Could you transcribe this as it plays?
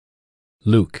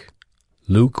Luke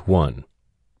 1.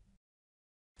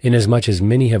 Inasmuch as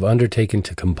many have undertaken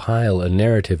to compile a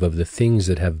narrative of the things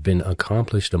that have been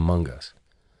accomplished among us,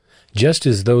 just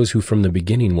as those who from the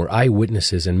beginning were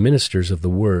eyewitnesses and ministers of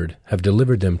the word have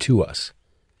delivered them to us,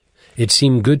 it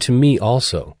seemed good to me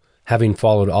also, having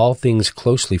followed all things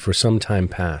closely for some time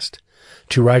past,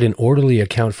 to write an orderly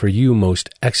account for you, most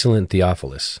excellent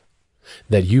Theophilus,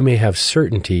 that you may have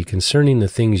certainty concerning the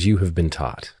things you have been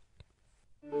taught.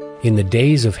 In the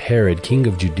days of Herod, king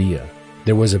of Judea,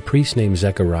 there was a priest named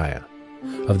Zechariah,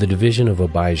 of the division of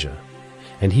Abijah,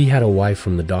 and he had a wife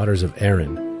from the daughters of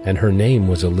Aaron, and her name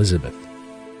was Elizabeth.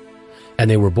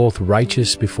 And they were both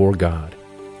righteous before God,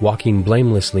 walking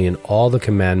blamelessly in all the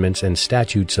commandments and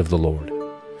statutes of the Lord.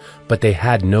 But they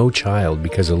had no child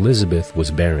because Elizabeth was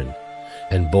barren,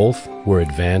 and both were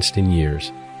advanced in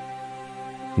years.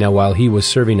 Now while he was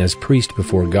serving as priest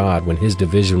before God when his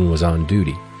division was on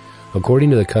duty, according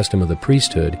to the custom of the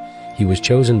priesthood, he was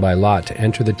chosen by lot to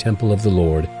enter the temple of the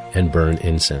Lord and burn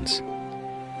incense.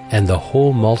 And the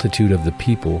whole multitude of the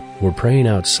people were praying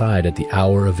outside at the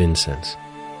hour of incense.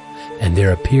 And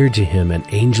there appeared to him an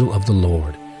angel of the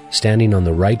Lord, standing on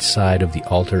the right side of the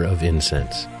altar of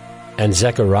incense. And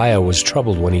Zechariah was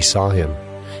troubled when he saw him,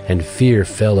 and fear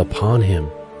fell upon him.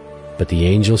 But the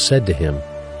angel said to him,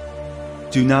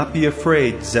 "Do not be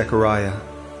afraid, Zechariah,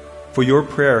 for your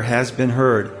prayer has been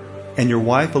heard, and your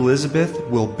wife Elizabeth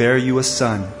will bear you a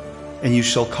son, and you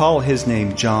shall call his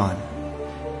name John.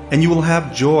 And you will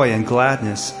have joy and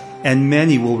gladness, and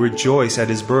many will rejoice at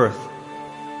his birth,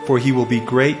 for he will be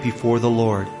great before the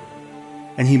Lord.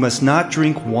 And he must not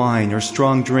drink wine or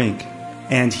strong drink,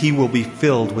 and he will be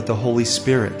filled with the Holy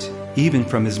Spirit, even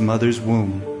from his mother's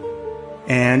womb.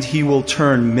 And he will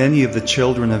turn many of the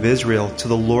children of Israel to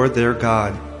the Lord their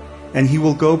God, and he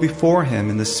will go before him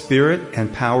in the spirit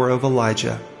and power of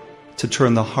Elijah, to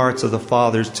turn the hearts of the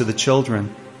fathers to the children,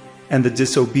 and the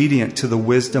disobedient to the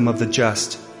wisdom of the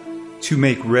just, to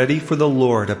make ready for the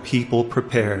Lord a people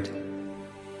prepared."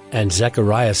 And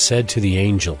Zechariah said to the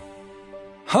angel,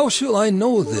 "How shall I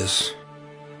know this?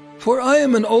 For I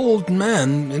am an old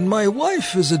man, and my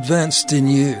wife is advanced in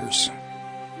years."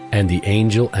 And the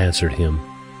angel answered him,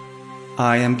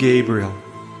 "I am Gabriel.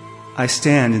 I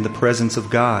stand in the presence of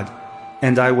God,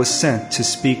 and I was sent to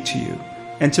speak to you,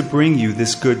 and to bring you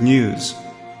this good news.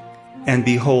 And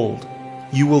behold,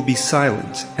 you will be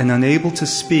silent and unable to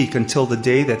speak until the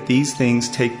day that these things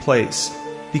take place,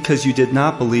 because you did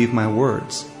not believe my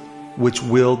words, which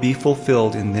will be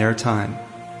fulfilled in their time."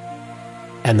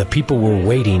 And the people were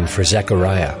waiting for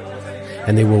Zechariah,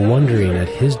 and they were wondering at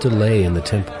his delay in the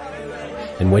temple.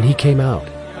 And when he came out,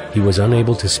 he was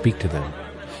unable to speak to them,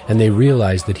 and they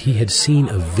realized that he had seen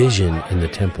a vision in the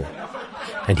temple.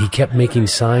 And he kept making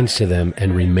signs to them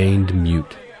and remained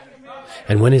mute.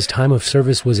 And when his time of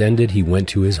service was ended, he went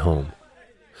to his home.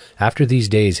 After these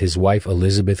days his wife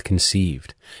Elizabeth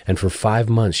conceived, and for 5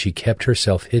 months she kept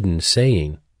herself hidden,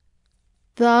 saying,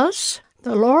 "Thus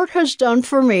the Lord has done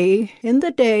for me in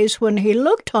the days when he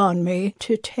looked on me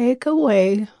to take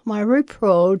away my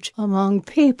reproach among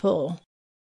people."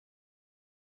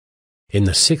 In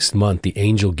the 6th month the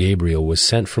angel Gabriel was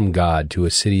sent from God to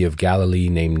a city of Galilee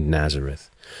named Nazareth,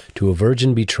 to a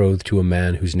virgin betrothed to a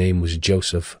man whose name was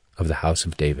Joseph of the house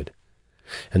of David.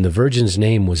 And the virgin's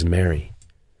name was Mary.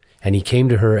 And he came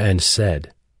to her and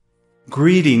said,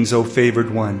 "Greetings, O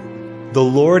favored one, the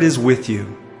Lord is with you."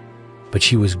 But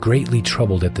she was greatly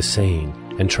troubled at the saying,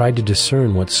 and tried to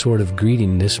discern what sort of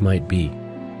greeting this might be.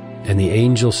 And the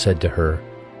angel said to her,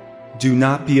 "Do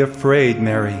not be afraid,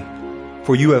 Mary,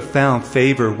 for you have found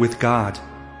favor with God.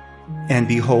 And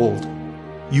behold,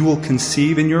 you will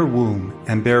conceive in your womb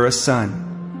and bear a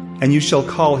son, and you shall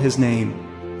call his name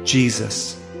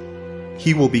Jesus.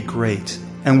 He will be great,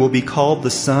 and will be called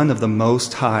the Son of the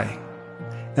Most High.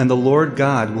 And the Lord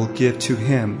God will give to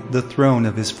him the throne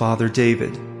of his father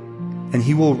David, and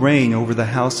he will reign over the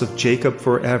house of Jacob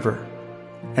forever,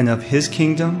 and of his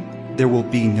kingdom there will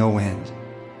be no end."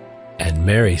 And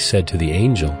Mary said to the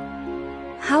angel,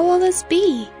 "How will this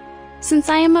be, since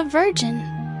I am a virgin?"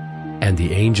 And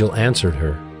the angel answered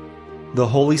her, "The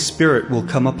Holy Spirit will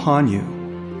come upon you,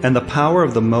 and the power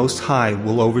of the Most High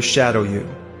will overshadow you.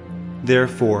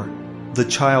 Therefore, the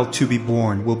child to be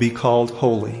born will be called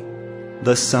Holy,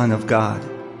 the Son of God.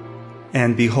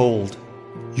 And behold,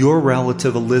 your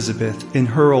relative Elizabeth in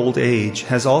her old age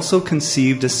has also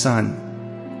conceived a son.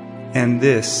 And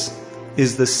this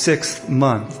is the 6th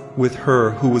month with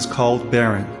her who was called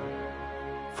barren.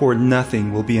 For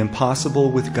nothing will be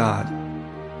impossible with God."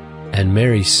 And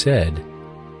Mary said,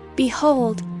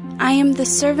 "Behold, I am the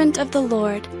servant of the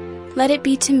Lord. Let it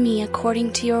be to me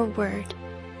according to your word."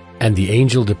 And the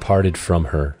angel departed from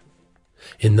her.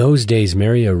 In those days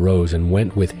Mary arose and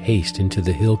went with haste into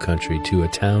the hill country to a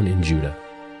town in Judah.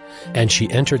 And she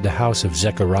entered the house of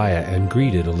Zechariah and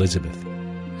greeted Elizabeth.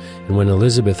 And when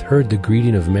Elizabeth heard the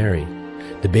greeting of Mary,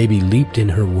 the baby leaped in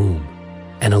her womb.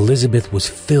 And Elizabeth was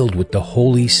filled with the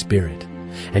Holy Spirit,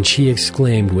 and she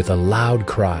exclaimed with a loud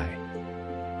cry,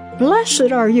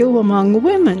 "Blessed are you among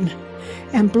women,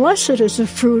 and blessed is the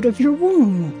fruit of your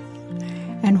womb.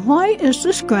 And why is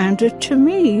this granted to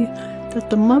me, that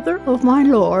the mother of my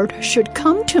Lord should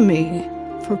come to me?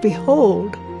 For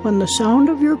behold, when the sound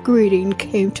of your greeting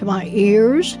came to my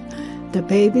ears, the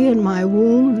baby in my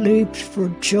womb leaped for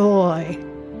joy.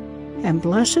 And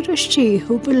blessed is she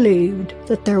who believed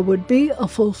that there would be a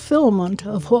fulfillment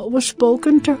of what was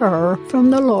spoken to her from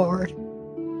the Lord."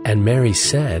 And Mary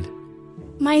said,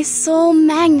 My soul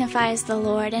magnifies the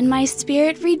Lord, and my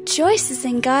spirit rejoices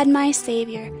in God my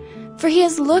Savior, for he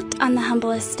has looked on the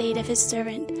humble estate of his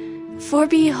servant. For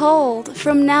behold,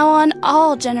 from now on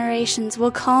all generations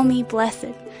will call me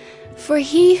blessed. For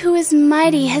he who is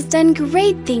mighty has done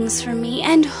great things for me,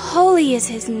 and holy is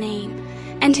his name.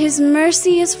 And his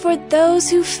mercy is for those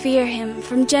who fear him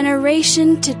from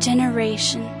generation to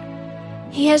generation.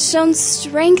 He has shown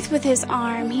strength with his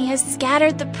arm. He has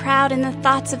scattered the proud in the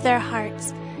thoughts of their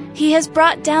hearts. He has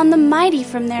brought down the mighty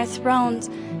from their thrones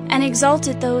and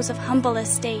exalted those of humble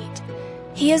estate.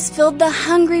 He has filled the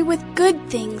hungry with good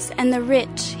things, and the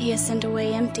rich he has sent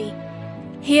away empty.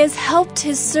 He has helped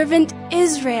his servant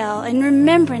Israel in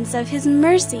remembrance of his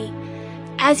mercy,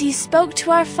 as he spoke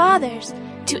to our fathers,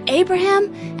 to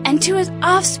Abraham, and to his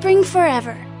offspring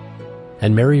forever.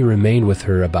 And Mary remained with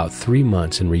her about 3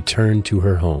 months and returned to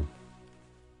her home.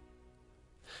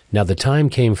 Now the time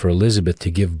came for Elizabeth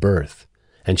to give birth,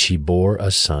 and she bore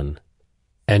a son.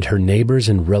 And her neighbors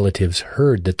and relatives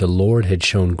heard that the Lord had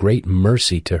shown great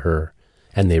mercy to her,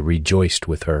 and they rejoiced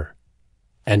with her.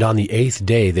 And on the 8th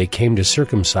day they came to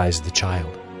circumcise the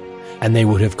child, and they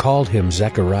would have called him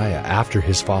Zechariah after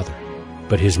his father.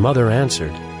 But his mother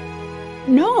answered,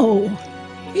 "No,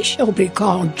 he shall be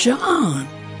called John."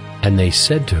 And they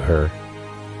said to her,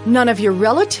 None of your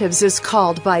relatives is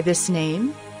called by this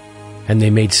name. And they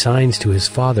made signs to his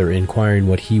father, inquiring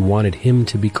what he wanted him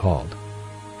to be called.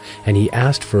 And he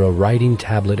asked for a writing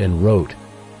tablet and wrote,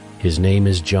 "His name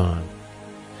is John."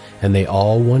 And they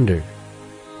all wondered.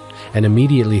 And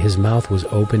immediately his mouth was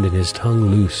opened and his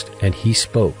tongue loosed, and he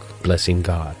spoke, blessing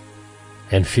God.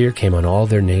 And fear came on all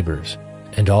their neighbors.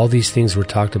 And all these things were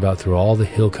talked about through all the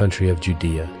hill country of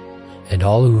Judea. And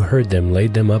all who heard them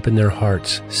laid them up in their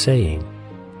hearts, saying,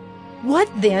 What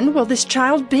then will this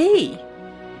child be?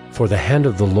 For the hand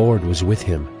of the Lord was with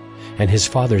him. And his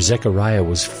father Zechariah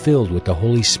was filled with the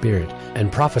Holy Spirit,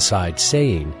 and prophesied,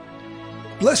 saying,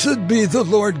 Blessed be the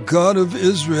Lord God of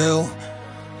Israel,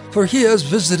 for he has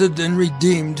visited and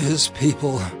redeemed his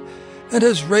people, and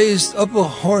has raised up a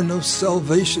horn of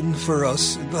salvation for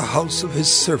us in the house of his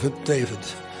servant David,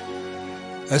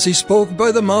 as he spoke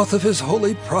by the mouth of his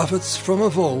holy prophets from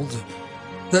of old,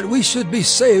 that we should be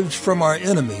saved from our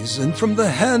enemies and from the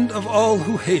hand of all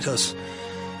who hate us,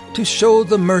 to show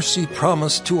the mercy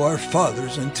promised to our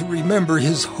fathers, and to remember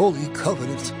his holy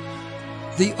covenant,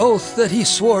 the oath that he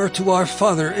swore to our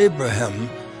father Abraham,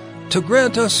 to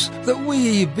grant us that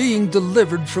we, being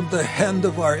delivered from the hand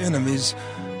of our enemies,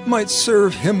 might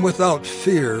serve him without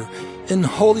fear, in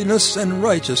holiness and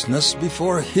righteousness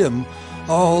before him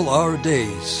all our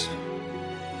days.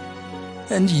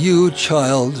 And you,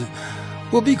 child,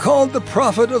 will be called the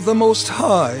prophet of the Most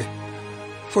High,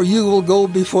 for you will go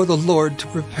before the Lord to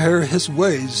prepare his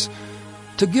ways,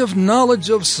 to give knowledge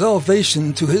of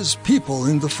salvation to his people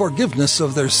in the forgiveness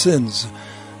of their sins,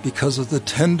 because of the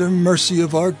tender mercy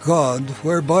of our God,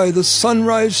 whereby the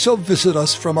sunrise shall visit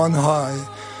us from on high,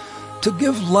 to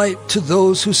give light to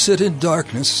those who sit in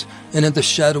darkness and in the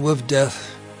shadow of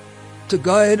death, to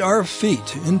guide our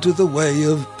feet into the way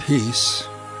of peace.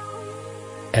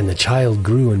 And the child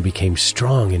grew and became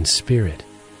strong in spirit,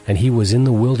 and he was in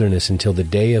the wilderness until the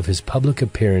day of his public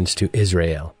appearance to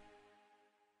Israel.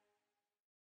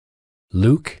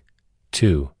 Luke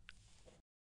 2.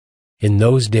 In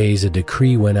those days a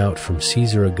decree went out from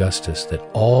Caesar Augustus that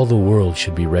all the world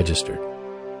should be registered.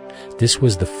 This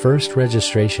was the first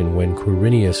registration when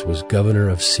Quirinius was governor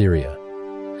of Syria.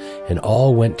 And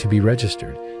all went to be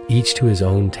registered, each to his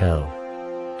own town.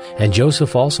 And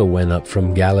Joseph also went up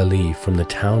from Galilee, from the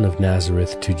town of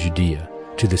Nazareth to Judea,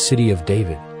 to the city of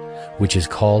David, which is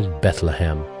called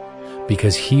Bethlehem,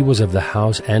 because he was of the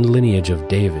house and lineage of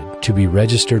David, to be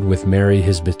registered with Mary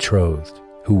his betrothed,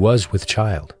 who was with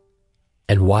child.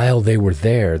 And while they were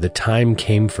there, the time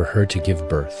came for her to give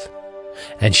birth.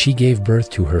 And she gave birth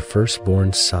to her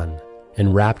firstborn son,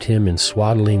 and wrapped him in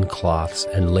swaddling cloths,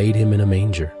 and laid him in a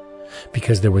manger,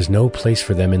 because there was no place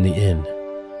for them in the inn.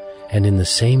 And in the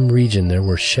same region there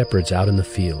were shepherds out in the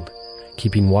field,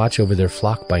 keeping watch over their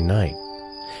flock by night.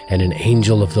 And an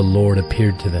angel of the Lord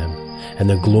appeared to them, and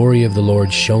the glory of the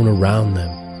Lord shone around them,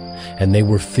 and they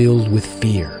were filled with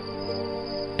fear.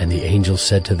 And the angel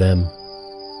said to them,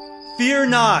 Fear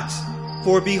not,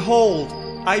 for behold,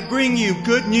 I bring you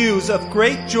good news of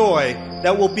great joy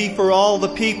that will be for all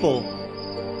the people.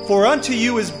 For unto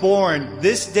you is born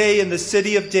this day in the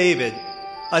city of David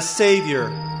a Savior,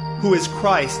 who is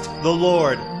Christ the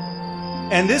Lord.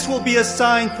 And this will be a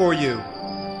sign for you.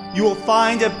 You will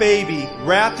find a baby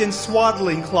wrapped in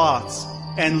swaddling cloths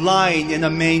and lying in a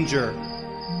manger.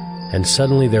 And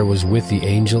suddenly there was with the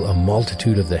angel a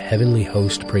multitude of the heavenly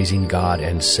host praising God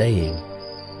and saying,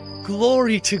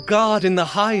 Glory to God in the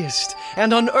highest,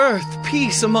 and on earth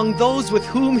peace among those with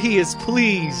whom he is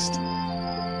pleased.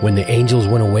 When the angels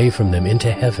went away from them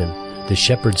into heaven, the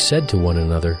shepherds said to one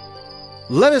another,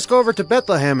 Let us go over to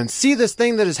Bethlehem and see this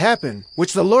thing that has happened,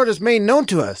 which the Lord has made known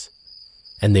to us.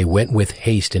 And they went with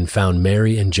haste and found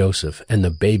Mary and Joseph and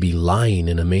the baby lying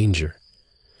in a manger.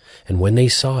 And when they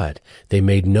saw it, they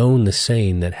made known the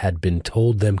saying that had been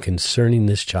told them concerning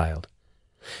this child.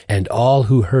 And all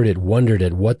who heard it wondered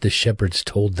at what the shepherds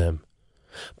told them.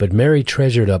 But Mary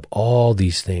treasured up all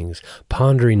these things,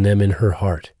 pondering them in her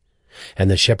heart. And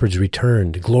the shepherds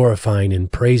returned, glorifying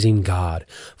and praising God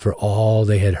for all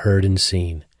they had heard and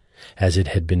seen, as it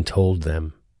had been told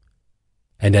them.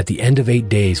 And at the end of 8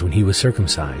 days, when he was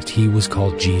circumcised, he was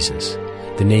called Jesus,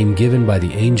 the name given by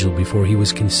the angel before he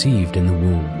was conceived in the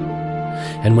womb.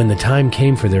 And when the time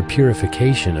came for their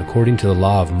purification according to the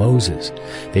law of Moses,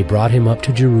 they brought him up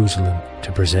to Jerusalem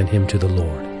to present him to the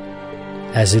Lord.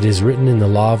 As it is written in the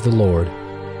law of the Lord,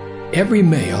 Every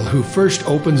male who first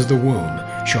opens the womb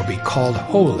shall be called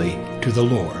holy to the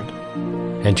Lord.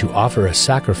 And to offer a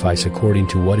sacrifice according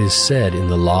to what is said in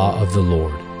the law of the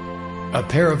Lord, A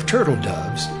pair of turtle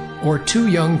doves or 2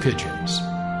 young pigeons.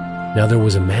 Now there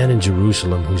was a man in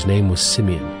Jerusalem whose name was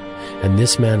Simeon, and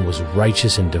this man was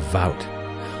righteous and devout,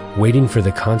 waiting for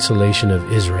the consolation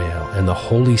of Israel, and the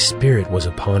Holy Spirit was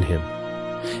upon him.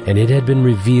 And it had been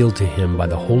revealed to him by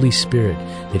the Holy Spirit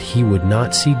that he would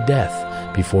not see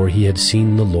death before he had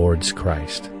seen the Lord's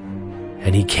Christ.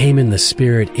 And he came in the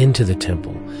Spirit into the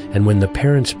temple, and when the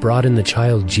parents brought in the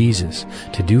child Jesus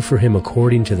to do for him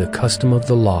according to the custom of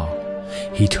the law,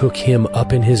 he took him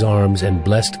up in his arms and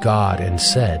blessed God and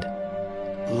said,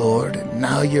 Lord,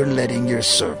 now you're letting your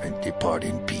servant depart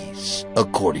in peace,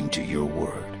 according to your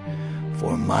word.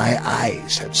 For my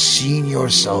eyes have seen your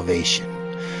salvation,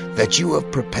 that you have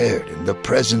prepared in the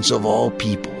presence of all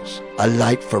peoples a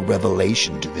light for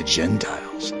revelation to the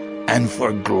Gentiles, and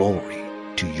for glory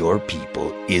to your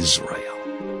people Israel.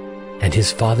 And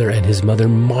his father and his mother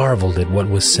marveled at what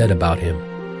was said about him.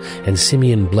 And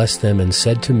Simeon blessed them and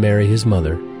said to Mary his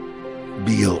mother,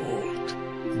 Behold,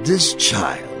 this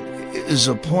child is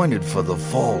appointed for the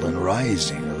fall and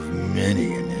rising of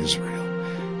many in Israel,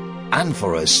 and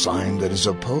for a sign that is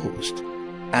opposed,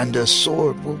 and a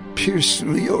sword will pierce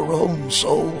through your own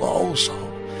soul also,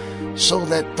 so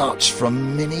that thoughts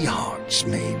from many hearts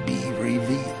may be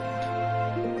revealed.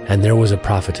 And there was a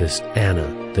prophetess,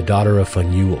 Anna, the daughter of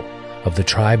Phanuel, of the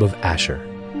tribe of Asher.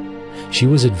 She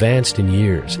was advanced in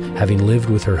years, having lived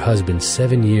with her husband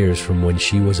 7 years from when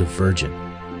she was a virgin,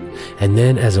 and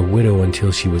then as a widow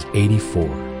until she was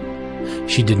 84.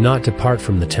 She did not depart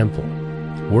from the temple,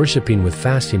 worshiping with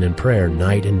fasting and prayer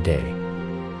night and day.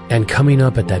 And coming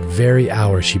up at that very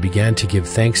hour, she began to give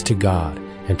thanks to God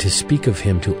and to speak of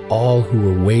him to all who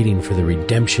were waiting for the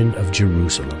redemption of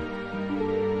Jerusalem.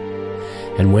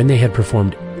 And when they had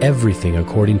performed everything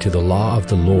according to the law of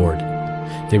the Lord,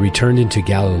 they returned into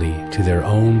Galilee to their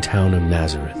own town of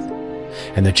Nazareth.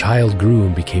 And the child grew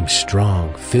and became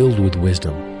strong, filled with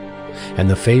wisdom, and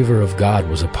the favor of God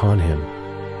was upon him.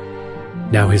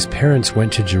 Now his parents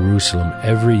went to Jerusalem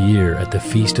every year at the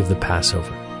feast of the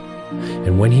Passover.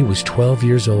 And when he was 12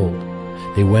 years old,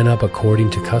 they went up according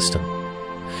to custom.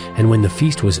 And when the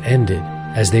feast was ended,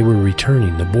 as they were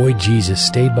returning, the boy Jesus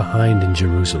stayed behind in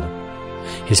Jerusalem.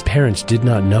 His parents did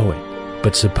not know it,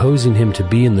 but supposing him to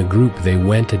be in the group, they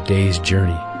went a day's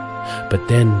journey. But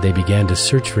then they began to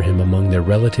search for him among their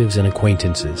relatives and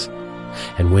acquaintances.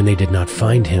 And when they did not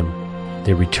find him,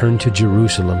 they returned to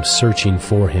Jerusalem searching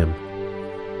for him.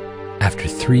 After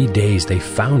 3 days they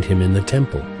found him in the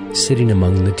temple, sitting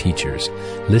among the teachers,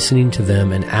 listening to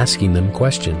them and asking them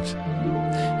questions.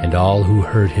 And all who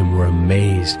heard him were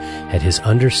amazed at his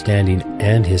understanding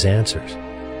and his answers.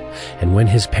 And when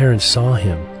his parents saw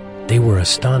him, they were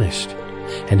astonished.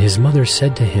 And his mother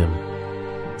said to him,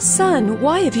 Son,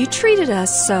 why have you treated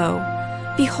us so?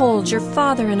 Behold, your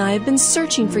father and I have been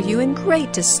searching for you in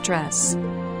great distress.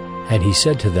 And he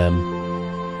said to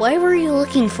them, Why were you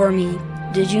looking for me?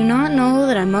 Did you not know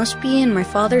that I must be in my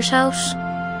father's house?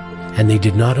 And they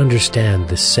did not understand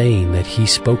the saying that he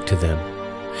spoke to them.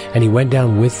 And he went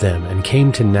down with them, and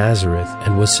came to Nazareth,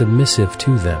 and was submissive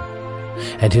to them.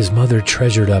 And his mother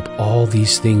treasured up all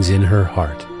these things in her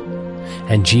heart.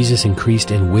 And Jesus increased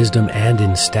in wisdom and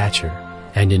in stature,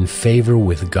 and in favor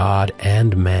with God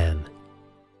and man.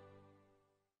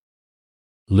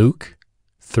 Luke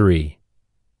 3.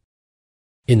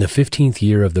 In the 15th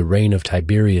year of the reign of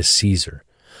Tiberius Caesar,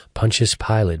 Pontius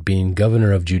Pilate being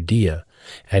governor of Judea,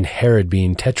 and Herod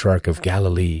being tetrarch of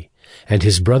Galilee, and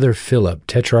his brother Philip,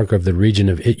 tetrarch of the region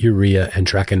of Iturea and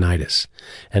Trachonitis,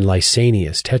 and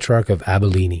Lysanias, tetrarch of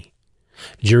Abilene.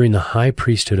 During the high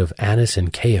priesthood of Annas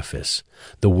and Caiaphas,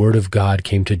 the word of God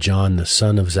came to John the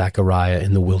son of Zechariah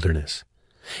in the wilderness.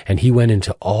 And he went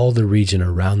into all the region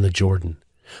around the Jordan,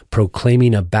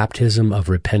 proclaiming a baptism of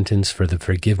repentance for the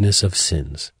forgiveness of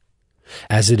sins,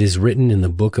 as it is written in the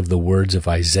book of the words of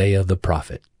Isaiah the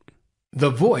prophet.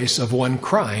 The voice of one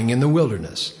crying in the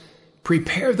wilderness,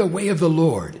 Prepare the way of the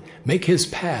Lord, make his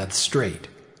paths straight.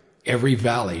 Every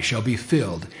valley shall be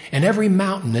filled, and every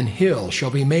mountain and hill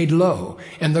shall be made low,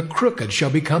 and the crooked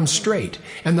shall become straight,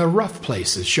 and the rough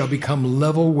places shall become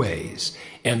level ways,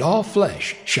 and all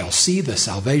flesh shall see the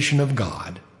salvation of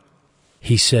God.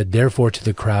 He said therefore to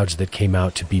the crowds that came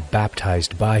out to be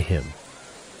baptized by him,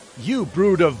 You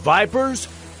brood of vipers,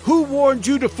 who warned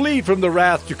you to flee from the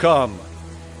wrath to come?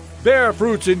 Bear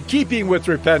fruits in keeping with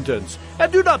repentance,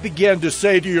 and do not begin to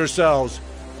say to yourselves,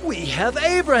 We have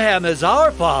Abraham as our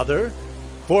father.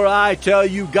 For I tell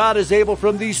you, God is able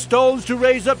from these stones to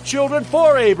raise up children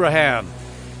for Abraham.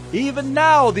 Even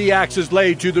now the axe is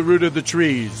laid to the root of the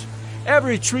trees.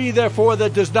 Every tree, therefore,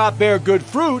 that does not bear good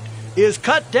fruit is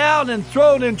cut down and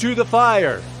thrown into the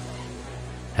fire.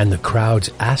 And the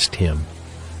crowds asked him,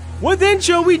 What then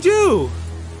shall we do?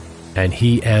 And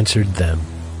he answered them,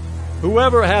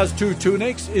 Whoever has 2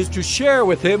 tunics is to share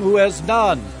with him who has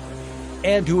none,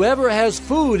 and whoever has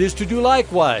food is to do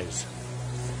likewise.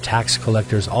 Tax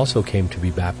collectors also came to be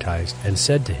baptized, and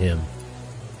said to him,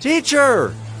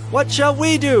 Teacher, what shall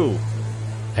we do?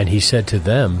 And he said to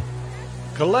them,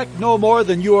 Collect no more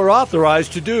than you are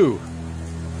authorized to do.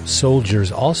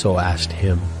 Soldiers also asked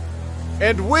him,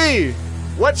 And we,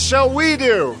 what shall we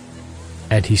do?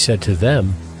 And he said to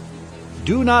them,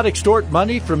 Do not extort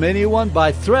money from anyone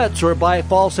by threats or by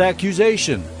false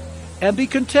accusation, and be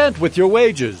content with your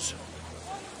wages.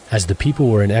 As the people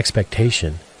were in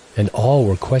expectation, and all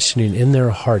were questioning in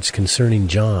their hearts concerning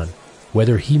John,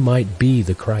 whether he might be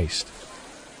the Christ,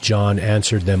 John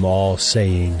answered them all,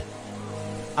 saying,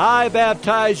 I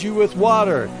baptize you with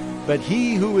water, but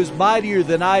he who is mightier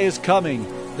than I is coming,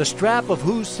 the strap of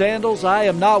whose sandals I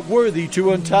am not worthy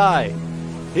to untie.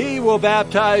 He will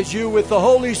baptize you with the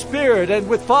Holy Spirit and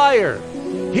with fire.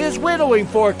 His winnowing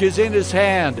fork is in his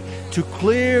hand, to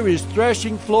clear his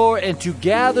threshing floor and to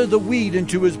gather the wheat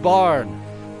into his barn.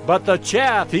 But the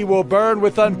chaff he will burn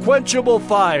with unquenchable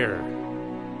fire.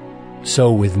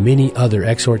 So with many other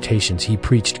exhortations he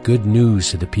preached good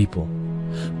news to the people.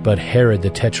 But Herod the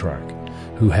Tetrarch,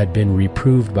 who had been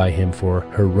reproved by him for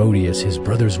Herodias his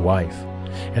brother's wife,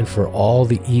 and for all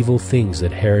the evil things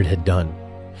that Herod had done,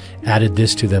 added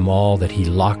this to them all, that he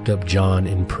locked up John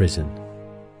in prison.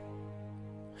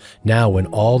 Now when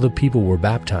all the people were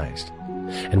baptized,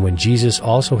 and when Jesus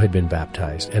also had been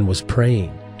baptized and was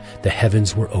praying, the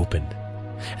heavens were opened,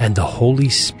 and the Holy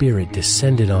Spirit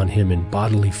descended on him in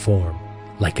bodily form,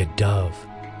 like a dove,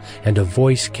 and a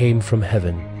voice came from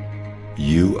heaven,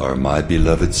 You are my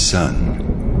beloved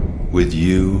Son. With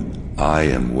you I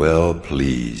am well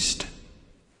pleased.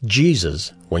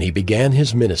 Jesus, when he began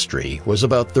his ministry, was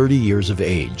about 30 years of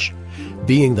age,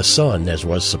 being the son, as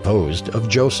was supposed, of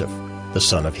Joseph, the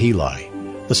son of Heli,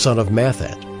 the son of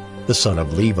Mathat, the son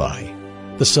of Levi,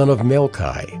 the son of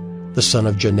Melchi, the son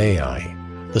of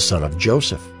Janai, the son of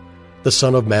Joseph, the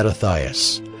son of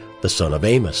Mattathias, the son of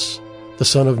Amos, the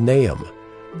son of Nahum,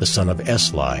 the son of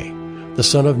Esli, the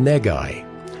son of Negai,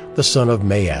 the son of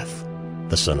Maath,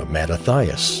 the son of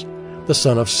Mattathias, the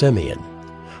son of Simeon,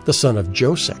 the son of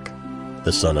Josek,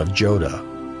 the son of Joda,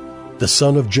 the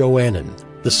son of Joanan,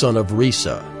 the son of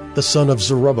Risa, the son of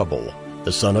Zerubbabel,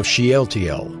 the son of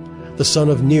Shealtiel, the son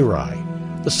of Neri,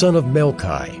 the son of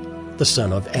Melchi, the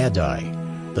son of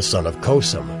Adai, the son of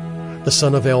Kosam, the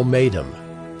son of Elmadam,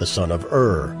 the son of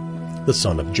the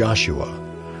son of Joshua,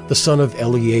 the son of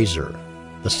Eleazar,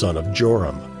 the son of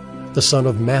Joram, the son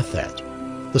of Mathat,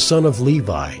 the son of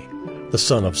Levi, the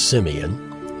son of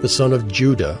Simeon, the son of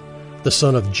Judah, the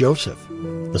son of Joseph,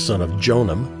 the son of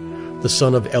Jonam, the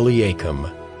son of Eliakim,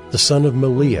 the son of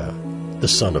Meliah, the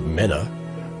son of Menah,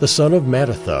 the son of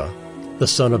Mattatha, the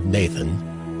son of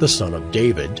Nathan, the son of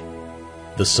David,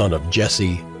 the son of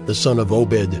Jesse, the son of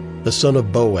Obed, the son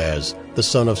of Boaz, the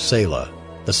son of Salah,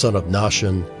 the son of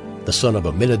Nahshon, the son of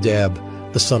Amminadab,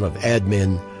 the son of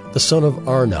Admin, the son of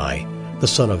Arni, the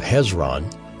son of Hezron,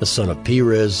 the son of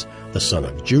Perez, the son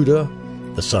of Judah,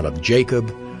 the son of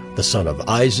Jacob, the son of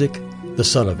Isaac, the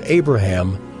son of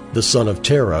Abraham, the son of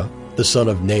Terah, the son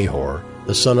of Nahor,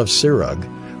 the son of Serug,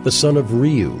 the son of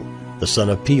Reu, the son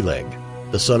of Peleg,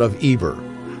 the son of Eber,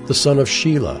 the son of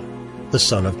Shelah, the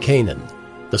son of Canaan,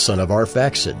 the son of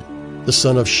Arphaxad, the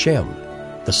son of Shem,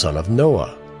 the son of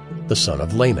Noah, the son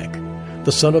of Lamech,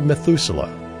 the son of Methuselah,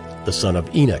 the son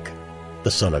of Enoch,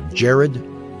 the son of Jared,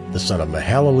 the son of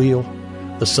Mahalaleel,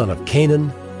 the son of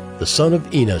Canaan, the son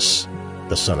of Enos,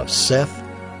 the son of Seth,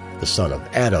 the son of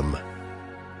Adam,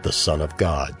 the Son of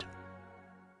God.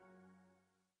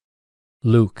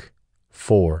 Luke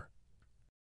 4.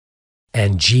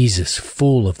 And Jesus,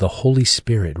 full of the Holy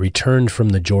Spirit, returned from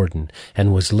the Jordan,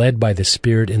 and was led by the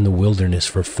Spirit in the wilderness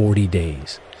for 40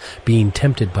 days, being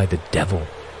tempted by the devil.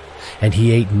 And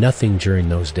he ate nothing during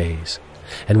those days.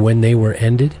 And when they were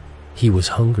ended, he was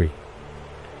hungry.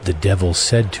 The devil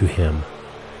said to him,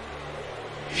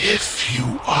 If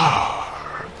you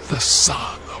are the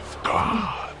Son of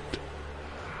God,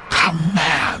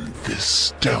 command this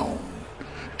stone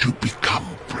to become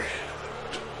bread.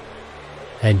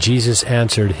 And Jesus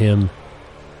answered him,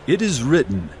 It is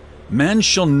written, Man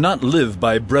shall not live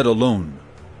by bread alone.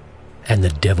 And the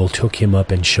devil took him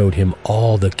up and showed him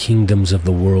all the kingdoms of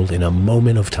the world in a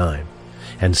moment of time,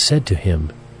 and said to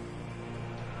him,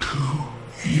 To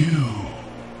you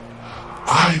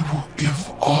I will give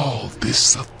all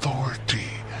this authority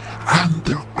and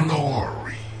their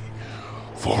glory,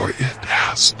 for it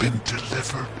has been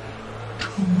delivered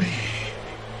to me,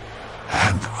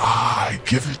 and I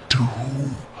give it to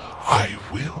whom I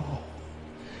will.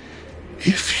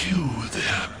 If you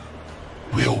then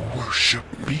will worship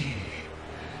me,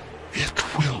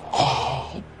 it will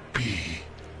all be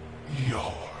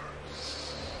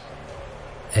yours.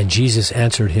 And Jesus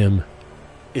answered him,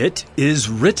 It is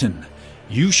written,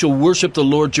 You shall worship the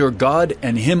Lord your God,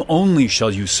 and him only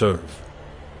shall you serve.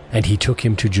 And he took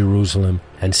him to Jerusalem,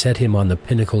 and set him on the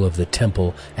pinnacle of the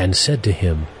temple, and said to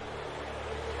him,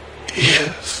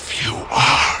 If you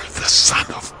are the Son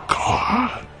of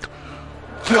God,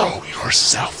 throw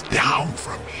yourself down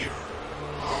from here,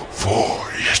 for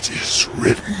it is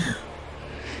written,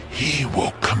 He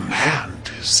will command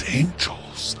His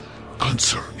angels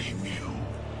concerning you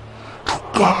to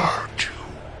guard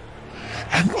you,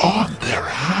 and on their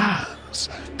hands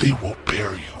they will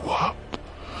bear you up,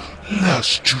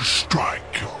 lest you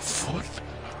strike your foot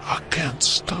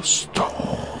against a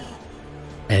stone.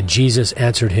 And Jesus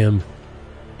answered him,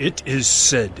 It is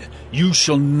said, You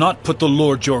shall not put the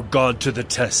Lord your God to the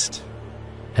test.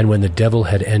 And when the devil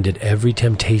had ended every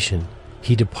temptation,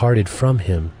 he departed from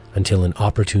him until an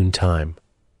opportune time.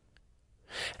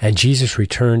 And Jesus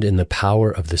returned in the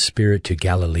power of the Spirit to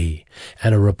Galilee,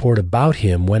 and a report about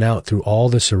him went out through all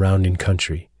the surrounding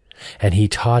country. And he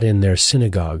taught in their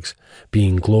synagogues,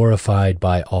 being glorified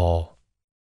by all.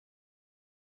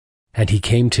 And he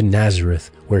came to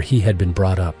Nazareth, where he had been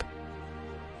brought up.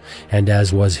 And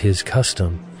as was his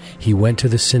custom, he went to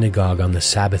the synagogue on the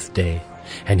Sabbath day,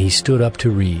 and he stood up to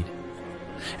read.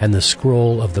 And the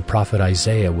scroll of the prophet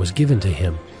Isaiah was given to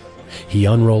him. He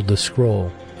unrolled the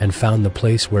scroll, and found the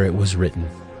place where it was written,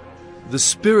 The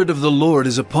Spirit of the Lord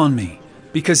is upon me,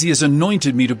 because he has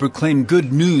anointed me to proclaim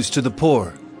good news to the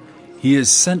poor. He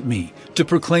has sent me to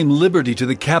proclaim liberty to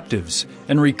the captives,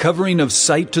 and recovering of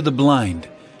sight to the blind,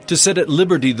 to set at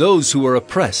liberty those who are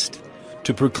oppressed,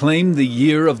 to proclaim the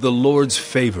year of the Lord's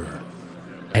favor.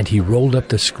 And he rolled up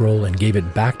the scroll and gave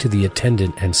it back to the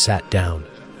attendant and sat down.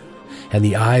 And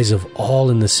the eyes of all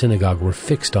in the synagogue were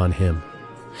fixed on him.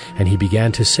 And he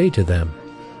began to say to them,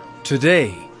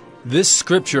 Today this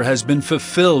scripture has been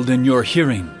fulfilled in your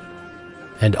hearing.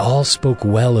 And all spoke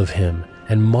well of him,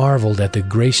 and marveled at the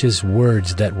gracious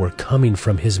words that were coming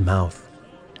from his mouth.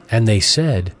 And they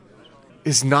said,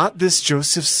 Is not this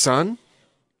Joseph's son?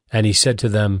 And he said to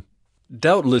them,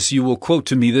 Doubtless you will quote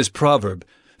to me this proverb,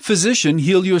 Physician,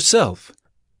 heal yourself.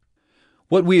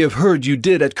 What we have heard you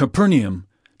did at Capernaum,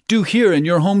 do here in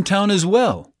your hometown as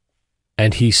well.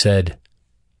 And he said,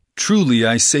 Truly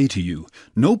I say to you,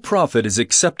 no prophet is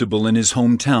acceptable in his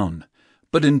hometown.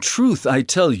 But in truth I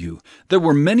tell you, there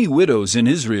were many widows in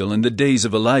Israel in the days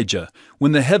of Elijah,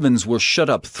 when the heavens were shut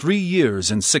up 3 years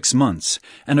and 6 months,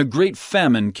 and a great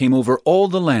famine came over all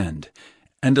the land.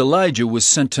 And Elijah was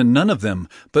sent to none of them,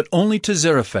 but only to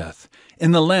Zarephath,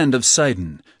 in the land of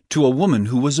Sidon, to a woman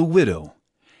who was a widow.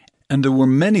 And there were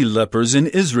many lepers in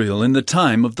Israel in the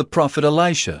time of the prophet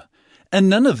Elisha, and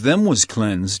none of them was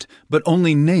cleansed, but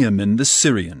only Naaman the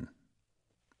Syrian.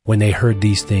 When they heard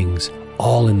these things,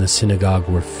 all in the synagogue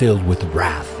were filled with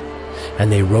wrath.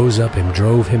 And they rose up and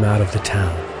drove him out of the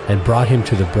town, and brought him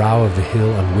to the brow of the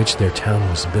hill on which their town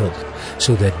was built,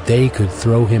 so that they could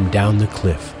throw him down the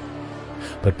cliff.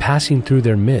 But passing through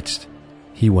their midst,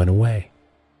 he went away.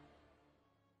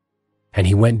 And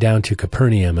he went down to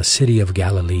Capernaum, a city of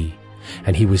Galilee,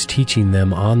 and he was teaching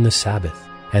them on the Sabbath.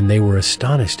 And they were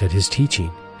astonished at his teaching,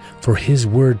 for his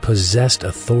word possessed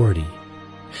authority.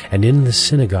 And in the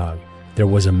synagogue there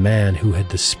was a man who had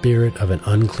the spirit of an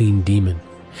unclean demon,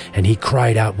 and he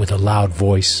cried out with a loud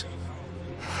voice,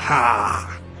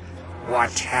 "Ha!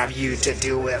 What have you to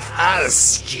do with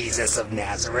us, Jesus of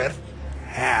Nazareth?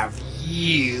 Have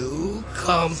you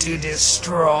come to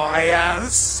destroy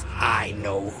us? I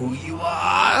know who you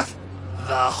are,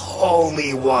 the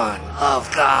Holy One of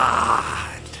God."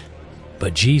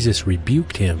 But Jesus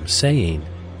rebuked him, saying,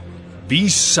 "Be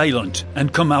silent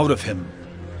and come out of him."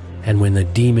 And when the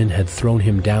demon had thrown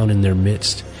him down in their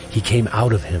midst, he came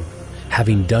out of him,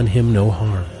 having done him no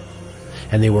harm.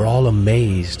 And they were all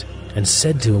amazed, and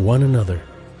said to one another,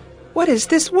 "What is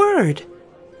this word?"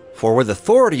 For with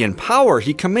authority and power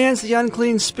he commands the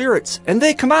unclean spirits, and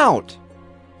they come out.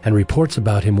 And reports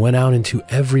about him went out into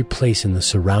every place in the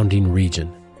surrounding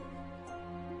region.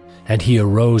 And he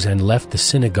arose and left the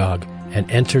synagogue, and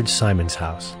entered Simon's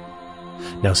house.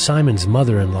 Now Simon's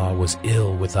mother-in-law was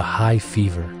ill with a high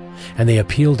fever, and they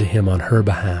appealed to him on her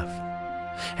behalf.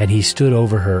 And he stood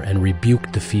over her and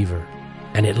rebuked the fever,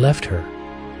 and it left her.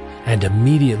 And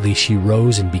immediately she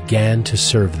rose and began to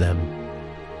serve them.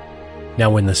 Now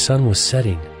when the sun was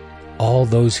setting, all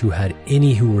those who had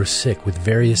any who were sick with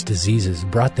various diseases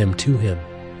brought them to him,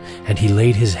 and he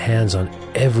laid his hands on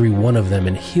every one of them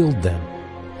and healed them.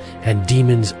 And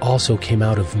demons also came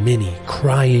out of many,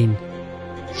 crying,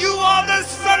 "You are the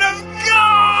Son of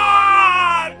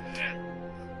God!"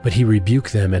 But he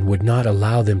rebuked them and would not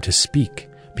allow them to speak,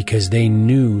 because they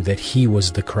knew that he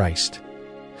was the Christ.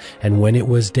 And when it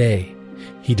was day,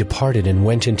 he departed and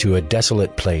went into a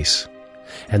desolate place.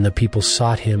 And the people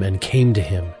sought him and came to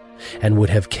him, and would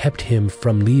have kept him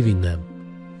from leaving them.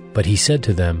 But he said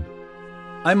to them,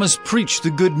 "I must preach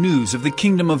the good news of the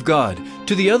kingdom of God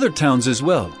to the other towns as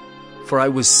well, for I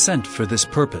was sent for this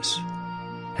purpose."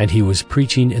 And he was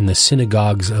preaching in the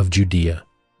synagogues of Judea.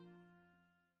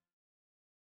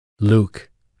 Luke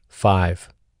 5.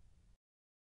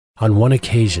 On one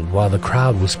occasion, while the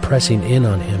crowd was pressing in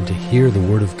on him to hear the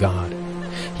word of God,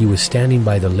 he was standing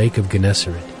by the lake of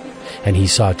Gennesaret, and he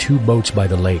saw 2 boats by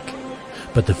the lake,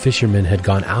 but the fishermen had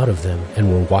gone out of them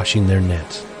and were washing their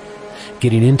nets.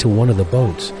 Getting into one of the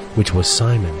boats, which was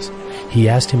Simon's, he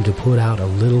asked him to put out a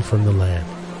little from the land,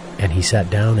 and he sat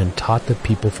down and taught the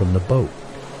people from the boat.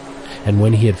 And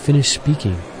when he had finished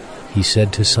speaking, he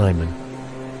said to Simon,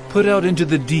 "Put out into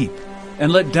the deep,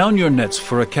 and let down your nets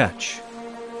for a catch."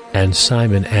 And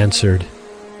Simon answered,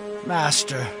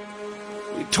 "Master,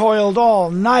 we toiled all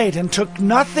night and took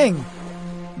nothing,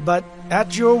 but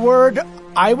at your word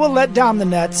I will let down the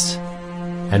nets."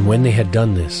 And when they had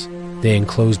done this, they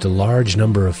enclosed a large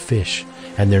number of fish,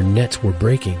 and their nets were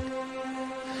breaking.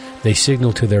 They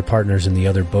signaled to their partners in the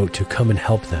other boat to come and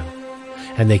help them,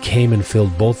 and they came and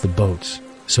filled both the boats,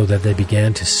 so that they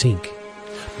began to sink.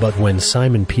 But when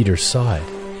Simon Peter saw it,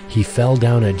 he fell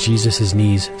down at Jesus'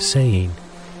 knees, saying,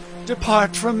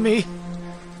 "Depart from me,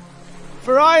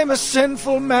 for I am a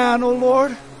sinful man, O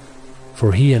Lord."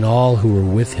 For he and all who were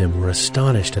with him were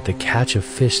astonished at the catch of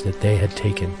fish that they had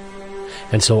taken.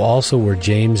 And so also were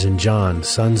James and John,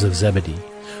 sons of Zebedee,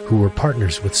 who were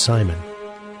partners with Simon.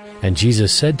 And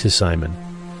Jesus said to Simon,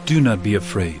 "Do not be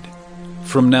afraid.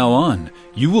 From now on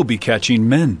you will be catching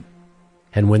men."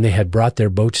 And when they had brought their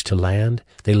boats to land,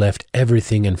 they left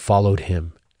everything and followed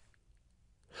him.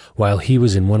 While he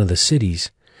was in one of the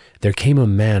cities, there came a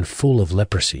man full of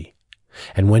leprosy.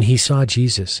 And when he saw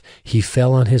Jesus, he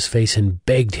fell on his face and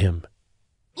begged him,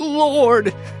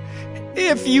 "Lord,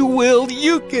 if you will,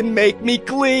 you can make me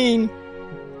clean."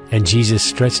 And Jesus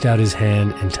stretched out his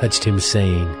hand and touched him,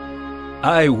 saying,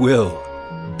 "I will.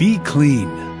 Be clean."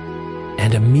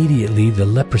 And immediately the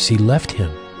leprosy left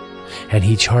him. And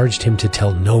he charged him to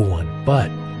tell no one,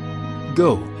 but,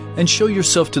 "Go and show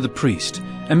yourself to the priest,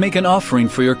 and make an offering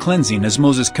for your cleansing as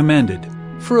Moses commanded,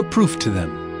 for a proof to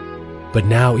them. But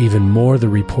now even more the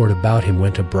report about him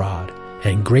went abroad,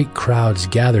 and great crowds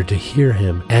gathered to hear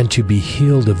him and to be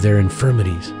healed of their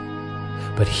infirmities.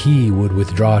 But he would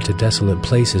withdraw to desolate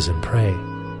places and pray.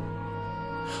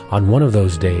 On one of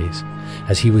those days,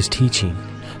 as he was teaching,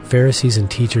 Pharisees and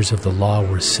teachers of the law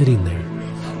were sitting there,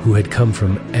 who had come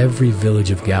from every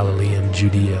village of Galilee and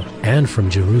Judea and from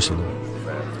Jerusalem.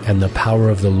 And the power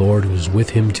of the Lord was with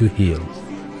him to heal.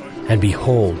 And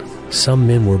behold, some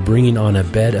men were bringing on a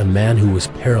bed a man who was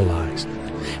paralyzed,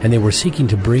 and they were seeking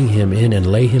to bring him in and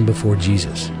lay him before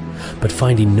Jesus. But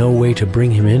finding no way to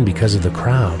bring him in because of the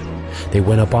crowd, they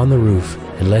went up on the roof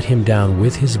and let him down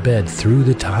with his bed through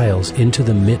the tiles into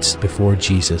the midst before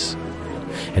Jesus.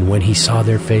 And when he saw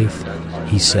their faith,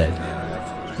 he said,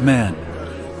 "Man,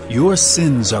 your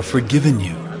sins are forgiven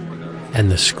you." And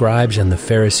the scribes and the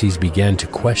Pharisees began to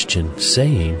question,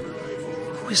 saying,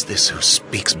 "Who is this who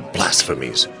speaks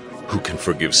blasphemies? Who can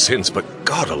forgive sins but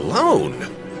God alone?"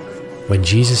 When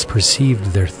Jesus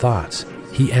perceived their thoughts,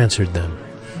 he answered them,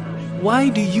 "Why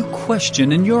do you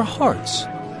question in your hearts?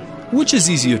 Which is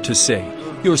easier to say,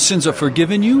 'Your sins are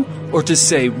forgiven you,' or to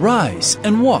say, 'Rise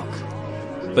and walk'?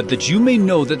 But that you may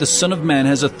know that the Son of Man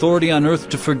has authority on earth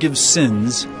to forgive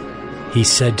sins," he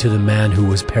said to the man who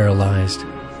was paralyzed,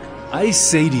 "I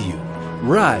say to you,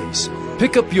 rise,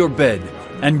 pick up your bed,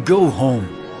 and go home."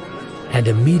 And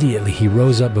immediately he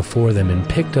rose up before them and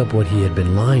picked up what he had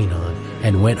been lying on,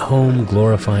 and went home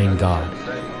glorifying God.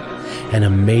 And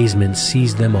amazement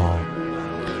seized them all.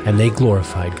 And they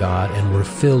glorified God and were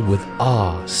filled with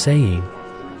awe, saying,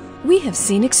 "We have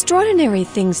seen extraordinary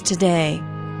things today."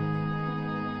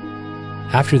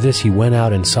 After this he went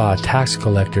out and saw a tax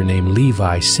collector named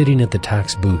Levi sitting at the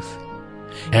tax booth.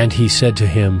 And he said to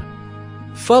him,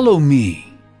 "Follow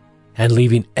me." And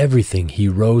leaving everything, he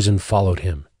rose and followed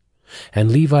him.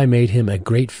 And Levi made him a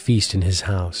great feast in his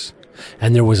house.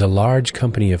 And there was a large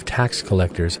company of tax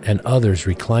collectors and others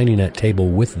reclining at table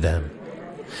with them.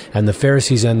 And the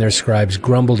Pharisees and their scribes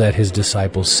grumbled at his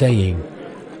disciples, saying,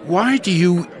 "Why do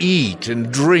you eat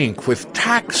and drink with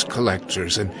tax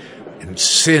collectors and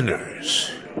sinners?"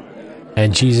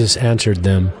 And Jesus answered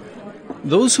them,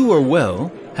 "Those who are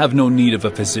well have no need of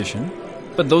a physician,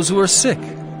 but those who are sick.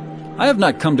 I have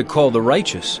not come to call the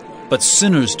righteous, but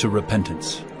sinners to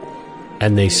repentance."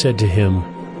 And they said to him,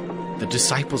 "The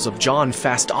disciples of John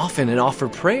fast often and offer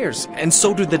prayers, and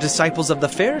so do the disciples of the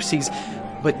Pharisees,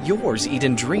 but yours eat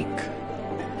and drink."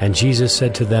 And Jesus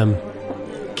said to them,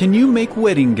 "Can you make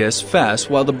wedding guests fast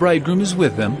while the bridegroom is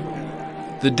with them?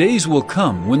 The days will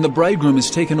come when the bridegroom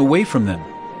is taken away from them,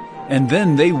 and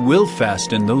then they will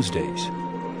fast in those days."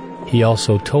 He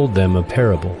also told them a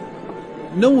parable.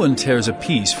 "No one tears a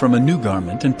piece from a new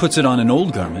garment and puts it on an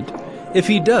old garment. If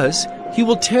he does, he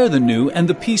will tear the new, and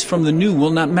the piece from the new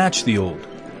will not match the old.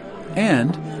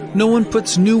 And no one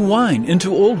puts new wine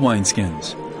into old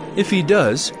wineskins. If he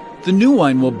does, the new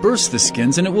wine will burst the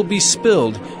skins, and it will be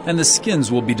spilled, and the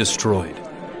skins will be destroyed.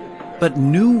 But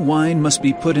new wine must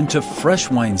be put into fresh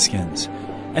wineskins.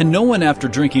 And no one after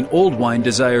drinking old wine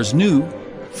desires new,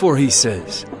 for he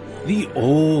says, 'The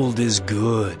old is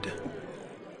good.'"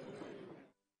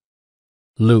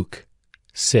 Luke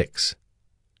 6.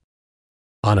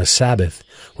 On a Sabbath,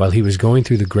 while he was going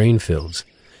through the grain fields,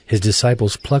 his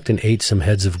disciples plucked and ate some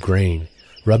heads of grain,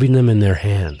 rubbing them in their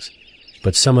hands.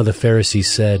 But some of the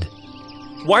Pharisees said,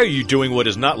 "Why are you doing what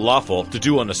is not lawful to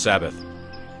do on the Sabbath?"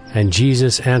 And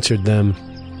Jesus answered them,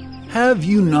 "Have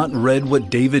you not read what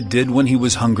David did when he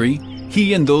was hungry,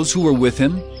 he and those who were with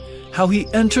him? How he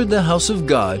entered the house of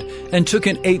God and took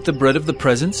and ate the bread of the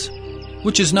presence,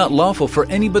 which is not lawful for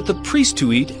any but the priest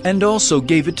to eat, and also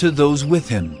gave it to those with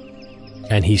him.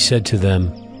 And he said to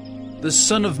them, The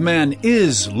Son of Man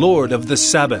is Lord of the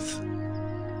Sabbath."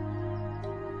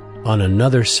 On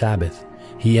another Sabbath,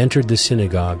 he entered the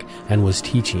synagogue and was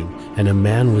teaching, and a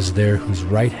man was there whose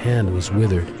right hand was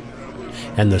withered.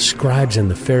 And the scribes and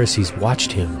the Pharisees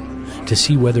watched him to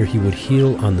see whether he would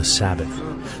heal on the Sabbath,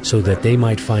 so that they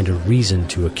might find a reason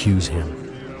to accuse him.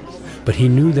 But he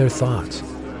knew their thoughts,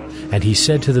 and he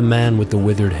said to the man with the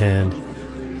withered hand,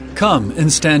 "Come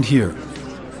and stand here."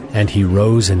 And he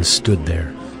rose and stood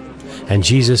there. And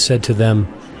Jesus said to them,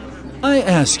 "I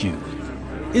ask you,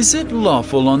 is it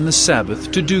lawful on the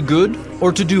Sabbath to do good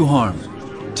or to do harm,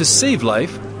 to save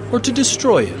life or to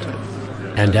destroy it?"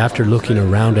 And after looking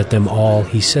around at them all,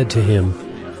 he said to him,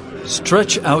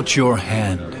 "Stretch out your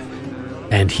hand."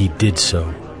 And he did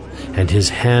so, and his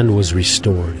hand was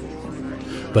restored.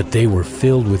 But they were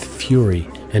filled with fury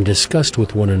and discussed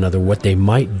with one another what they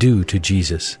might do to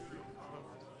Jesus.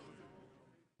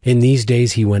 In these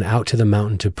days he went out to the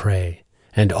mountain to pray,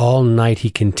 and all night he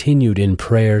continued in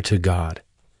prayer to God.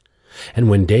 And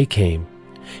when day came,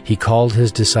 he called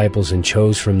his disciples and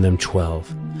chose from them 12,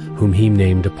 whom he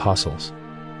named apostles: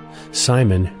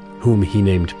 Simon, whom he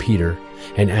named Peter,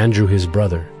 and Andrew his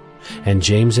brother, and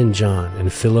James and John,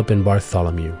 and Philip and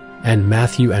Bartholomew, and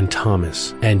Matthew and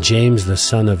Thomas, and James the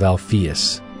son of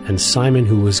Alphaeus, and Simon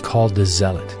who was called the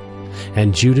Zealot,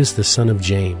 and Judas the son of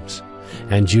James,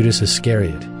 and Judas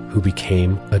Iscariot, who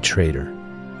became a traitor.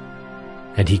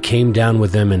 And he came down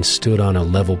with them and stood on a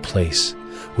level place,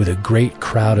 with a great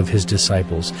crowd of his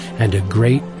disciples, and a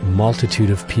great multitude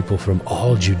of people from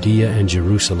all Judea and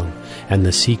Jerusalem, and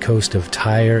the seacoast of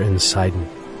Tyre and Sidon,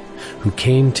 who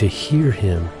came to hear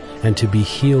him and to be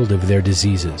healed of their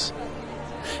diseases.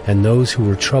 And those who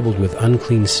were troubled with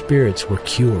unclean spirits were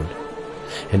cured.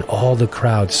 And all the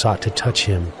crowd sought to touch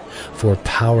him, for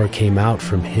power came out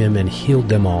from him and healed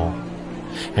them all.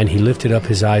 And he lifted up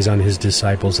his eyes on his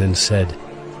disciples and said,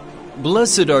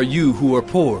 Blessed are you who are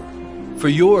poor, for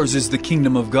yours is the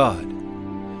kingdom of God.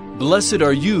 Blessed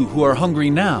are you who are hungry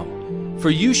now, for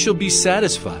you shall be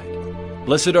satisfied.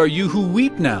 Blessed are you who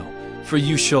weep now, for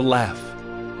you shall laugh.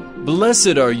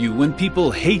 Blessed are you when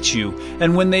people hate you,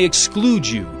 and when they exclude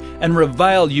you, and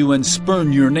revile you and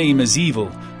spurn your name as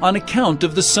evil, on account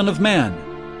of the Son of Man.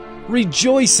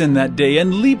 Rejoice in that day,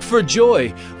 and leap for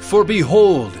joy, for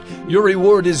behold, your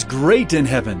reward is great in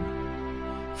heaven.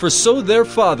 For so their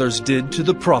fathers did to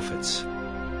the prophets.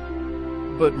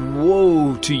 But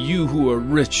woe to you who are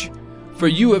rich, for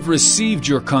you have received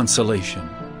your consolation.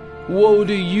 Woe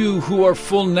to you who are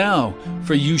full now,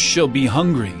 for you shall be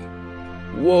hungry.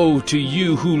 Woe to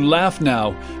you who laugh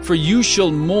now, for you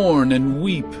shall mourn and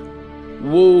weep.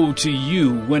 Woe to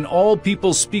you when all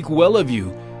people speak well of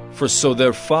you, for so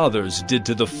their fathers did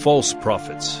to the false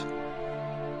prophets.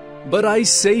 But I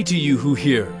say to you who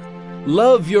hear,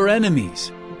 love your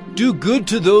enemies, do good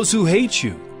to those who hate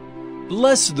you,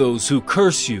 bless those who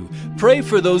curse you, pray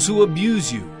for those who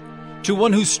abuse you. To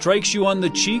one who strikes you on the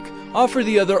cheek, offer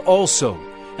the other also,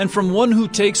 and from one who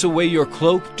takes away your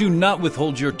cloak, do not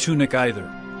withhold your tunic either.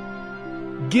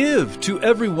 Give to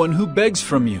everyone who begs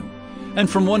from you, and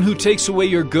from one who takes away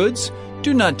your goods,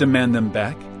 do not demand them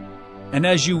back. And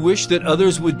as you wish that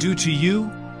others would do to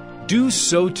you, do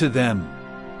so to them.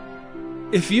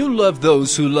 If you love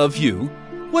those who love you,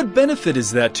 what benefit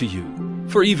is that to you?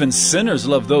 For even sinners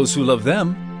love those who love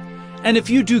them. And if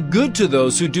you do good to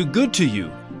those who do good to you,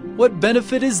 what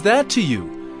benefit is that to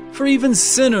you? For even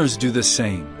sinners do the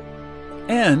same.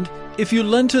 And if you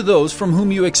lend to those from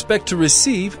whom you expect to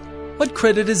receive, what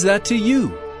credit is that to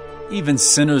you? Even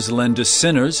sinners lend to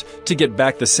sinners to get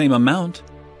back the same amount.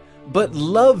 But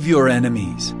love your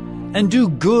enemies, and do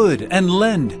good and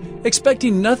lend,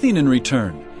 expecting nothing in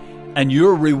return. And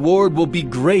your reward will be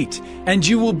great, and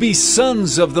you will be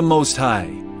sons of the Most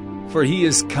High. For he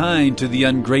is kind to the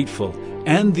ungrateful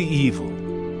and the evil.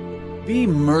 Be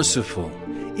merciful,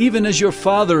 even as your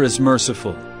Father is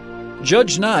merciful.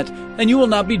 Judge not, and you will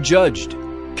not be judged.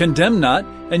 Condemn not,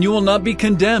 and you will not be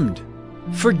condemned.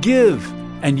 Forgive,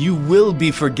 and you will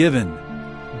be forgiven.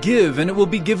 Give, and it will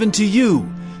be given to you.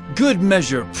 Good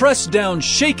measure, pressed down,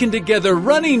 shaken together,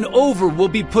 running over, will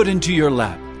be put into your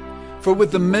lap. For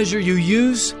with the measure you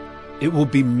use, it will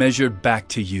be measured back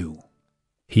to you.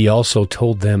 He also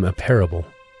told them a parable.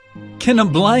 Can a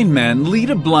blind man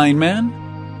lead a blind man?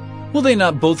 Will they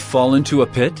not both fall into a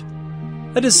pit?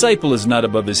 A disciple is not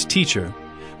above his teacher,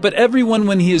 but everyone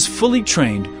when he is fully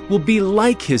trained will be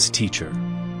like his teacher.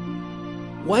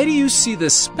 Why do you see the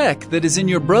speck that is in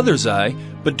your brother's eye,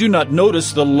 but do not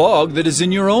notice the log that is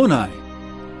in your own eye?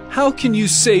 How can you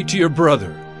say to your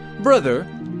brother, Brother,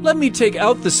 let me take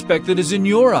out the speck that is in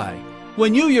your eye,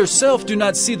 when you yourself do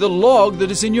not see the log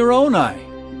that is in your own eye?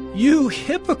 You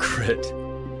hypocrite!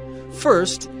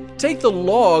 First, take the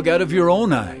log out of your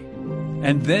own eye,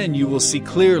 and then you will see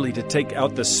clearly to take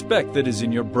out the speck that is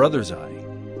in your brother's eye.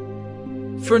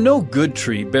 For no good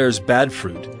tree bears bad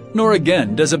fruit, nor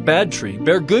again does a bad tree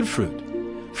bear good fruit.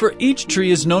 For each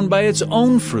tree is known by its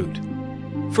own fruit.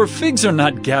 For figs are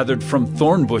not gathered from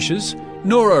thorn bushes,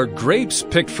 nor are grapes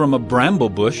picked from a bramble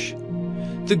bush.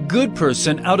 The good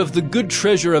person out of the good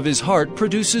treasure of his heart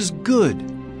produces good,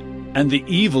 and the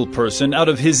evil person out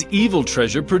of his evil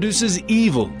treasure produces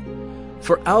evil.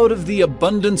 For out of the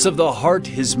abundance of the heart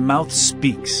his mouth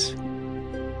speaks.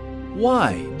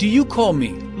 Why do you call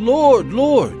me, Lord,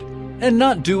 Lord, and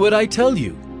not do what I tell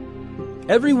you?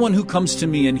 Everyone who comes to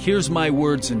me and hears my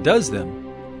words and does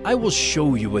them, I will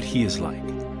show you what he is like.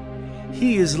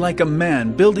 He is like a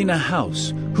man building a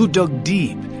house who dug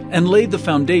deep and laid the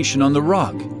foundation on the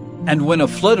rock. And when a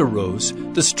flood arose,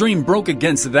 the stream broke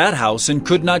against that house and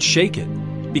could not shake it,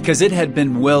 because it had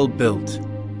been well built.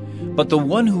 But the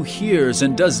one who hears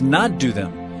and does not do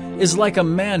them is like a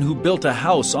man who built a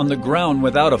house on the ground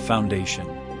without a foundation.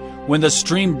 When the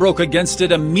stream broke against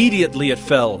it, immediately it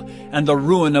fell, and the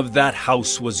ruin of that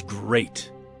house was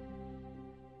great.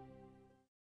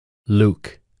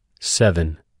 Luke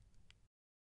 7.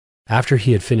 After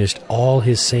he had finished all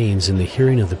his sayings in the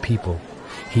hearing of the people,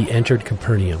 he entered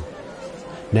Capernaum.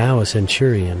 Now a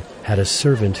centurion had a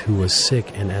servant who was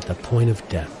sick and at the point of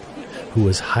death, who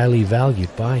was highly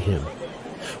valued by him.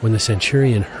 When the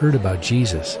centurion heard about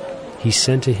Jesus, he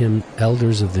sent to him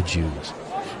elders of the Jews,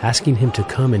 asking him to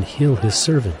come and heal his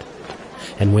servant.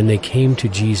 And when they came to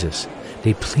Jesus,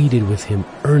 they pleaded with him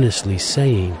earnestly,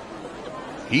 saying,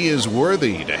 "He is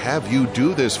worthy to have you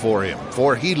do this for him,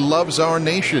 for he loves our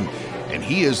nation, and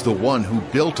he is the one who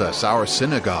built us our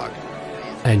synagogue."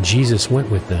 And Jesus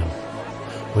went with them.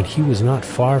 When he was not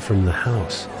far from the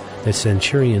house, the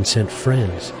centurion sent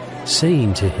friends,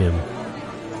 saying to him,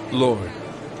 "Lord,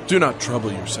 do not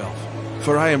trouble yourself,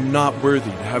 for I am not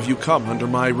worthy to have you come under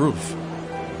my roof.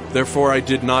 Therefore I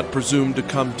did not presume to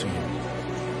come to you.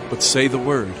 But say the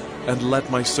word, and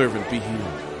let my servant be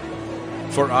healed.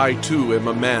 For I too am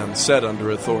a man set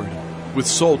under authority, with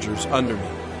soldiers under me.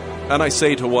 And I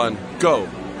say to one, 'Go,'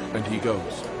 and he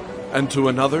goes. And to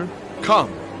another,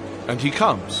 'Come,' and he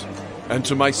comes. And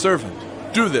to my servant,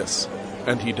 'Do this,'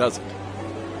 and he does it."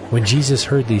 When Jesus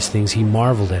heard these things, he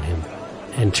marveled at him,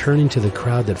 and turning to the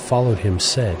crowd that followed him,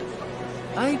 said,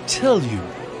 I tell you,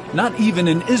 not even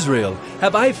in Israel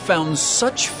have I found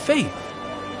such faith.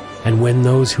 And when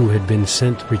those who had been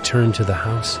sent returned to the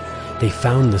house, they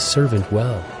found the servant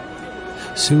well.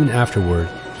 Soon afterward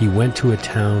he went to a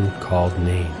town called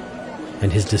Nain,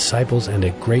 and his disciples and a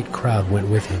great crowd went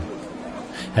with him.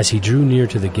 As he drew near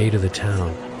to the gate of the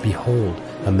town, behold,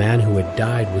 a man who had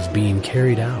died was being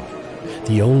carried out,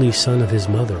 the only son of his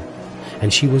mother,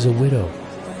 and she was a widow,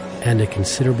 and a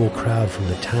considerable crowd from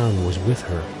the town was with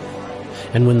her.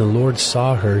 And when the Lord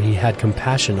saw her, he had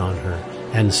compassion on her,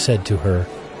 and said to her,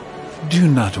 "Do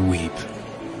not weep."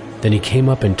 Then he came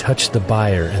up and touched the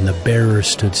bier, and the bearer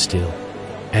stood still.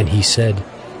 And he said,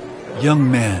 "Young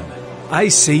man, I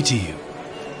say to you,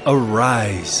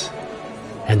 arise."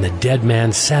 And the dead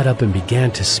man sat up and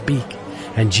began to speak,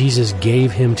 and Jesus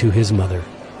gave him to his mother.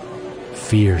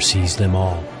 Fear seized them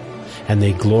all, and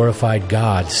they glorified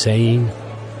God, saying,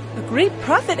 "A great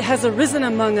prophet has arisen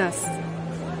among us.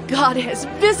 God has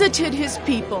visited his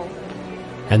people."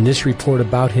 And this report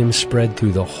about him spread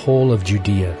through the whole of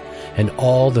Judea and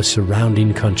all the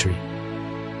surrounding country.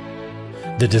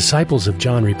 The disciples of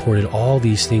John reported all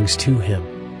these things to him.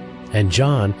 And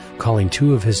John, calling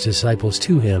 2 of his disciples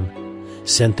to him,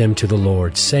 sent them to the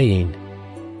Lord, saying,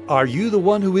 "Are you the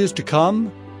one who is to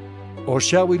come, or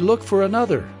shall we look for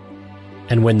another?"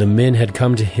 And when the men had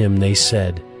come to him, they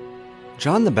said,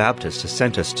 "John the Baptist has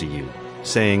sent us to you,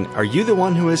 saying, 'Are you the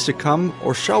one who is to come,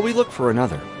 or shall we look for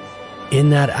another?'" In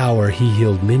that hour he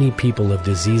healed many people of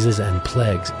diseases and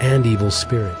plagues and evil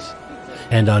spirits,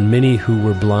 and on many who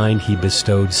were blind he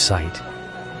bestowed sight.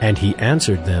 And he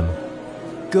answered them,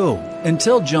 "Go and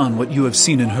tell John what you have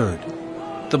seen and heard.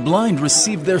 The blind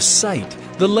receive their sight,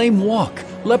 the lame walk,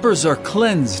 lepers are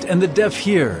cleansed, and the deaf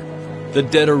hear. The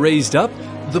dead are raised up,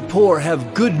 the poor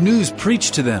have good news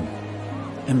preached to them.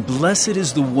 And blessed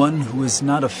is the one who is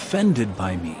not offended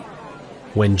by me."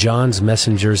 When John's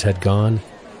messengers had gone,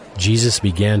 Jesus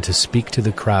began to speak to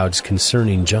the crowds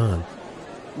concerning John.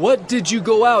 "What did you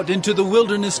go out into the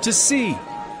wilderness to see?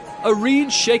 A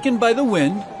reed shaken by the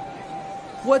wind?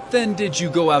 What then did you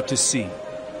go out to see?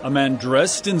 A man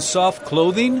dressed in soft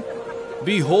clothing?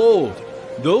 Behold,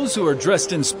 those who are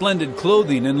dressed in splendid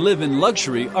clothing and live in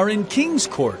luxury are in king's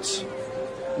courts.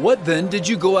 What then did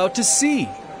you go out to see?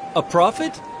 A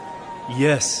prophet?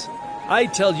 Yes, I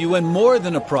tell you, and more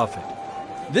than a prophet.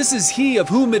 This is he of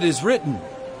whom it is written,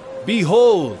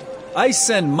 'Behold, I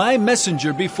send my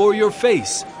messenger before your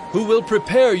face, who will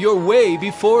prepare your way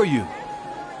before you.'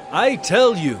 I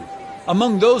tell you,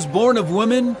 among those born of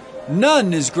women,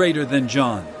 none is greater than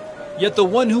John. Yet the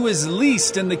one who is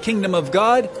least in the kingdom of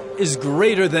God is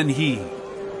greater than he."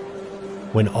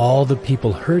 When all the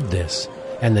people heard this,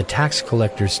 and the tax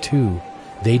collectors too,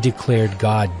 they declared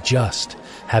God just,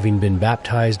 having been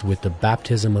baptized with the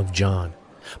baptism of John.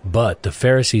 But the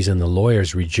Pharisees and the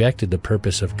lawyers rejected the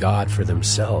purpose of God for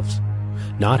themselves,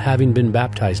 not having been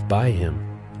baptized by him.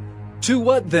 "To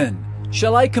what then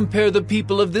shall I compare the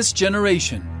people of this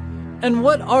generation? And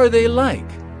what are they like?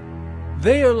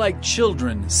 They are like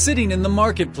children sitting in the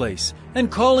marketplace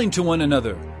and calling to one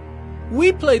another.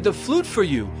 'We played the flute for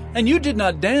you, and you did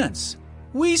not dance.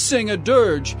 We sang a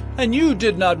dirge, and you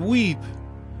did not weep.'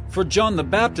 For John the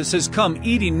Baptist has come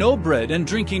eating no bread and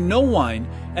drinking no wine,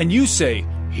 and you say,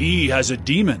 'He has a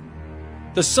demon.'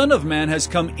 The Son of Man has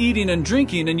come eating and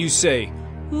drinking, and you say,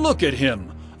 'Look at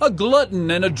him, a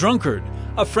glutton and a drunkard,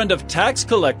 a friend of tax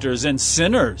collectors and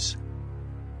sinners.'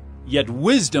 Yet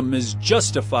wisdom is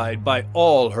justified by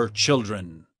all her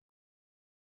children."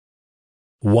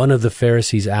 One of the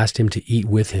Pharisees asked him to eat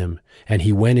with him, and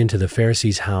he went into the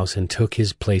Pharisee's house and took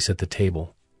his place at the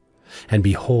table. And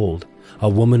behold, a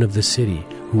woman of the city,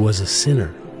 who was a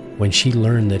sinner, when she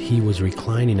learned that he was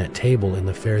reclining at table in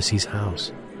the Pharisee's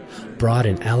house, brought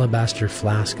an alabaster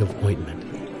flask of ointment,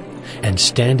 and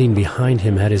standing behind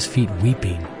him at his feet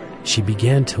weeping, she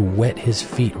began to wet his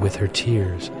feet with her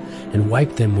tears, and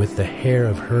wiped them with the hair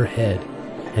of her head,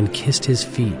 and kissed his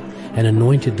feet, and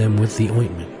anointed them with the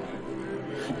ointment.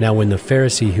 Now when the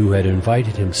Pharisee who had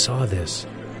invited him saw this,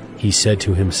 he said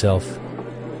to himself,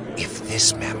 "If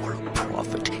this man were a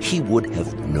prophet, he would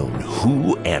have known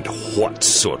who and what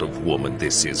sort of woman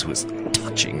this is who is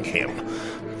touching him,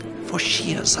 for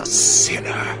she is a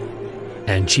sinner."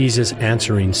 And Jesus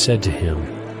answering said to him,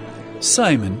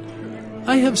 "Simon,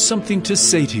 I have something to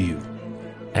say to you."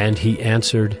 And he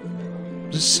answered,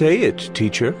 "Say it,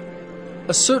 teacher."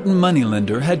 A certain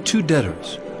moneylender had 2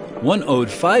 debtors. One owed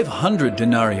 500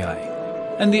 denarii,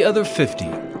 and the other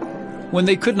 50. When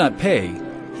they could not pay,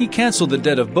 he canceled the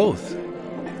debt of both.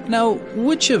 Now,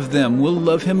 which of them will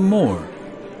love him more?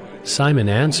 Simon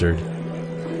answered,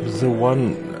 "The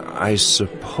one, I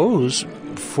suppose,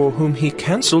 for whom he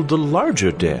canceled the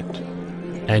larger debt."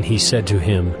 And he said to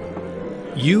him,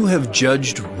 "You have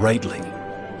judged rightly."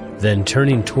 Then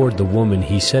turning toward the woman,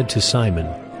 he said to Simon,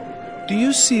 "Do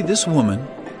you see this woman?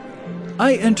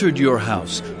 I entered your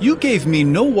house. You gave me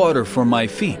no water for my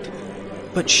feet,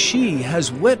 but she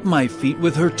has wet my feet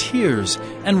with her tears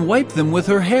and wiped them with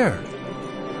her hair.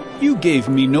 You gave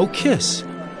me no kiss,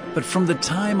 but from the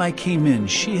time I came in,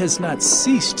 she has not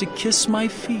ceased to kiss my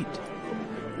feet.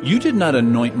 You did not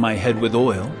anoint my head with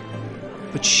oil,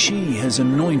 but she has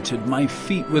anointed my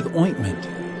feet with ointment.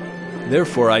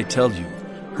 Therefore I tell you,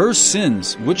 her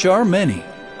sins, which are many,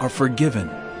 are forgiven,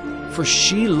 for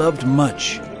she loved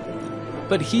much.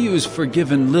 But he who is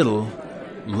forgiven little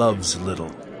loves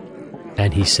little."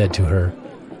 And he said to her,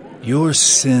 "Your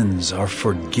sins are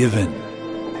forgiven."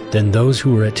 Then those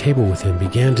who were at table with him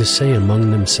began to say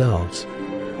among themselves,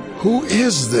 "Who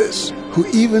is this who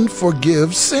even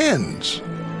forgives sins?"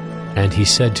 And he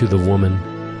said to the woman,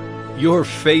 "Your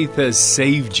faith has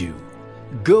saved you.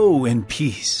 Go in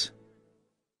peace."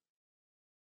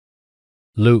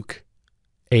 Luke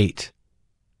 8.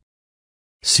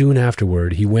 Soon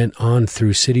afterward he went on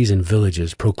through cities and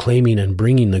villages, proclaiming and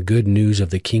bringing the good news of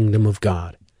the kingdom of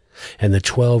God. And the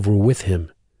 12 were with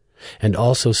him, and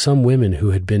also some women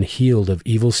who had been healed of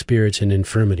evil spirits and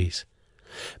infirmities.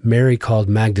 Mary called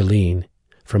Magdalene,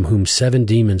 from whom 7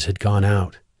 demons had gone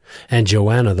out, and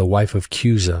Joanna the wife of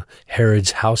Chuza,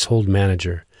 Herod's household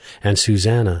manager, and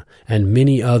Susanna, and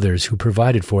many others who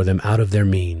provided for them out of their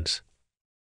means.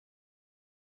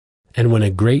 And when a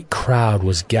great crowd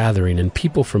was gathering, and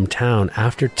people from town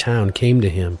after town came to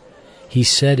him, he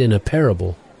said in a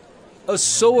parable, "A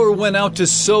sower went out to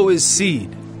sow his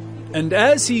seed, and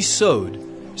as he sowed,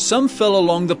 some fell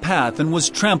along the path and was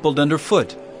trampled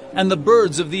underfoot, and the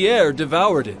birds of the air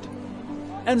devoured it.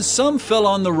 And some fell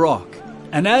on the rock,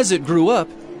 and as it grew up,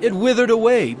 it withered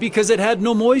away, because it had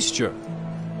no moisture.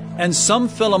 And some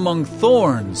fell among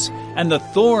thorns, and the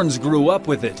thorns grew up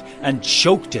with it, and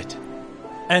choked it.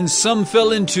 And some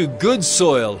fell into good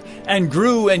soil, and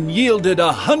grew and yielded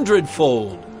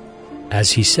 100-fold.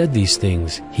 As he said these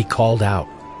things, he called out,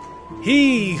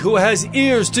 "He who has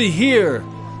ears to hear,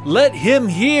 let him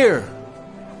hear."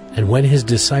 And when his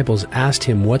disciples asked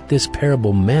him what this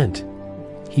parable meant,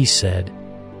 he said,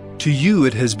 "To you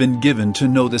it has been given to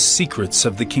know the secrets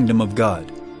of the kingdom of God.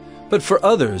 But for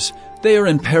others they are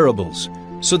in parables,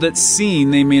 so that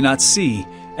seeing they may not see,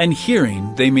 and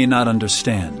hearing they may not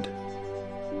understand.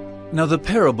 Now the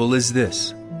parable is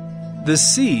this. The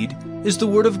seed is the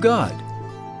word of God.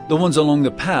 The ones along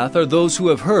the path are those who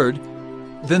have heard.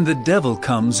 Then the devil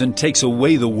comes and takes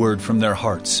away the word from their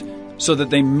hearts, so that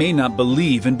they may not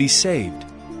believe and be saved.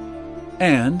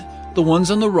 And the ones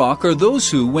on the rock are those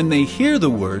who, when they hear the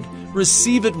word,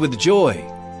 receive it with joy.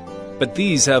 But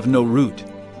these have no root.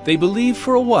 They believe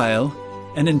for a while,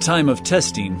 and in time of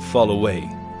testing fall away.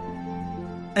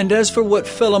 And as for what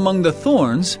fell among the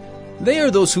thorns, they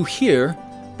are those who hear,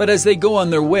 but as they go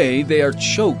on their way, they are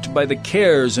choked by the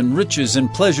cares and riches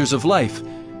and pleasures of life,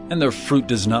 and their fruit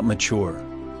does not mature.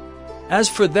 As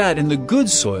for that in the good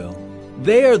soil,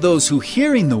 they are those who,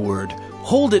 hearing the word,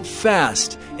 hold it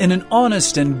fast in an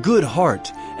honest and good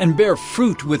heart, and bear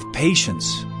fruit with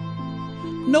patience.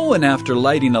 No one after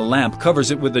lighting a lamp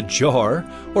covers it with a jar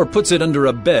or puts it under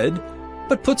a bed,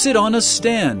 but puts it on a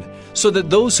stand, so that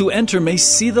those who enter may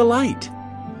see the light.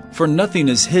 For nothing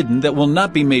is hidden that will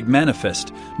not be made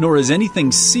manifest, nor is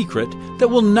anything secret that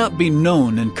will not be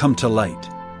known and come to light.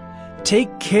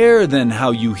 Take care then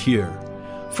how you hear,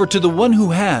 for to the one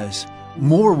who has,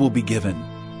 more will be given,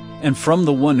 and from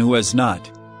the one who has not,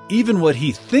 even what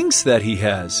he thinks that he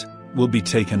has will be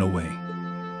taken away.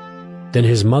 Then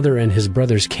his mother and his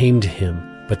brothers came to him,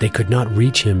 but they could not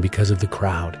reach him because of the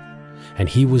crowd. And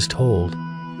he was told,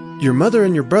 "Your mother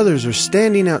and your brothers are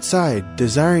standing outside,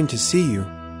 desiring to see you."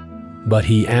 But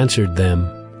he answered them,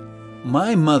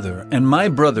 My mother and my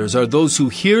brothers are those who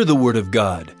hear the word of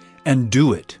God and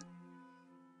do it.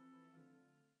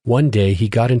 One day he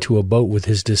got into a boat with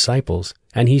his disciples,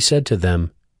 and he said to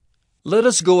them, Let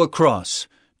us go across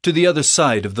to the other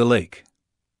side of the lake.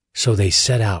 So they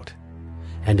set out,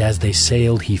 and as they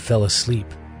sailed he fell asleep,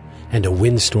 and a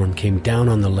windstorm came down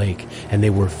on the lake, and they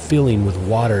were filling with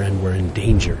water and were in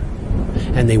danger.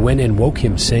 And they went and woke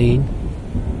him, saying,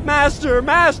 Master,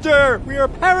 Master, we are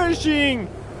perishing!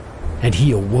 And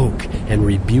he awoke and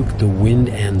rebuked the wind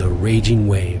and the raging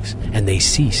waves, and they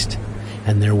ceased,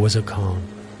 and there was a calm.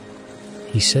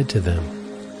 He said to them,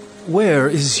 Where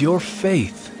is your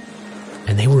faith?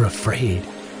 And they were afraid,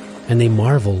 and they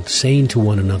marveled, saying to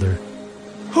one another,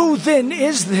 Who then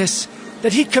is this,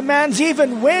 that he commands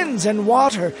even winds and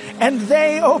water, and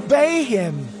they obey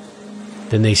him?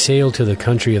 Then they sailed to the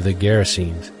country of the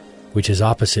Gerasenes, which is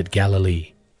opposite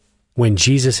Galilee. When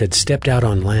Jesus had stepped out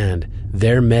on land,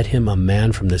 there met him a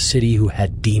man from the city who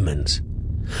had demons.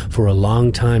 For a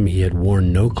long time he had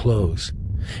worn no clothes,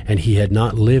 and he had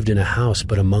not lived in a house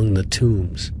but among the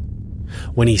tombs.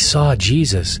 When he saw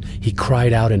Jesus, he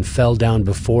cried out and fell down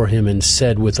before him and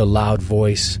said with a loud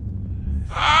voice,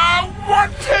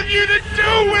 What have you to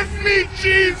do with me,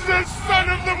 Jesus, Son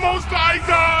of the Most High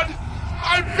God?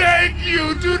 I beg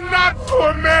you, do not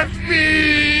torment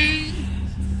me.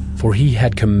 For he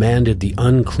had commanded the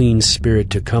unclean spirit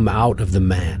to come out of the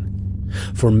man.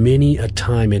 For many a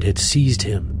time it had seized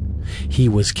him. He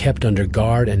was kept under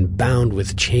guard and bound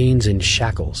with chains and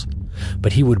shackles.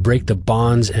 But he would break the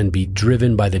bonds and be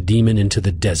driven by the demon into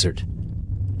the desert.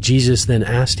 Jesus then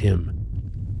asked him,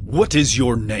 What is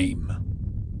your name?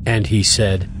 And he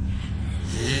said,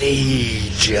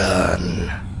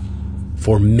 Legion.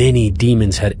 For many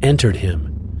demons had entered him,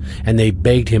 and they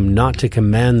begged him not to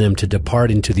command them to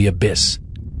depart into the abyss.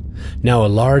 Now a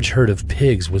large herd of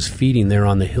pigs was feeding there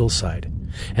on the hillside,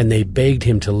 and they begged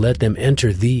him to let them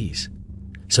enter these.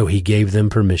 So he gave them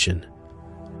permission.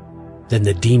 Then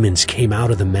the demons came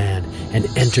out of the man and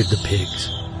entered the pigs,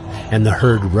 and the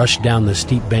herd rushed down the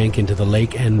steep bank into the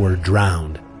lake and were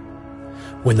drowned.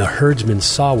 When the herdsmen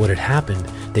saw what had happened,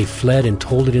 they fled and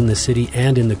told it in the city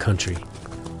and in the country.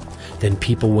 Then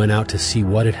people went out to see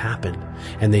what had happened,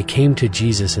 and they came to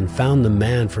Jesus and found the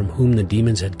man from whom the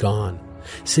demons had gone,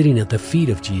 sitting at the feet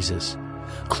of Jesus,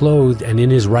 clothed and in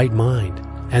his right mind,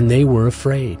 and they were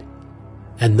afraid.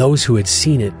 And those who had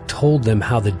seen it told them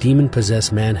how the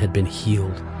demon-possessed man had been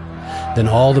healed. Then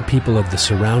all the people of the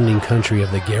surrounding country of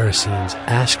the Gerasenes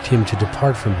asked him to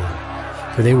depart from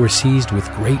them, for they were seized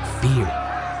with great fear.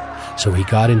 So he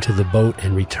got into the boat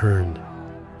and returned.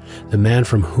 The man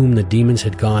from whom the demons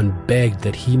had gone begged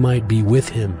that he might be with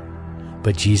him,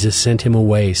 but Jesus sent him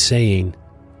away, saying,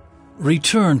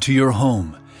 Return to your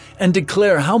home, and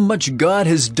declare how much God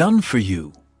has done for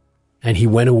you. And he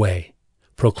went away,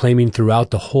 proclaiming throughout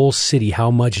the whole city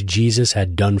how much Jesus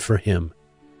had done for him.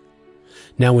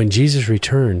 Now when Jesus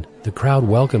returned, the crowd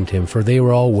welcomed him, for they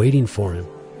were all waiting for him.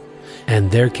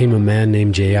 And there came a man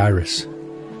named Jairus,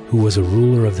 who was a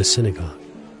ruler of the synagogue.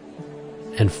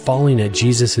 And falling at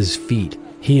Jesus' feet,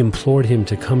 he implored him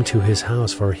to come to his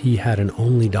house, for he had an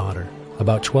only daughter,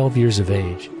 about 12 years of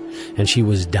age, and she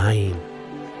was dying.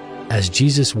 As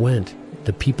Jesus went,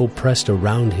 the people pressed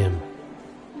around him.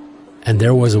 And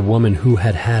there was a woman who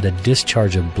had had a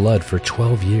discharge of blood for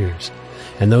 12 years,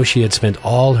 and though she had spent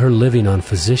all her living on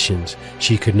physicians,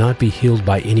 she could not be healed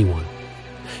by anyone.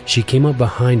 She came up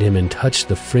behind him and touched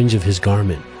the fringe of his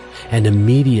garment, and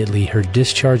immediately her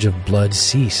discharge of blood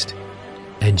ceased.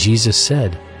 And Jesus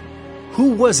said,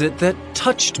 Who was it that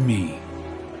touched me?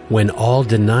 When all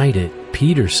denied it,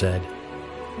 Peter said,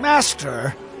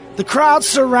 Master, the crowd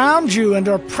surround you and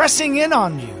are pressing in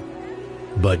on you.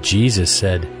 But Jesus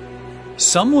said,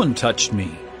 Someone touched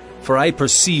me, for I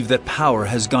perceive that power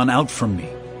has gone out from me.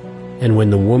 And when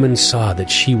the woman saw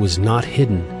that she was not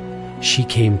hidden, she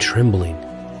came trembling,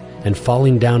 and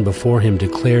falling down before him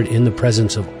declared in the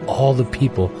presence of all the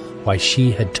people why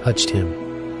she had touched him,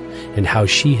 and how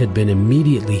she had been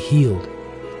immediately healed.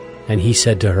 And he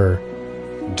said to her,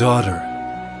 "Daughter,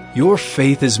 your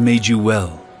faith has made you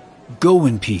well. Go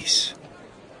in peace."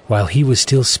 While he was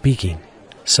still speaking,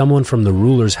 someone from the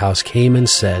ruler's house came and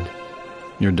said,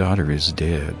 "Your daughter is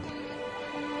dead.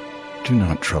 Do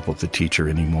not trouble the teacher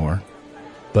anymore."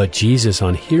 But Jesus,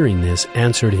 on hearing this,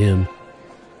 answered him,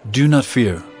 "Do not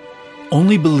fear.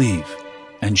 Only believe,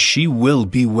 and she will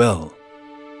be well."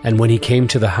 And when he came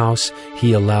to the house,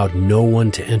 he allowed no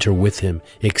one to enter with him,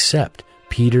 except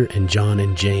Peter and John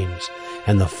and James,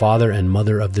 and the father and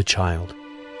mother of the child.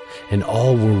 And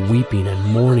all were weeping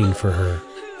and mourning for her.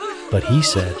 But he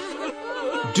said,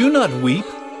 "Do not weep,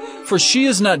 for she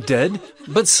is not dead,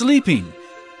 but sleeping."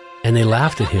 And they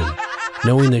laughed at him,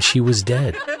 knowing that she was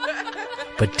dead.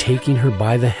 But taking her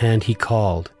by the hand he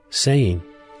called, saying,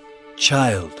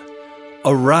 "Child,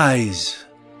 arise."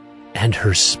 And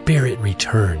her spirit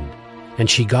returned, and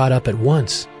she got up at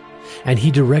once. And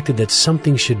he directed that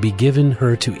something should be given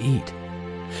her to eat.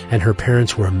 And her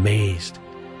parents were amazed.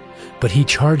 But he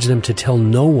charged them to tell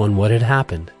no one what had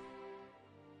happened.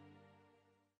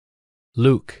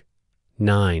 Luke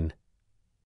 9.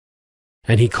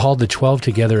 And he called the 12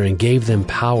 together and gave them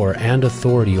power and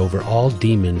authority over all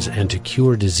demons and to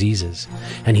cure diseases.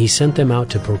 And he sent them out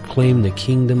to proclaim the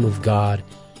kingdom of God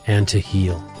and to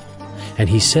heal. And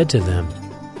he said to them,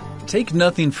 "Take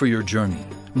nothing for your journey,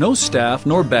 no staff,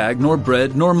 nor bag, nor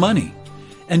bread, nor money.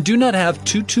 And do not have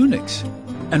 2 tunics.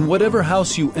 And whatever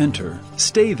house you enter,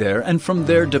 stay there, and from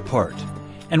there depart.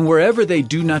 And wherever they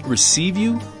do not receive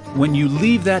you, when you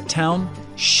leave that town,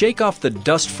 shake off the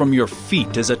dust from your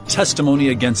feet as a testimony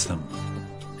against them."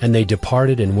 And they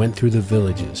departed and went through the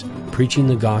villages, preaching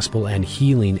the gospel and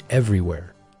healing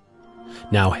everywhere.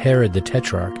 Now Herod the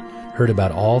Tetrarch heard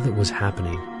about all that was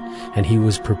happening, and he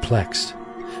was perplexed,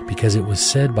 because it was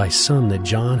said by some that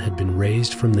John had been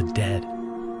raised from the dead,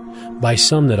 by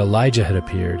some that Elijah had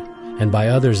appeared, and by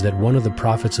others that one of the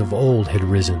prophets of old had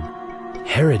risen.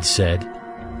 Herod said,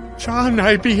 "John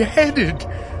I beheaded,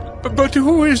 but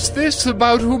who is this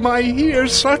about whom I hear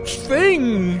such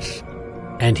things?"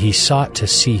 And he sought to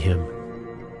see him.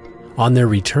 On their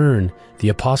return, the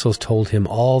apostles told him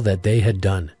all that they had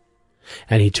done.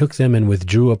 And he took them and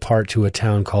withdrew apart to a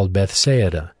town called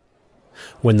Bethsaida.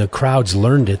 When the crowds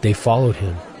learned it, they followed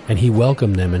him, and he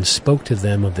welcomed them and spoke to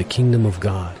them of the kingdom of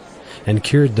God, and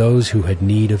cured those who had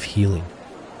need of healing.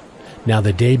 Now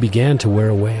the day began to wear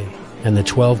away, and the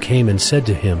 12 came and said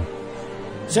to him,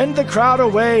 "Send the crowd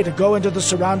away to go into the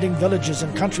surrounding villages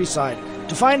and countryside,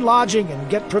 to find lodging and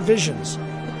get provisions,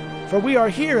 for we are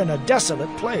here in a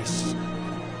desolate place."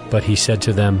 But he said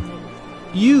to them,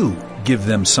 "You give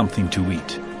them something to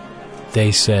eat."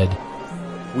 They said,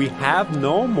 "We have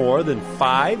no more than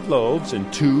 5 loaves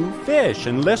and 2 fish,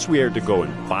 unless we are to go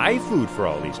and buy food for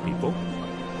all these people."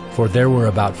 For there were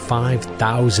about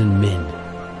 5,000 men.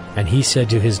 And he said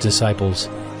to his disciples,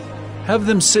 "Have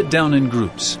them sit down in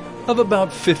groups of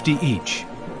about 50 each."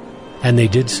 And they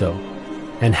did so,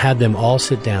 and had them all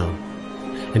sit down.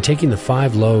 And taking the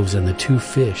 5 loaves and the 2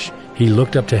 fish, he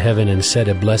looked up to heaven and said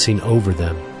a blessing over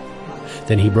them.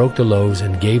 Then he broke the loaves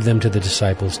and gave them to the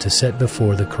disciples to set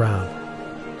before the crowd.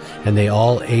 And they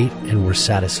all ate and were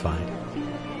satisfied.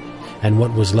 And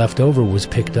what was left over was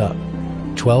picked up,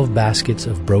 12 baskets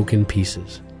of broken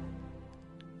pieces.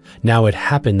 Now it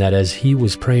happened that as he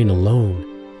was praying alone,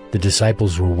 the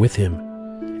disciples were with him.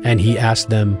 And he asked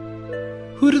them,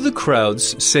 "Who do the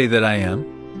crowds say that I am?"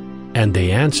 And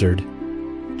they answered,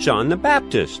 "John the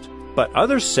Baptist, but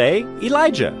others say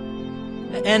Elijah."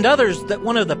 And others that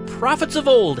one of the prophets of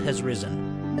old has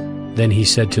risen. Then he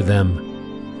said to them,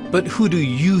 "But who do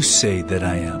you say that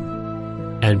I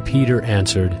am?" And Peter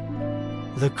answered,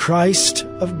 "The Christ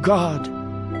of God."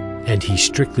 And he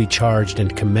strictly charged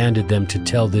and commanded them to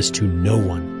tell this to no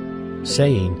one,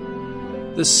 saying,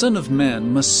 "The Son of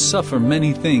Man must suffer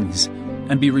many things,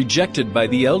 and be rejected by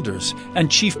the elders and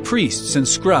chief priests and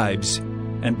scribes,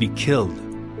 and be killed,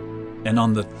 and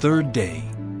on the 3rd day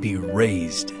be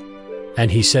raised."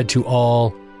 And he said to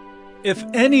all, "If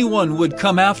anyone would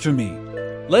come after me,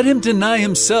 let him deny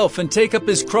himself and take up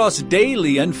his cross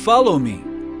daily and follow me.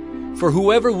 For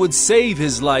whoever would save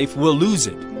his life will lose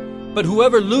it, but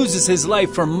whoever loses his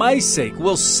life for my sake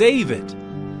will save it.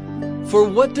 For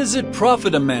what does it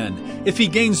profit a man if he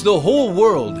gains the whole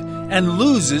world and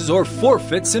loses or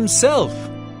forfeits himself?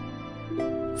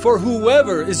 For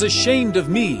whoever is ashamed of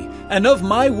me and of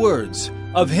my words,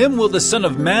 of him will the Son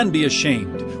of Man be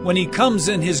ashamed, when he comes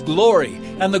in his glory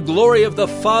and the glory of the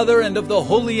Father and of the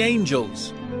holy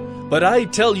angels. But I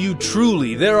tell you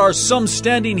truly, there are some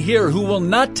standing here who will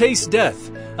not taste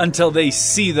death until they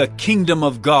see the kingdom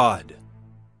of God."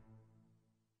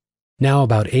 Now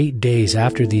about 8 days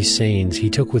after these sayings,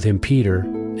 he took with him Peter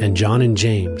and John and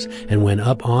James, and went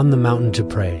up on the mountain to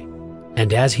pray.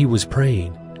 And as he was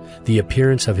praying, the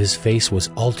appearance of his face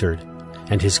was altered,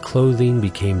 and his clothing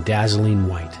became dazzling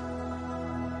white.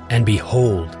 And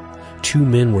behold, 2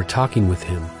 men were talking with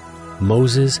him,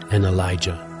 Moses and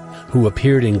Elijah, who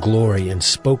appeared in glory and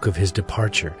spoke of his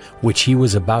departure, which he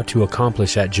was about to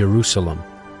accomplish at Jerusalem.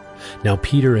 Now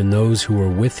Peter and those who were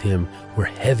with him were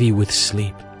heavy with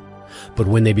sleep. But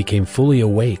when they became fully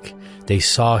awake, they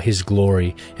saw his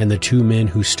glory and the 2 men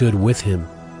who stood with him.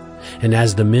 And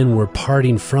as the men were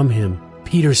parting from him,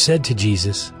 Peter said to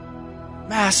Jesus,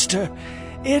 Master,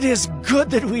 it is good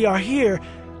that we are here.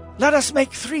 Let us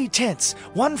make 3 tents,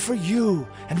 one for you,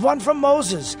 and one for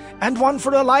Moses, and one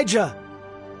for Elijah.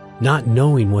 Not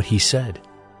knowing what he said.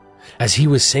 As he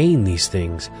was saying these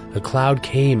things, a cloud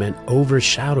came and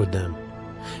overshadowed them,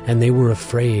 and they were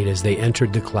afraid as they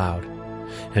entered the cloud.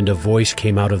 And a voice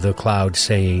came out of the cloud,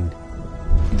 saying,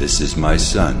 This is my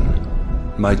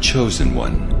son, my chosen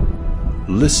one.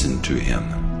 Listen to him.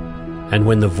 And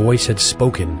when the voice had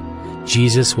spoken,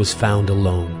 Jesus was found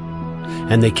alone.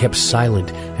 And they kept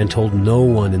silent and told no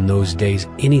one in those days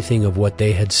anything of what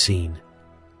they had seen.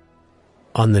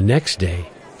 On the next day,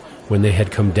 when they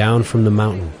had come down from the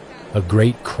mountain, a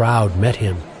great crowd met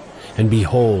him. And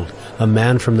behold, a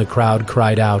man from the crowd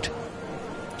cried out,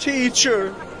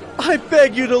 Teacher, I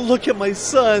beg you to look at my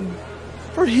son,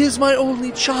 for he is my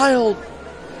only child.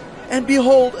 And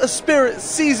behold, a spirit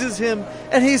seizes him,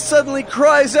 and he suddenly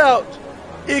cries out.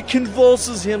 It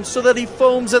convulses him so that he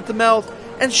foams at the mouth,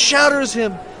 and shatters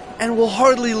him, and will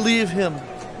hardly leave him.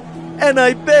 And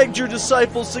I begged your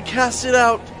disciples to cast it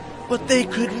out, but they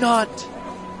could not.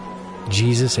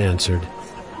 Jesus answered,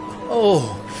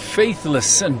 Oh,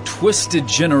 faithless and twisted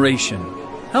generation,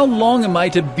 how long am I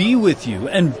to be with you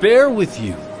and bear with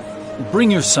you?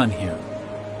 Bring your son here.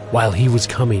 While he was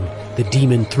coming, the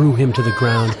demon threw him to the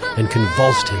ground and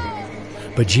convulsed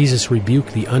him. But Jesus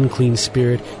rebuked the unclean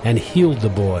spirit and healed the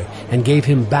boy and gave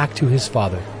him back to his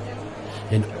father.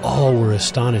 And all were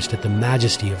astonished at the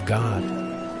majesty of God.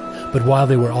 But while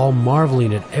they were all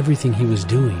marveling at everything he was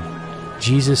doing,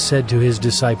 Jesus said to his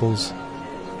disciples,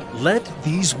 Let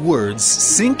these words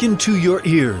sink into your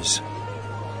ears.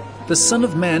 The Son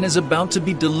of Man is about to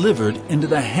be delivered into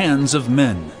the hands of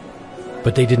men.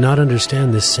 But they did not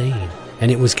understand this saying, and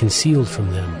it was concealed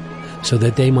from them, so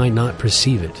that they might not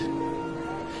perceive it.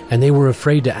 And they were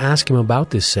afraid to ask him about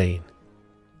this saying.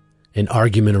 An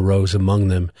argument arose among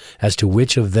them as to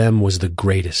which of them was the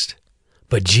greatest.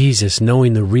 But Jesus,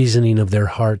 knowing the reasoning of their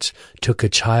hearts, took a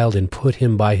child and put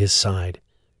him by his side,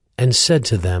 and said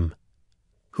to them,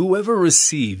 Whoever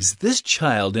receives this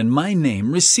child in my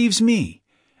name receives me,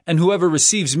 and whoever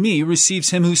receives me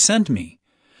receives him who sent me.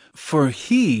 For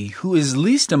he who is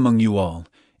least among you all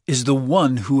is the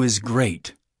one who is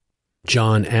great.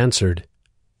 John answered,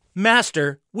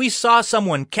 Master, we saw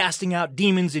someone casting out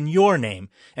demons in your name,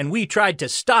 and we tried to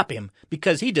stop him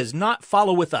because he does not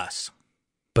follow with us.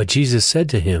 But Jesus said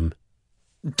to him,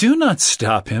 Do not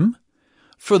stop him,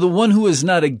 for the one who is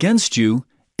not against you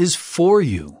is for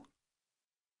you.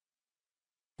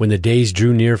 When the days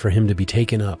drew near for him to be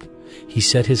taken up, he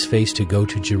set his face to go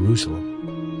to Jerusalem.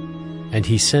 And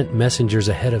he sent messengers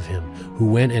ahead of him, who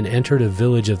went and entered a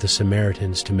village of the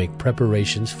Samaritans to make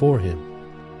preparations for him.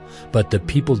 But the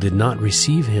people did not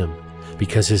receive him,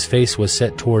 because his face was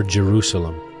set toward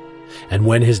Jerusalem. And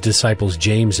when his disciples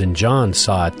James and John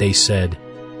saw it, they said,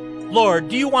 Lord,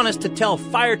 do you want us to tell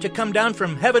fire to come down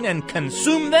from heaven and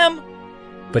consume them?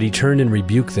 But he turned and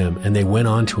rebuked them, and they went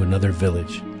on to another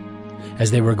village.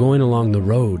 As they were going along the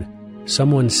road,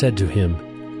 someone said to him,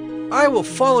 I will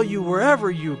follow you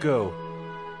wherever you go.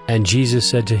 And Jesus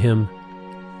said to him,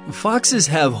 Foxes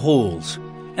have holes,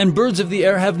 and birds of the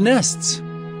air have nests,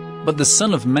 but the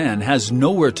Son of Man has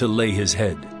nowhere to lay his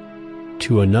head.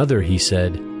 To another he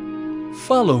said,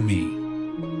 Follow me.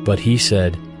 But he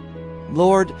said,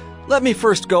 Lord, let me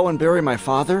first go and bury my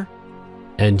father.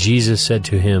 And Jesus said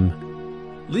to him,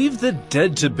 Leave the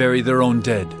dead to bury their own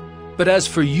dead, but as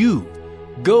for you,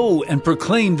 go and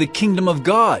proclaim the kingdom of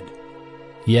God.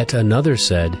 Yet another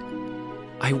said,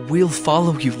 I will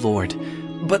follow you, Lord,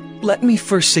 but let me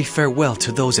first say farewell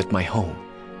to those at my home.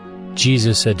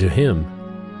 Jesus said to him,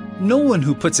 No one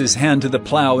who puts his hand to the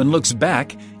plow and looks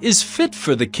back is fit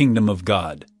for the kingdom of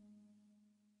God.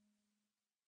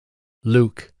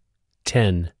 Luke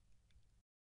 10.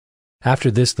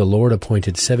 After this the Lord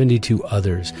appointed 72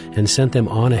 others, and sent them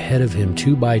on ahead of him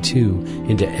 2 by 2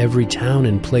 into every town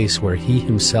and place where he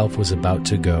himself was about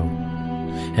to go.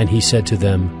 And he said to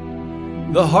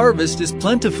them, The harvest is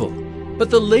plentiful, but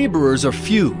the laborers are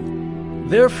few.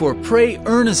 Therefore pray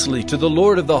earnestly to the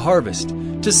Lord of the harvest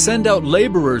to send out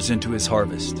laborers into his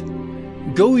harvest.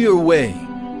 Go your way.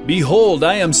 Behold,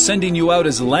 I am sending you out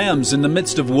as lambs in the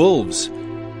midst of wolves.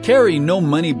 Carry no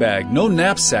money bag, no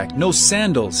knapsack, no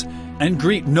sandals, and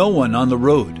greet no one on the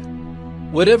road.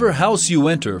 Whatever house you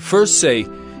enter, first say,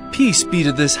 Peace be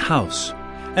to this house.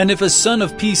 And if a son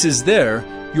of peace is there,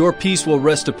 your peace will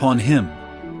rest upon him.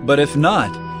 But if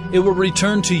not, it will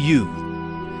return to you.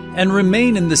 And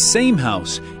remain in the same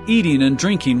house, eating and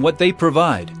drinking what they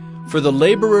provide, for the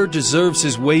laborer deserves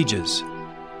his wages.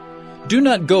 Do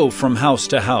not go from house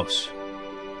to house.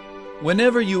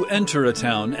 Whenever you enter a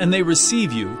town and they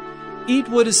receive you, eat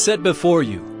what is set before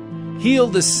you. Heal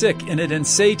the sick in it and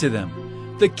say to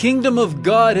them, The kingdom of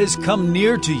God has come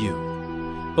near to you.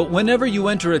 But whenever you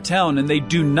enter a town and they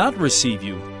do not receive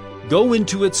you, go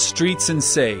into its streets and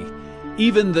say,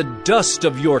 Even the dust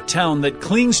of your town that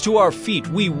clings to our feet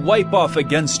we wipe off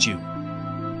against you.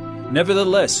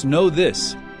 Nevertheless, know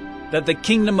this, that the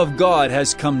kingdom of God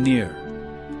has come near.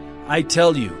 I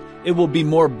tell you, it will be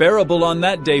more bearable on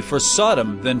that day for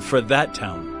Sodom than for that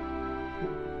town.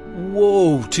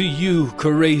 Woe to you,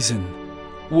 Chorazin!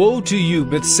 Woe to you,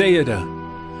 Bethsaida!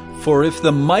 For if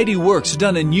the mighty works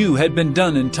done in you had been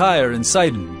done in Tyre and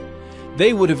Sidon,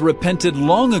 they would have repented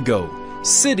long ago,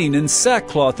 sitting in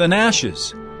sackcloth and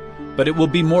ashes. But it will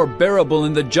be more bearable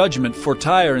in the judgment for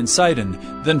Tyre and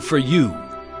Sidon than for you.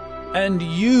 And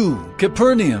you,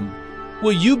 Capernaum,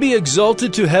 will you be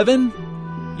exalted to heaven?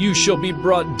 You shall be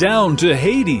brought down to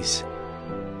Hades.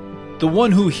 The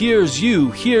one who hears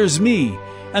you hears me,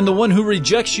 and the one who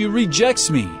rejects you rejects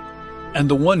me, and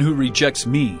the one who rejects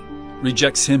me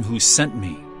rejects him who sent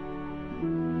me.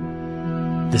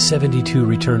 The 72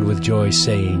 returned with joy,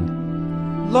 saying,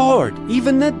 Lord,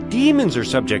 even the demons are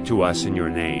subject to us in your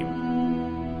name.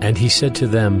 And he said to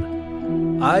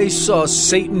them, I saw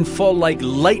Satan fall like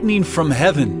lightning from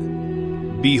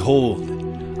heaven. Behold,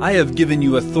 I have given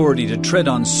you authority to tread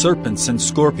on serpents and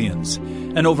scorpions,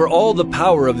 and over all the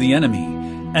power of the enemy,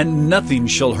 and nothing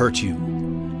shall hurt you.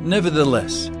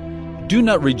 Nevertheless, do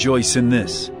not rejoice in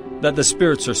this, that the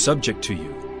spirits are subject to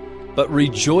you, but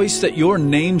rejoice that your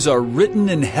names are written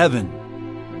in heaven.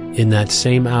 In that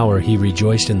same hour he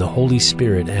rejoiced in the Holy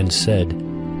Spirit and said,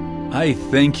 I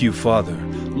thank you, Father,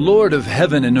 Lord of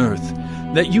heaven and earth,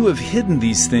 that you have hidden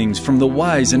these things from the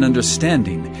wise and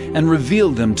understanding, and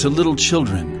revealed them to little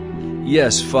children.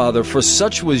 Yes, Father, for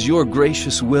such was your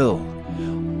gracious will.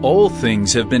 All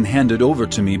things have been handed over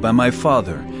to me by my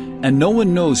Father, and no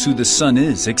one knows who the Son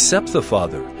is except the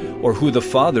Father, or who the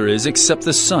Father is except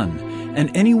the Son,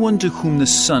 and anyone to whom the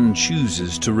Son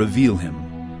chooses to reveal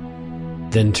him.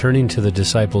 Then turning to the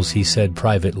disciples he said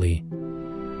privately,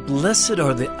 Blessed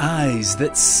are the eyes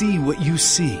that see what you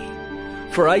see.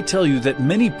 For I tell you that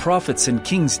many prophets and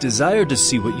kings desired to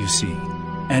see what you see,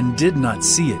 and did not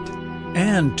see it,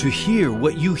 and to hear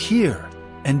what you hear,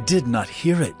 and did not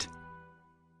hear it.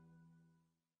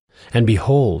 And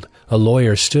behold, a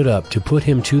lawyer stood up to put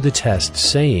him to the test,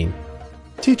 saying,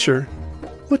 Teacher,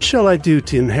 what shall I do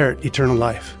to inherit eternal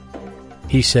life?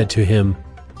 He said to him,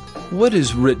 What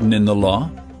is written in the law?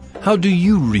 How do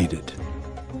you read it?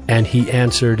 And he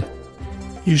answered,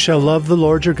 You shall love the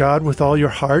Lord your God with all your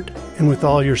heart, and with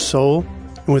all your soul,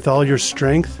 and with all your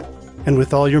strength, and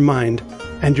with all your mind,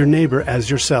 and your neighbor as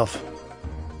yourself.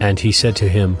 And he said to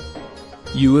him,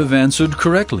 You have answered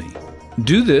correctly.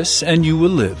 Do this, and you will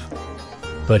live.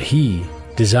 But he,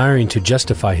 desiring to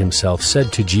justify himself,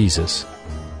 said to Jesus,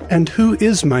 And who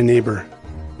is my neighbor?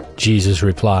 Jesus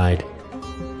replied,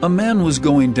 A man was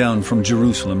going down from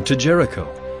Jerusalem to Jericho,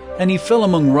 and he fell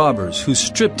among robbers who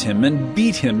stripped him and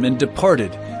beat him and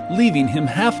departed, leaving him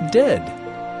half dead.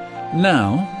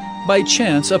 Now, by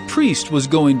chance, a priest was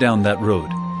going down that road,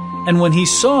 and when he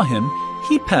saw him,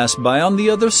 he passed by on the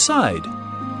other side.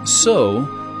 So,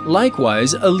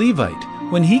 likewise, a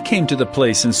Levite, when he came to the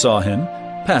place and saw him,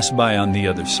 passed by on the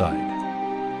other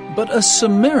side. But a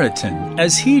Samaritan,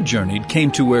 as he journeyed,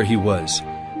 came to where he was,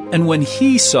 and when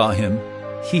he saw him,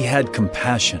 he had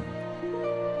compassion.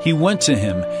 He went to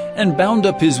him and bound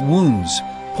up his wounds,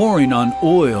 pouring on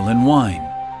oil and wine.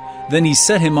 Then he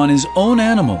set him on his own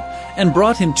animal and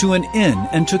brought him to an inn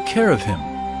and took care of him.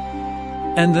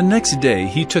 And the next day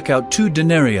he took out 2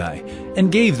 denarii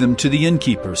and gave them to the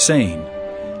innkeeper, saying,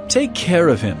 Take care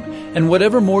of him, and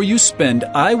whatever more you spend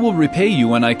I will repay you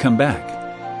when I come back.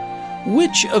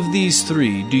 Which of these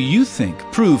 3 do you think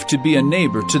proved to be a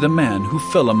neighbor to the man who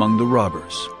fell among the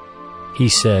robbers? He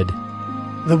said,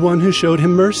 The one who showed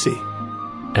him mercy.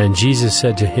 And Jesus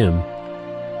said to him,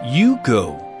 You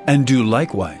go and do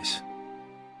likewise.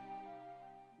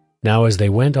 Now as they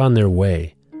went on their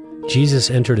way, Jesus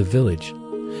entered a village,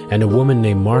 and a woman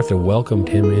named Martha welcomed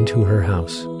him into her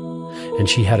house. And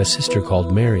she had a sister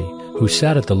called Mary, who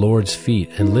sat at the Lord's feet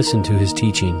and listened to his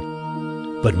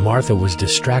teaching. But Martha was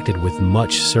distracted with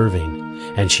much serving,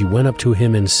 and she went up to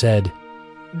him and said,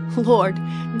 Lord,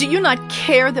 do you not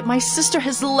care that my sister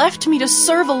has left me to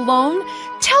serve alone?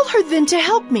 Tell her then to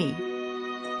help me.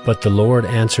 But the Lord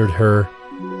answered her,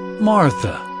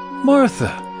 Martha,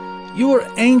 Martha, you are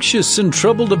anxious and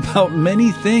troubled about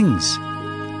many things,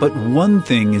 but one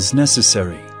thing is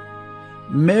necessary.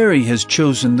 Mary has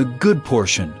chosen the good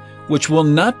portion, which will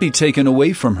not be taken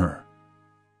away from her.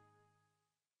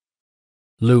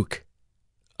 Luke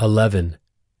 11.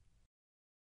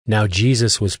 Now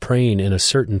Jesus was praying in a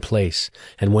certain place,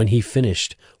 and when he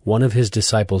finished, one of his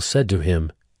disciples said to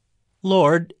him,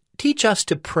 Lord, teach us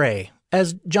to pray,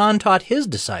 as John taught his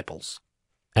disciples.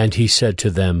 And he said to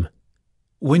them,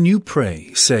 When you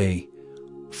pray, say,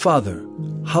 Father,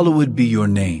 hallowed be your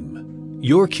name.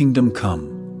 Your kingdom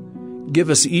come. Give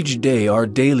us each day our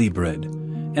daily bread,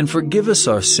 and forgive us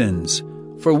our sins,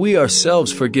 for we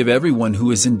ourselves forgive everyone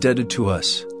who is indebted to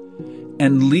us.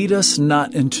 And lead us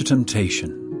not into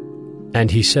temptation.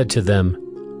 And he said to them,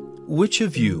 Which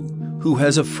of you who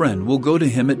has a friend will go to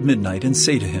him at midnight and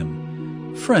say to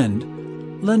him,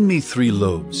 Friend, lend me 3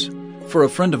 loaves, for a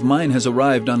friend of mine has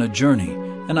arrived on a journey,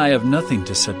 and I have nothing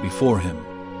to set before him.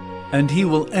 And he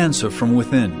will answer from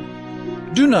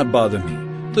within, Do not bother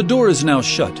me. The door is now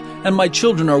shut, and my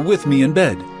children are with me in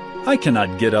bed. I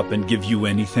cannot get up and give you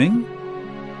anything.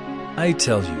 I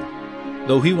tell you,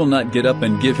 though he will not get up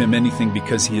and give him anything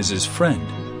because he is his friend,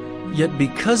 yet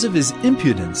because of his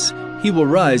impudence, he will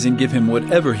rise and give him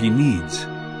whatever he needs.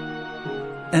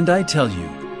 And I tell you,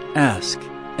 ask,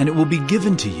 and it will be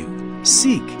given to you.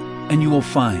 Seek, and you will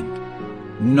find.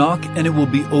 Knock, and it will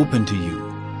be open to you.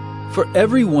 For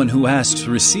everyone who asks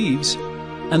receives,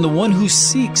 and the one who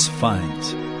seeks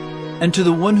finds. And to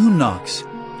the one who knocks,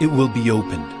 it will be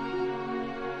opened.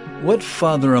 What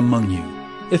father among you,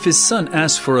 if his son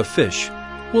asks for a fish,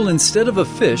 will instead of a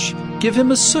fish give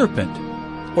him a serpent?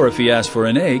 Or if he asks for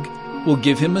an egg, will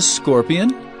give him a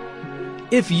scorpion?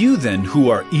 If you then, who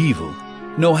are evil,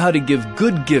 know how to give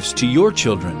good gifts to your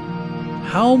children,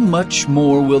 how much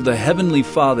more will the Heavenly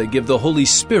Father give the Holy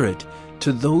Spirit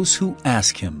to those who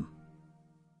ask him?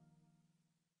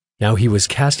 Now he was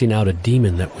casting out a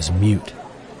demon that was mute.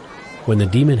 When the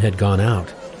demon had gone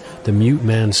out, the mute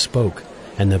man spoke,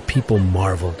 and the people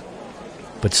marveled.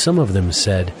 But some of them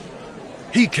said,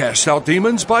 He cast out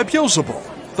demons by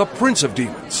Beelzebul, the prince of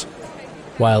demons.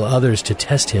 While others, to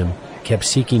test him, kept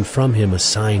seeking from him a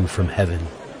sign from heaven.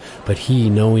 But he,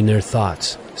 knowing their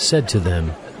thoughts, said to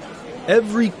them,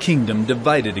 Every kingdom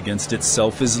divided against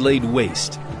itself is laid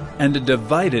waste, and a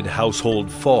divided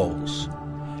household falls.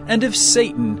 And if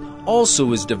Satan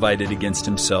also is divided against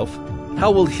himself,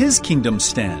 how will his kingdom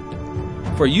stand?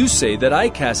 For you say that I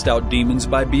cast out demons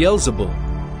by Beelzebul.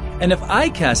 And if I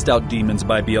cast out demons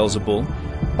by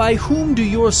Beelzebul, by whom do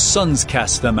your sons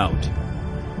cast them out?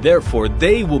 Therefore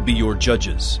they will be your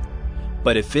judges.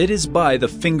 But if it is by the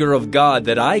finger of God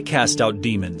that I cast out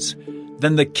demons,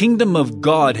 then the kingdom of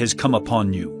God has come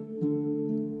upon you.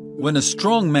 When a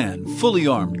strong man, fully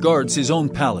armed, guards his own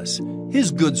palace,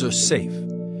 his goods are safe.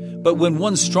 But when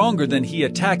one stronger than he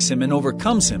attacks him and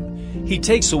overcomes him, he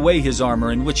takes away his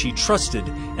armor in which he trusted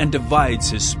and divides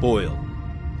his spoil.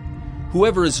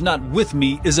 Whoever is not with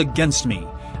me is against me,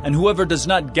 and whoever does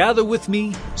not gather with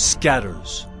me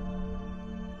scatters.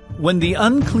 When the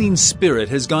unclean spirit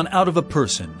has gone out of a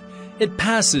person, it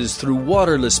passes through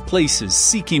waterless places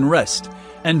seeking rest,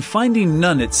 and finding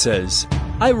none it says,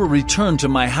 I will return to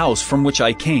my house from which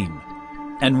I came.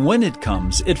 And when it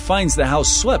comes, it finds the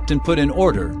house swept and put in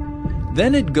order.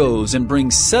 Then it goes and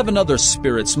brings 7 other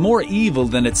spirits more evil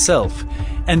than itself,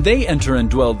 and they enter and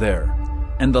dwell there.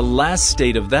 And the last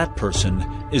state of that person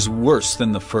is worse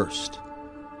than the first.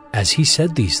 As he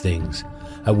said these things,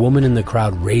 a woman in the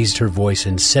crowd raised her voice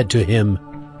and said to him,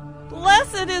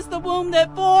 Blessed is the womb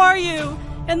that bore you,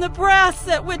 and the breasts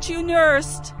at which you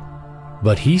nursed.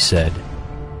 But he said,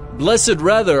 Blessed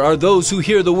rather are those who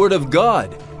hear the word of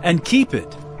God and keep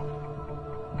it.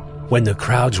 When the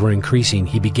crowds were increasing,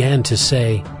 he began to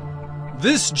say,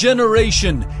 This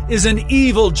generation is an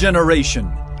evil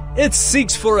generation. It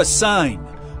seeks for a sign,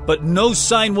 but no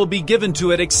sign will be given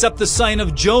to it except the sign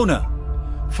of Jonah.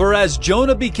 For as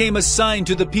Jonah became a sign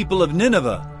to the people of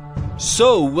Nineveh,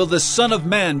 so will the Son of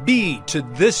Man be to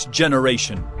this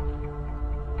generation.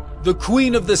 The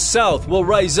Queen of the South will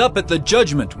rise up at the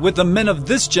judgment with the men of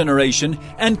this generation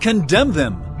and condemn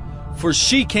them. For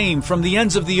she came from the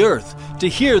ends of the earth to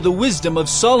hear the wisdom of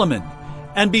Solomon.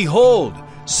 And behold,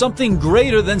 something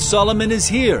greater than Solomon is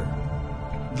here.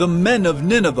 The men of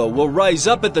Nineveh will rise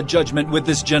up at the judgment with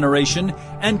this generation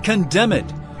and condemn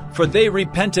it, for they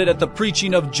repented at the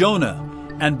preaching of Jonah,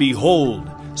 and behold,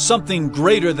 something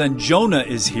greater than Jonah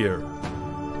is here.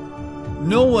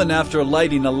 No one, after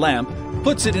lighting a lamp,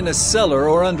 puts it in a cellar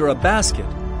or under a basket,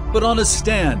 but on a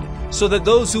stand, so that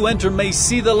those who enter may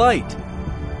see the light.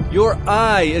 Your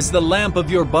eye is the lamp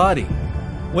of your body.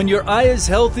 When your eye is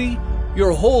healthy,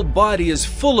 your whole body is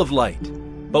full of light.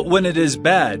 But when it is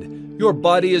bad, your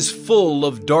body is full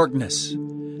of darkness.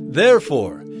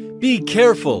 Therefore, be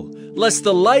careful, lest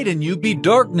the light in you be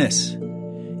darkness.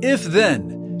 If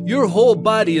then your whole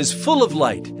body is full of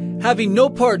light, having no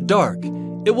part dark,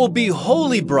 it will be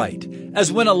wholly bright,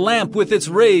 as when a lamp with its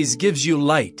rays gives you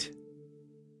light.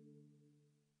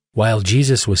 While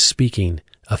Jesus was speaking,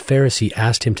 a Pharisee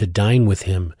asked him to dine with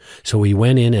him, so he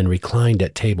went in and reclined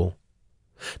at table.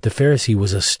 The Pharisee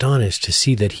was astonished to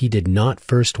see that he did not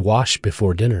first wash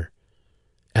before dinner.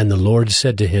 And the Lord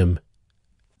said to him,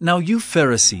 Now you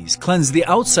Pharisees cleanse the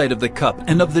outside of the cup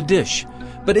and of the dish,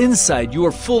 but inside you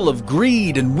are full of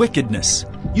greed and wickedness.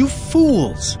 You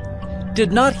fools!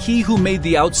 Did not he who made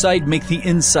the outside make the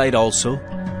inside also?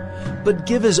 But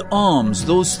give as alms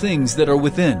those things that are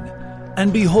within,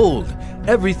 and behold,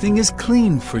 everything is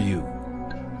clean for you.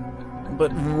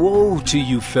 But woe to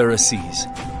you, Pharisees!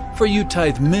 For you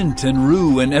tithe mint and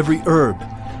rue and every herb,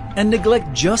 and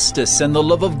neglect justice and the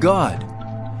love of God.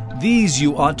 These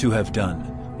you ought to have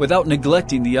done, without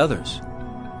neglecting the others.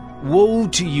 Woe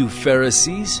to you,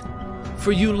 Pharisees!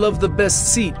 For you love the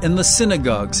best seat in the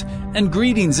synagogues, and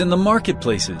greetings in the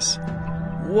marketplaces.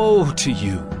 Woe to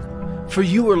you! For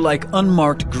you are like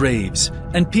unmarked graves,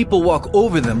 and people walk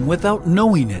over them without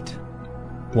knowing it.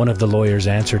 One of the lawyers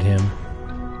answered him,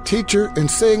 Teacher, in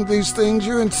saying these things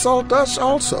you insult us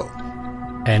also.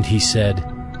 And he said,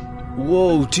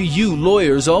 Woe to you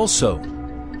lawyers also!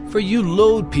 For you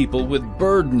load people with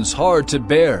burdens hard to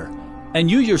bear,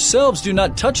 and you yourselves do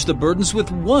not touch the burdens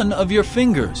with one of your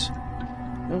fingers.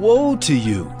 Woe to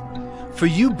you! For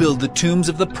you build the tombs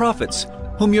of the prophets,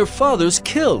 whom your fathers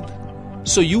killed.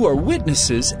 So you are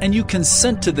witnesses, and you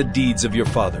consent to the deeds of your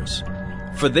fathers.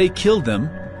 For they killed them,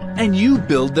 and you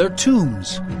build their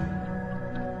tombs.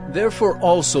 Therefore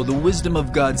also the wisdom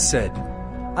of God said,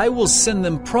 I will send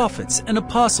them prophets and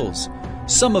apostles,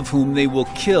 some of whom they will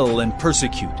kill and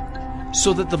persecute,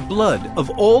 so that the blood of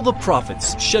all the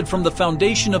prophets shed from the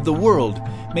foundation of the world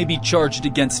may be charged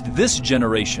against this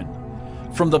generation,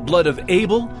 from the blood of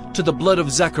Abel to the blood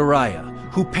of Zechariah,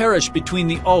 who perished between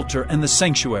the altar and the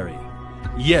sanctuary.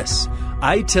 Yes,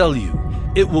 I tell you,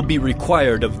 it will be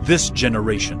required of this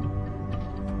generation.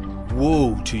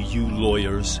 Woe to you,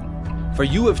 lawyers! For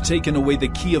you have taken away the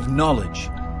key of knowledge.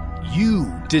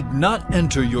 You did not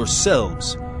enter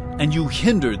yourselves, and you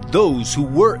hindered those who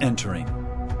were entering.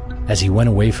 As he went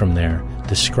away from there,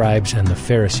 the scribes and the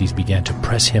Pharisees began to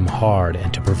press him hard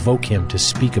and to provoke him to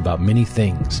speak about many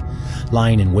things,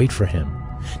 lying in wait for him,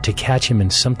 to catch him in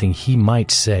something he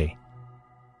might say.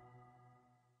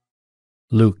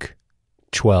 Luke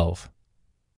 12.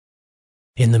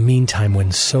 In the meantime,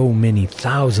 when so many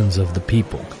thousands of the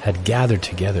people had gathered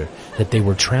together that they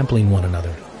were trampling one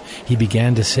another, he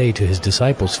began to say to his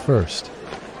disciples first,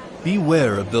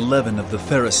 Beware of the leaven of the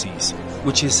Pharisees,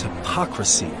 which is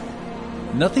hypocrisy.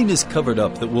 Nothing is covered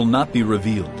up that will not be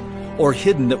revealed, or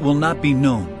hidden that will not be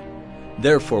known.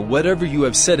 Therefore, whatever you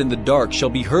have said in the dark shall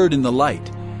be heard in the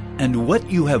light, and what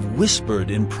you have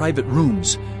whispered in private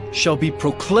rooms shall be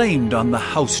proclaimed on the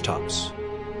housetops.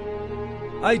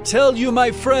 I tell you, my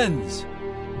friends,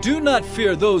 do not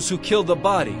fear those who kill the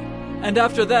body, and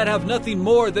after that have nothing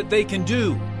more that they can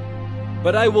do.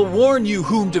 But I will warn you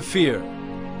whom to fear.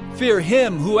 Fear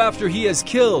him who, after he has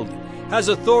killed, has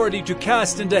authority to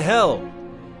cast into hell.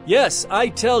 Yes, I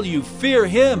tell you, fear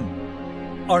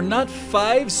him. Are not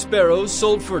 5 sparrows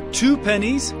sold for 2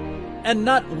 pennies? And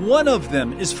not one of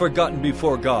them is forgotten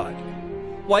before God.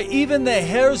 Why, even the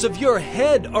hairs of your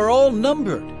head are all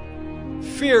numbered.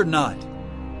 Fear not.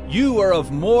 You are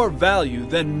of more value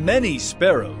than many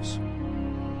sparrows.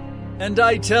 And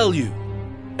I tell you,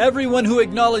 everyone who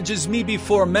acknowledges me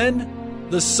before men,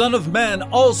 the Son of Man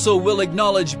also will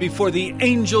acknowledge before the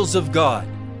angels of God.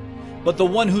 But the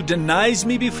one who denies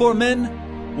me before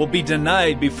men will be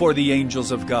denied before the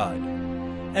angels of God.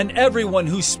 And everyone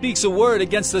who speaks a word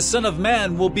against the Son of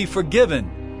Man will be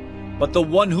forgiven. But the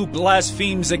one who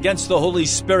blasphemes against the Holy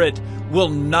Spirit will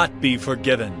not be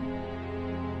forgiven.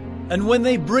 And when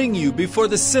they bring you before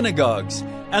the synagogues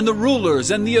and the rulers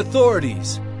and the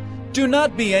authorities, do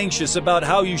not be anxious about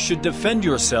how you should defend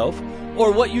yourself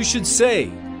or what you should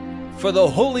say, for the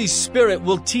Holy Spirit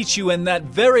will teach you in that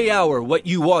very hour what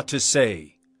you ought to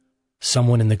say.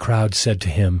 Someone in the crowd said to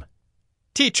him,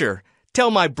 "Teacher, tell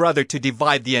my brother to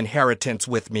divide the inheritance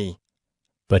with me."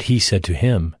 But he said to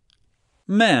him,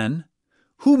 "Man,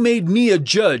 who made me a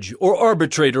judge or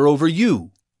arbitrator over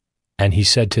you?" And he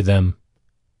said to them,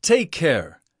 "Take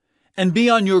care, and be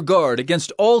on your guard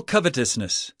against all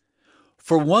covetousness,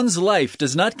 for one's life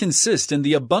does not consist in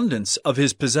the abundance of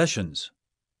his possessions."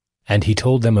 And he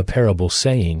told them a parable,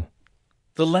 saying,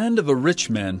 The land of a rich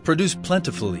man produced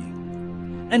plentifully,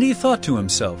 and he thought to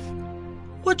himself,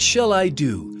 "What shall I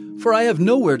do? For I have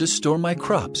nowhere to store my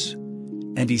crops."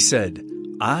 And he said,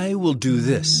 "I will do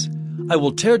this. I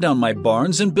will tear down my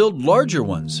barns and build larger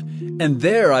ones, and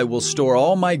there I will store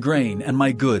all my grain and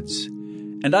my goods.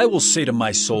 And I will say to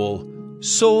my soul,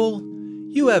 'Soul,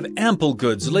 you have ample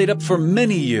goods laid up for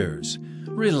many years.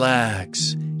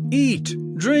 Relax, eat,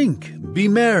 drink, be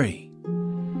merry.'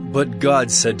 But God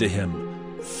said to him,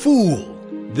 'Fool,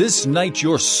 this night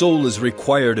your soul is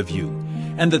required of you,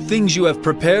 and the things you have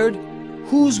prepared,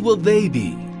 whose will they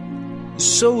be?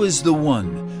 So is the one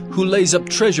who lays up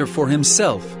treasure for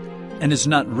himself and is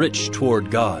not rich toward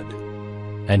God.'"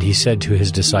 And he said to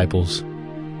his disciples,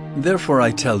 "Therefore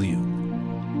I tell you,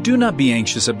 do not be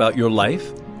anxious about your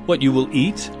life, what you will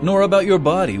eat, nor about your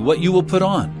body, what you will put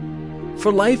on.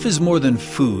 For life is more than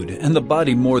food, and the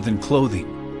body more than clothing.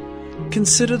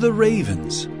 Consider the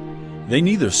ravens. They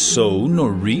neither sow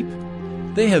nor reap.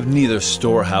 They have neither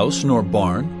storehouse nor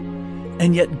barn,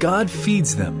 and yet God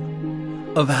feeds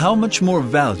them. Of how much more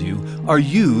value are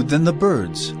you than the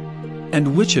birds?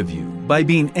 And which of you, by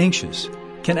being anxious,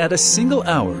 can add a single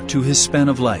hour to his span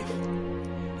of life?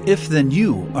 If then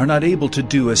you are not able to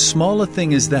do as small a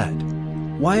thing as that,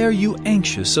 why are you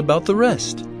anxious about the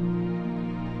rest?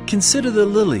 Consider the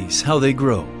lilies, how they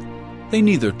grow. They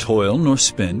neither toil nor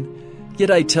spin. Yet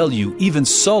I tell you, even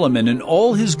Solomon in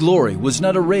all his glory was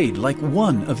not arrayed like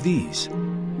one of these.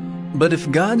 But if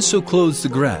God so clothes the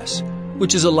grass,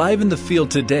 which is alive in the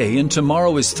field today and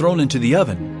tomorrow is thrown into the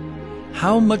oven,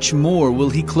 how much more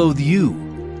will he clothe you,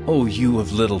 O you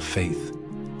of little faith?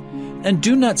 And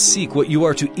do not seek what you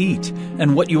are to eat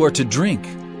and what you are to drink,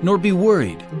 nor be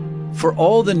worried. For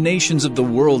all the nations of the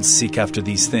world seek after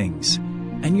these things,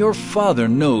 and your Father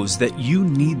knows that you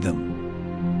need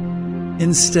them.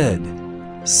 Instead,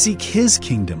 seek his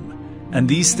kingdom, and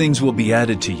these things will be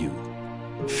added to you.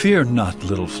 Fear not,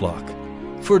 little flock,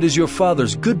 for it is your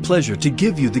Father's good pleasure to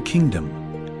give you the kingdom.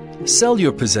 Sell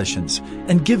your possessions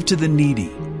and give to the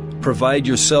needy. Provide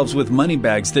yourselves with money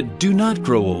bags that do not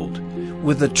grow old,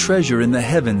 with a treasure in the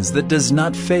heavens that does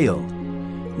not fail,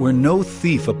 where no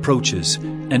thief approaches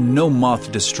and no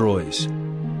moth destroys.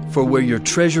 For where your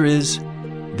treasure is,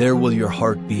 there will your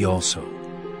heart be also.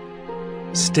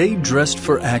 Stay dressed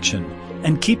for action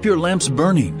and keep your lamps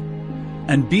burning,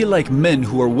 and be like men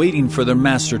who are waiting for their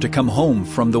master to come home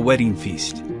from the wedding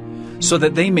feast, so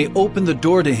that they may open the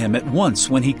door to him at once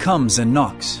when he comes and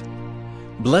knocks.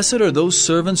 Blessed are those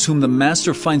servants whom the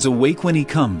master finds awake when he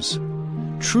comes.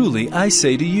 Truly, I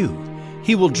say to you,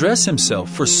 he will dress himself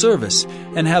for service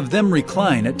and have them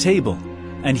recline at table,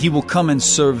 and he will come and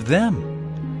serve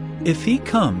them. If he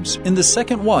comes in the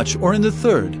second watch or in the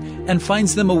third and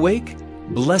finds them awake,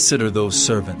 blessed are those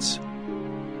servants.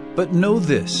 But know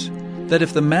this, that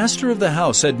if the master of the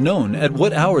house had known at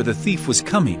what hour the thief was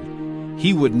coming,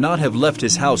 he would not have left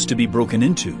his house to be broken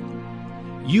into.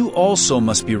 You also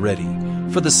must be ready,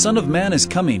 for the Son of Man is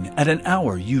coming at an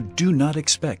hour you do not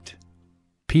expect."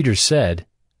 Peter said,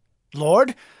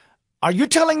 "Lord, are you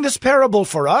telling this parable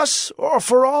for us or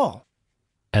for all?"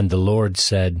 And the Lord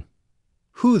said,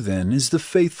 "Who then is the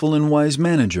faithful and wise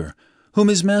manager, whom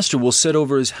his master will set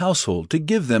over his household to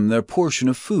give them their portion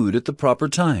of food at the proper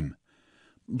time?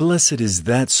 Blessed is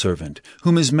that servant,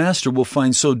 whom his master will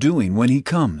find so doing when he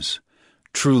comes.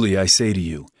 Truly I say to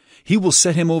you, he will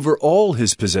set him over all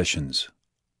his possessions.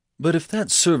 But if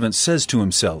that servant says to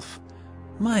himself,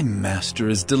 'My master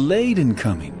is delayed in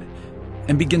coming,'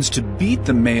 and begins to beat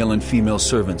the male and female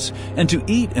servants, and to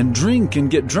eat and drink and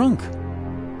get drunk,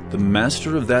 the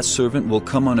master of that servant will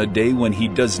come on a day when he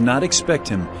does not expect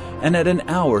him, and at an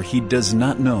hour he does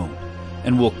not know,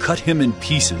 and will cut him in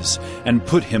pieces and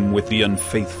put him with the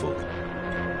unfaithful.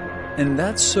 And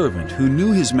that servant who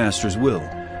knew his master's will,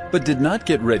 but did not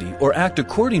get ready or act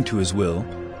according to his will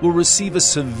receive a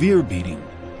severe beating.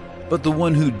 But the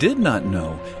one who did not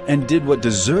know and did what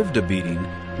deserved a beating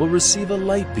will receive a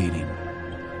light beating.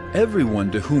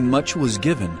 Everyone to whom much was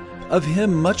given, of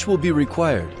him much will be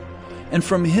required, and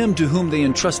from him to whom they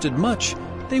entrusted much,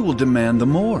 they will demand the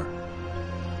more.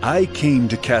 I came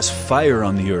to cast fire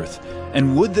on the earth,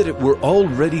 and would that it were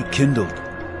already kindled.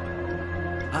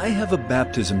 I have a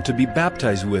baptism to be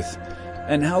baptized with,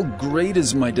 And how great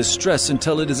is my distress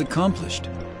until it is accomplished.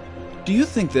 Do you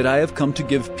think that I have come to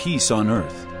give peace on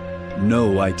earth?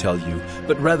 No, I tell you,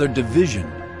 but rather division.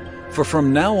 For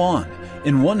from now on,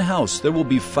 in one house there will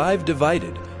be 5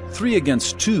 divided, 3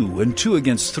 against 2, and 2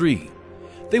 against 3.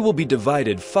 They will be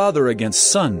divided, father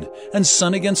against son, and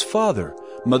son against father,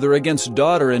 mother against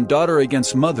daughter, and daughter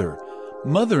against mother,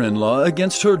 mother-in-law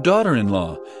against her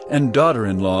daughter-in-law, and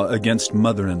daughter-in-law against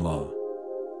mother-in-law.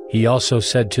 He also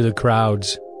said to the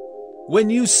crowds, When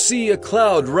you see a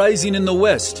cloud rising in the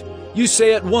west, you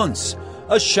say at once,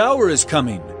 a shower is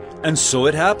coming, and so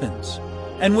it happens.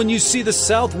 And when you see the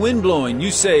south wind blowing,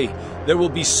 you say, there will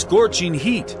be scorching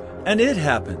heat, and it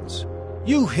happens.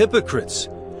 You hypocrites!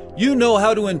 You know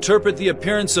how to interpret the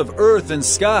appearance of earth and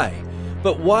sky,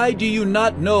 but why do you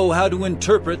not know how to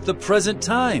interpret the present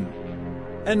time?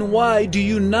 And why do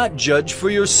you not judge for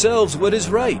yourselves what is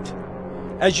right?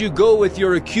 As you go with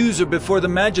your accuser before the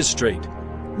magistrate,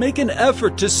 make an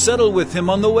effort to settle with him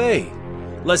on the way,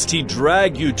 lest he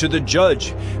drag you to the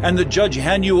judge, and the judge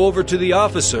hand you over to the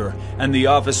officer, and the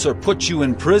officer put you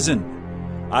in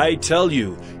prison. I tell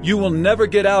you, you will never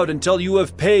get out until you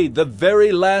have paid the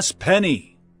very last penny.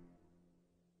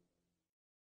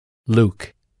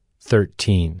 Luke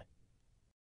 13.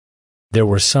 There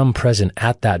were some present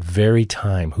at that very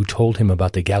time who told him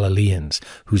about the Galileans,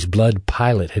 whose blood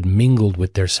Pilate had mingled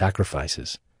with their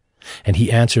sacrifices. And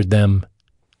he answered them,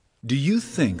 Do you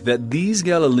think that these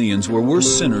Galileans were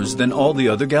worse sinners than all the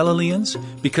other Galileans,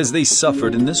 because they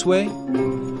suffered in this way?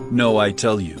 No, I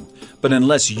tell you, but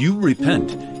unless you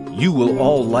repent, you will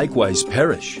all likewise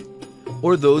perish.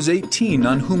 Or those 18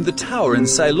 on whom the tower in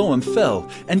Siloam fell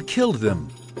and killed them.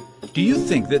 Do you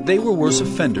think that they were worse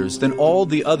offenders than all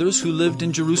the others who lived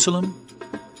in Jerusalem?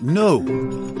 No,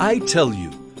 I tell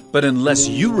you, but unless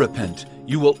you repent,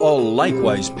 you will all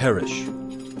likewise perish.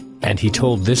 And he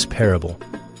told this parable.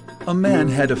 A man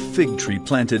had a fig tree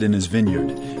planted in his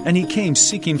vineyard, and he came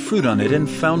seeking fruit on it and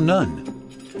found none.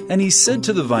 And he said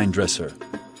to the vine dresser,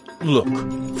 Look,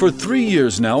 for 3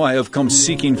 years now I have come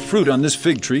seeking fruit on this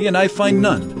fig tree, and I find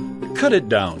none. Cut it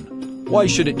down. Why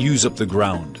should it use up the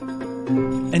ground?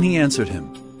 And he answered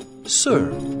him, Sir,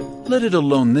 let it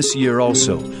alone this year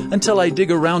also, until I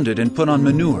dig around it and put on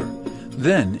manure.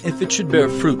 Then, if it should bear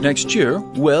fruit next year,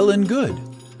 well and good.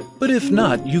 But if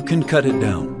not, you can cut it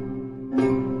down.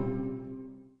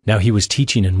 Now he was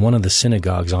teaching in one of the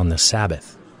synagogues on the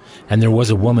Sabbath, and there was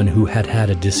a woman who had had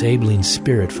a disabling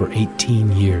spirit for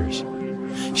 18 years.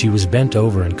 She was bent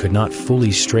over and could not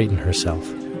fully straighten herself.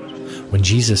 When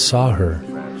Jesus saw her,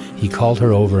 he called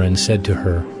her over and said to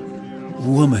her,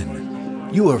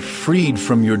 Woman, you are freed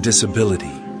from your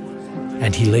disability.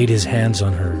 And he laid his hands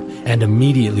on her, and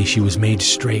immediately she was made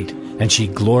straight, and she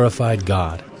glorified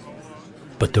God.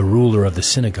 But the ruler of the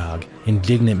synagogue,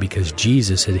 indignant because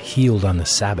Jesus had healed on the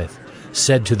Sabbath,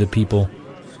 said to the people,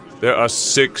 There are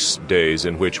 6 days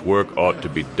in which work ought to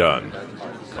be done.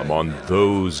 Come on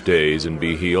those days and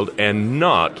be healed, and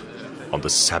not on the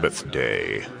Sabbath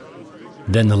day.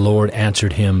 Then the Lord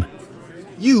answered him,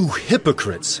 You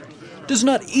hypocrites! Does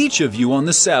not each of you on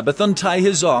the Sabbath untie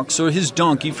his ox or his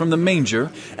donkey from the manger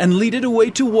and lead it away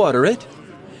to water it?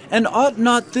 And ought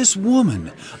not this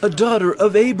woman, a daughter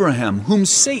of Abraham, whom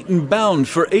Satan bound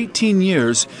for 18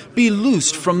 years, be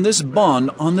loosed from this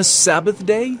bond on the Sabbath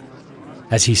day?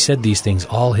 As he said these things,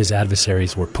 all his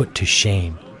adversaries were put to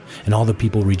shame, and all the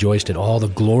people rejoiced at all the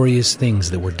glorious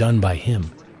things that were done by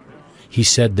him. He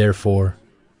said, therefore,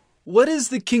 What is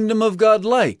the kingdom of God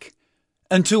like?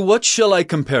 And to what shall I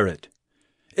compare it?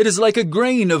 It is like a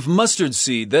grain of mustard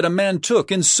seed that a man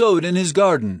took and sowed in his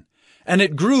garden. And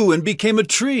it grew and became a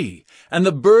tree, and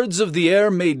the birds of the air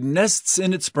made nests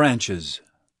in its branches.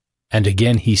 And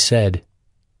again he said,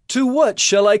 To what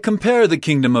shall I compare the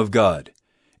kingdom of God?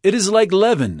 It is like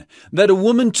leaven that a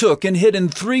woman took and hid in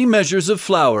 3 measures of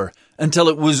flour until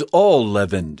it was all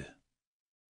leavened.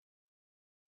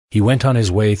 He went on his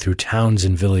way through towns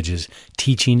and villages,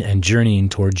 teaching and journeying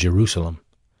toward Jerusalem.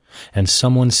 And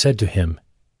someone said to him,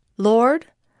 Lord,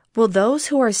 will those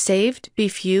who are saved be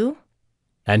few?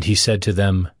 And he said to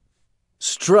them,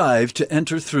 Strive to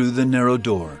enter through the narrow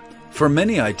door, for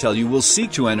many, I tell you, will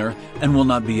seek to enter and will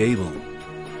not be able.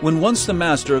 When once the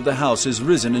master of the house has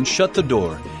risen and shut the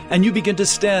door, and you begin to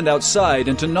stand outside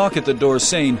and to knock at the door,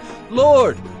 saying,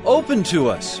 Lord, open to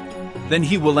us, then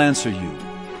he will answer you,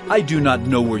 I do not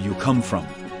know where you come from.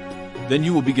 Then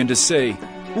you will begin to say,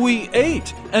 We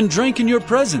ate and drank in your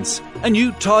presence, and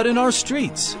you taught in our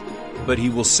streets. But he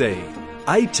will say,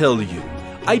 I tell you,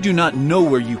 I do not know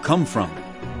where you come from.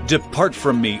 Depart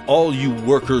from me, all you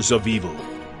workers of evil.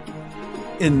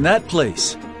 In that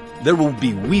place, there will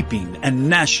be weeping and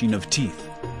gnashing of teeth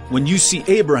when you see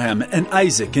Abraham and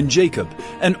Isaac and Jacob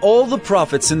and all the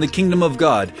prophets in the kingdom of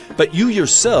God, but you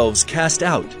yourselves cast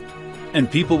out.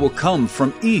 And people will come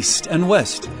from east and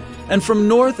west, and from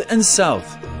north and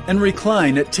south, and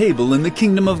recline at table in the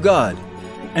kingdom of God.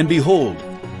 And behold,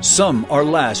 some are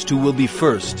last who will be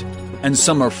first, and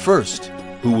some are first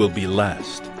who will be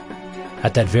last.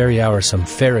 At that very hour some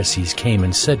Pharisees came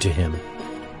and said to him,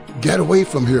 Get away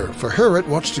from here, for Herod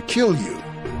wants to kill you.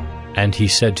 And he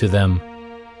said to them,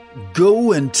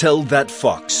 Go and tell that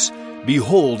fox,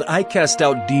 Behold, I cast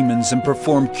out demons and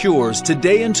perform cures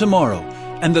today and tomorrow,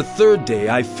 and the third day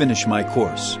I finish my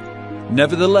course.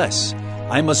 Nevertheless,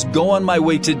 I must go on my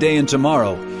way today and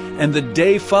tomorrow, and the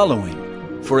day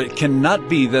following, for it cannot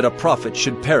be that a prophet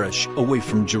should perish away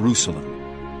from Jerusalem.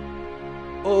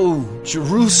 Oh,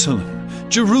 Jerusalem,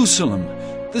 Jerusalem,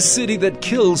 the city that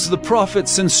kills the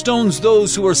prophets and stones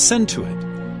those who are sent to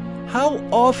it. How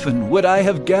often would I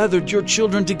have gathered your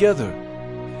children together,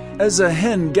 as a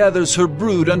hen gathers her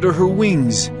brood under her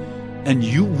wings, and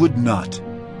you would not.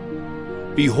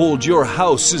 Behold, your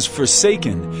house is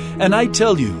forsaken, and I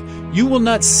tell you, you will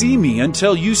not see me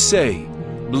until you say,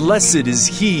 Blessed is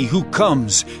he who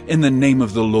comes in the name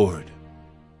of the Lord.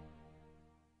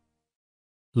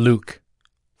 Luke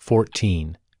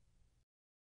 14.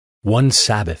 One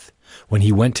Sabbath, when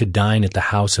he went to dine at the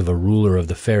house of a ruler of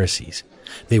the Pharisees,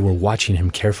 they were watching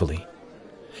him carefully.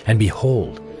 And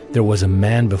behold, there was a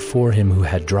man before him who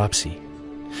had dropsy.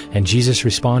 And Jesus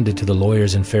responded to the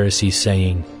lawyers and Pharisees,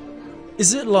 saying,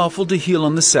 Is it lawful to heal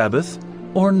on the Sabbath,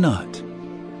 or not?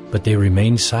 But they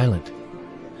remained silent.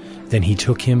 Then he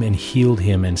took him and healed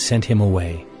him and sent him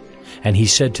away. And he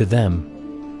said to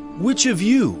them, Which of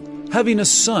you, having a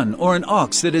son or an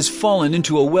ox that has fallen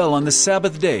into a well on the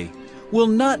Sabbath day, will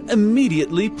not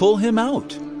immediately pull him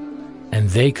out? And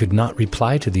they could not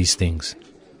reply to these things.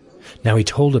 Now he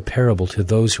told a parable to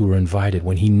those who were invited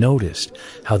when he noticed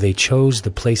how they chose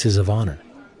the places of honor,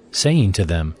 saying to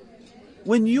them,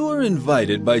 When you are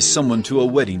invited by someone to a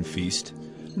wedding feast,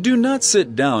 do not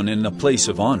sit down in a place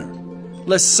of honor,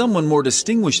 lest someone more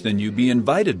distinguished than you be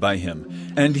invited by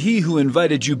him, and he who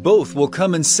invited you both will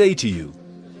come and say to you,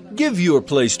 Give your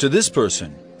place to this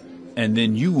person, and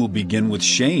then you will begin with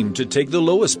shame to take the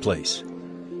lowest place.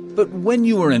 But when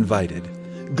you are invited,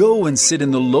 go and sit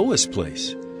in the lowest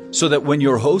place, so that when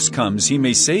your host comes he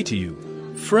may say to you,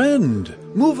 Friend,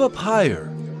 move up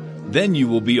higher. Then you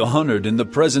will be honored in the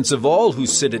presence of all who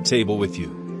sit at table with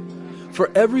you.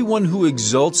 For everyone who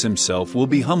exalts himself will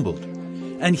be humbled,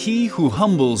 and he who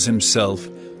humbles himself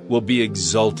will be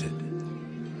exalted.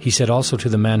 He said also to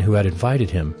the man who had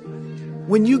invited him,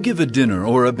 When you give a dinner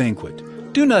or a banquet,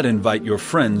 do not invite your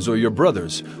friends or your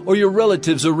brothers, or your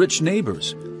relatives or rich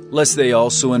neighbors, lest they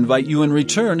also invite you in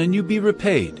return and you be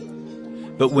repaid.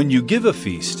 But when you give a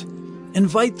feast,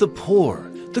 invite the poor,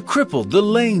 the crippled, the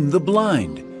lame, the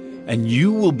blind, and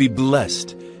you will be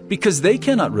blessed, because they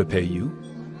cannot repay you.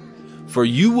 For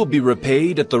you will be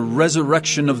repaid at the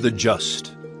resurrection of the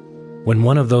just. When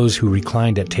one of those who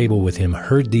reclined at table with him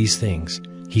heard these things,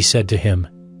 he said to him,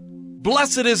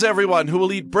 Blessed is everyone who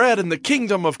will eat bread in the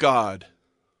kingdom of God.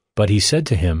 But he said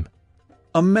to him,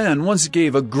 A man once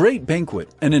gave a great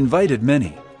banquet and invited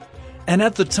many. And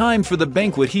at the time for the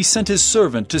banquet he sent his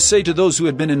servant to say to those who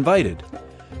had been invited,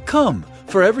 Come,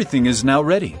 for everything is now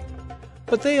ready.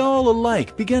 But they all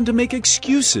alike began to make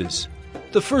excuses.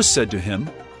 The first said to him,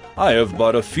 I have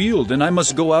bought a field and I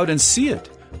must go out and see it.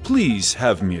 Please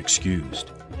have me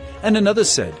excused. And another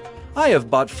said, I have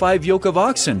bought 5 yoke of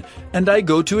oxen and I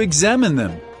go to examine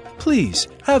them. Please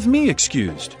have me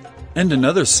excused. And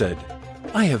another said,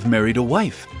 I have married a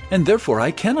wife, and therefore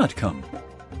I cannot come.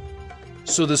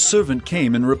 So the servant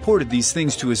came and reported these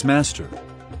things to his master.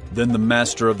 Then the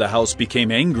master of the house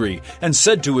became angry and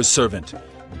said to his servant,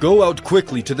 Go out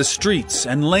quickly to the streets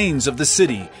and lanes of the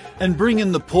city, and bring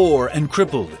in the poor and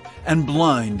crippled, and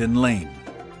blind and lame.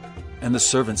 And the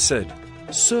servant said,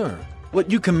 Sir,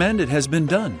 what you commanded has been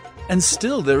done, and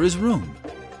still there is room.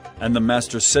 And the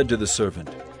master said to the servant,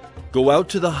 Go out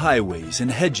to the highways and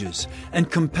hedges,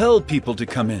 and compel people to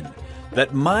come in,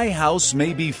 that my house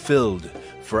may be filled.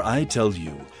 For I tell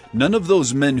you, none of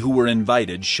those men who were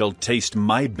invited shall taste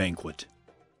my banquet.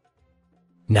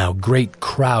 Now great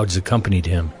crowds accompanied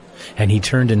him, and he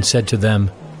turned and said to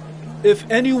them, If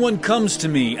anyone comes to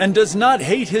me and does not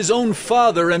hate his own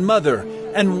father and mother,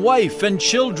 and wife and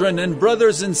children and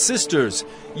brothers and sisters,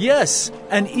 yes,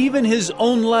 and even his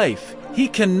own life, he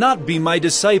cannot be my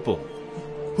disciple.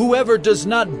 Whoever does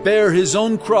not bear his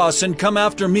own cross and come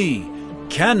after me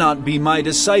cannot be my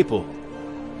disciple.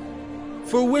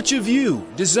 For which of you,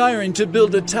 desiring to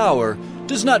build a tower,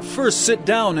 does not first sit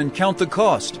down and count the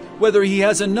cost, whether he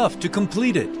has enough to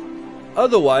complete it.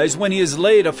 Otherwise, when he has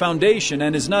laid a foundation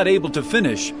and is not able to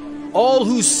finish, all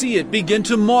who see it begin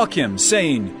to mock him,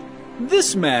 saying,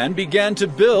 "This man began to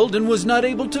build and was not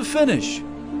able to finish."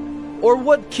 Or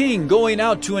what king going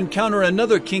out to encounter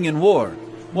another king in war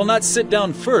will not sit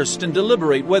down first and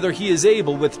deliberate whether he is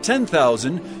able with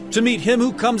 10,000 to meet him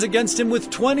who comes against him with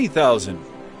 20,000?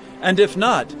 And if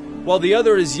not, while the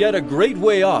other is yet a great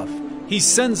way off, he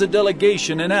sends a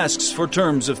delegation and asks for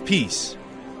terms of peace.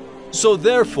 So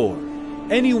therefore,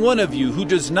 any one of you who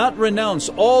does not renounce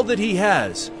all that he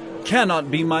has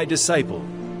cannot be my disciple.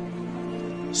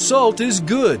 Salt is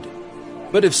good,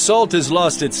 but if salt has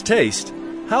lost its taste,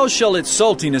 how shall its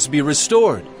saltiness be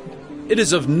restored? It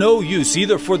is of no use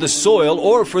either for the soil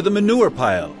or for the manure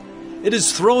pile. It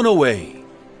is thrown away.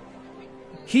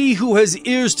 He who has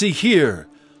ears to hear,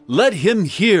 let him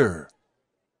hear.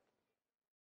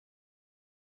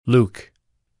 Luke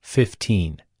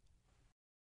 15.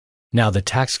 Now the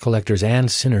tax collectors and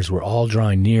sinners were all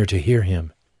drawing near to hear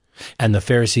him. And the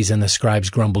Pharisees and the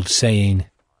scribes grumbled, saying,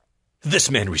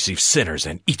 "This man receives sinners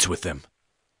and eats with them."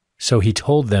 So he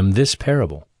told them this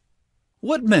parable.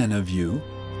 What man of you,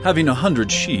 having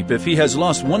 100 sheep, if he has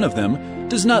lost one of them,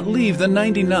 does not leave the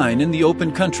 99 in the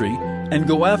open country and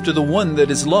go after the one that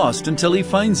is lost until he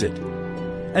finds it?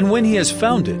 And when he has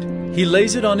found it, he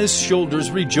lays it on his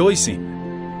shoulders rejoicing.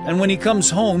 And when he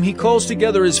comes home, he calls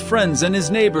together his friends and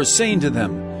his neighbors, saying to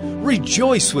them,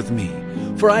 "Rejoice with me,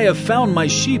 for I have found my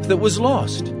sheep that was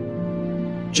lost."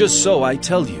 Just so I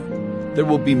tell you, there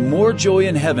will be more joy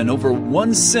in heaven over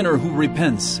one sinner who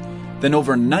repents than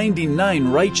over 99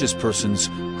 righteous persons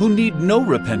who need no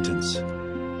repentance.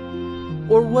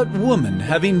 Or what woman,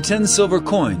 having 10 silver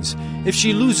coins, if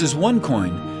she loses one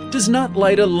coin, does not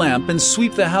light a lamp and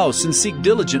sweep the house and seek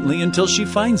diligently until she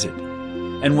finds it?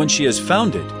 And when she has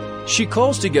found it, she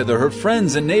calls together her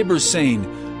friends and neighbors, saying,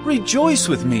 "Rejoice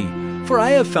with me, for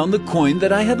I have found the coin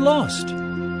that I had lost."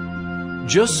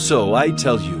 Just so I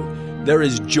tell you, there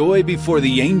is joy before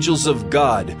the angels of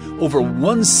God over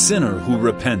one sinner who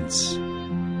repents.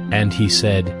 And he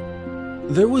said,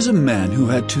 There was a man who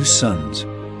had 2 sons,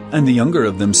 and the younger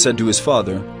of them said to his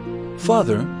father,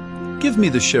 "Father, give me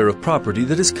the share of property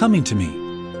that is coming to me."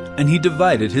 And he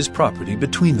divided his property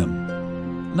between them.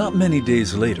 Not many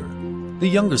days later, the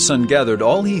younger son gathered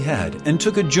all he had and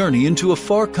took a journey into a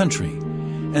far country,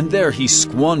 and there he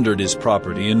squandered his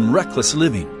property in reckless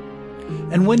living.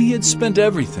 And when he had spent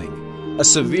everything, a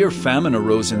severe famine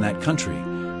arose in that country,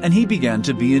 and he began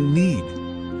to be in need.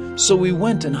 So he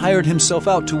went and hired himself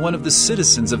out to one of the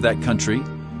citizens of that country,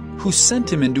 who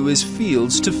sent him into his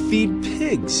fields to feed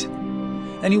pigs.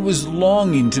 And he was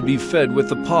longing to be fed with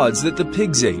the pods that the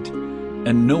pigs ate,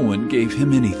 and no one gave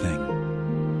him anything.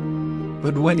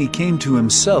 But when he came to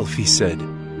himself, he said,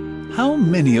 "How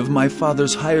many of my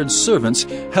father's hired servants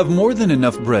have more than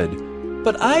enough bread,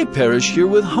 but I perish here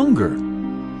with hunger?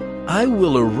 I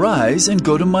will arise and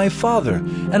go to my father,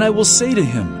 and I will say to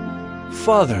him,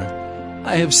 'Father,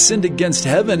 I have sinned against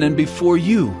heaven and before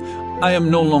you. I am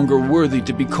no longer worthy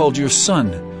to be called your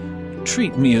son.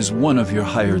 Treat me as one of your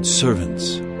hired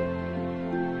servants.'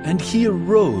 And he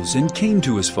arose and came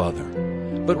to his father.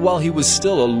 But while he was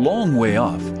still a long way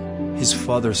off, his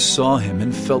father saw him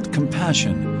and felt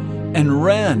compassion, and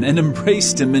ran and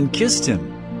embraced him and kissed him.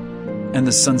 And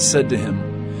the son said to him,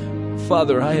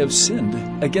 'Father, I have sinned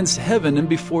against heaven and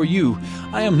before you.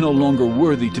 I am no longer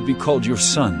worthy to be called your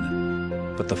son.'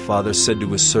 But the father said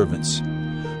to his servants,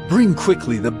 'Bring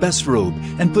quickly the best robe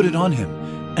and put it on him,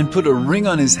 and put a ring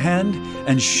on his hand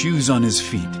and shoes on his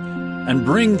feet. And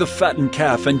bring the fattened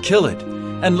calf and kill it,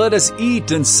 and let us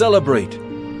eat and celebrate.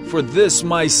 For this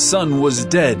my son was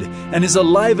dead and is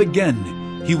alive again.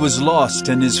 He was lost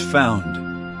and is found.'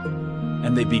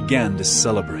 And they began to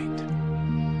celebrate.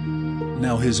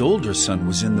 Now his older son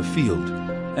was in the field,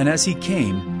 and as he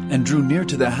came and drew near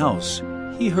to the house,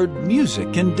 he heard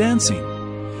music and dancing.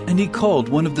 And he called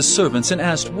one of the servants and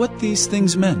asked what these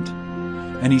things meant.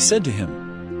 And he said to him,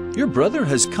 'Your brother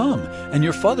has come, and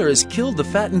your father has killed the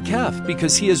fattened calf,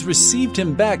 because he has received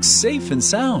him back safe and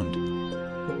sound.'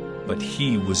 But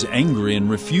he was angry and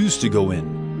refused to go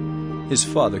in. His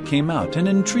father came out and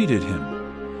entreated him.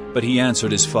 But he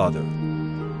answered his father,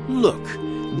 'Look,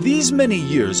 these many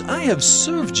years I have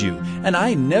served you, and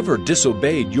I never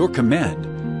disobeyed your command.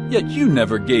 Yet you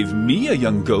never gave me a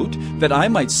young goat that I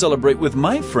might celebrate with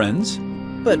my friends.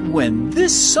 But when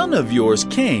this son of yours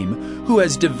came, who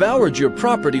has devoured your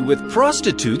property with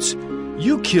prostitutes,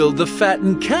 you killed the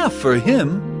fattened calf for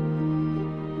him.'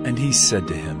 And he said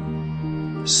to him,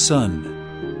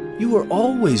 'Son, you are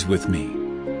always with me,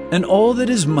 and all that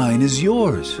is mine is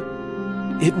yours.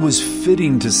 It was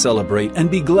fitting to celebrate and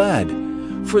be glad,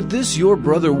 for this your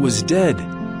brother was dead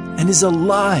and is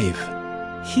alive.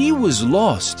 He was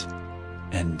lost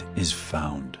and is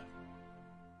found.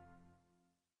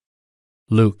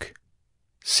 Luke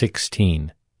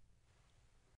 16.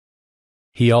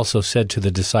 He also said to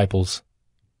the disciples,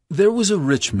 There was a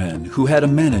rich man who had a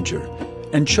manager,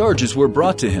 and charges were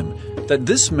brought to him that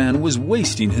this man was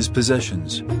wasting his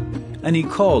possessions. And he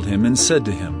called him and said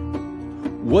to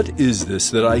him, What is this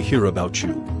that I hear about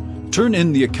you? Turn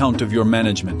in the account of your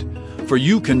management, for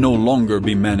you can no longer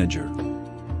be manager.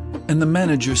 And the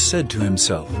manager said to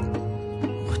himself,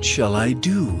 What shall I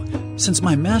do, since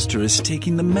my master is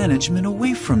taking the management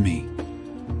away from me?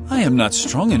 I am not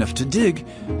strong enough to dig,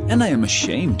 and I am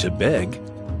ashamed to beg.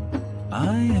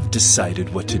 I have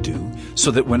decided what to do,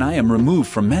 so that when I am removed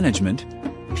from management,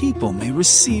 people may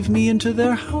receive me into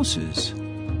their houses.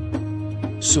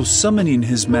 So summoning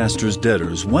his master's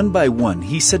debtors one by one,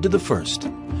 he said to the first,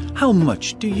 How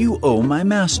much do you owe my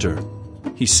master?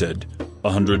 He said,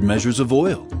 100 measures of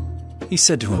oil. He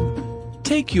said to him,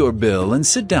 Take your bill and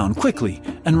sit down quickly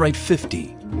and write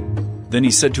 50. Then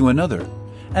he said to another,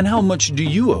 And how much do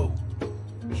you owe?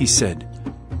 He said,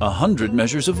 100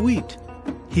 measures of wheat.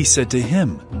 He said to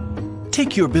him,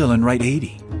 Take your bill and write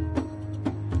 80.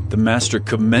 The master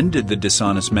commended the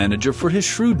dishonest manager for his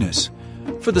shrewdness.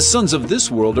 For the sons of this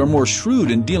world are more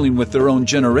shrewd in dealing with their own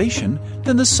generation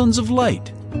than the sons of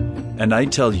light. And I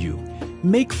tell you,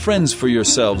 make friends for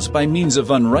yourselves by means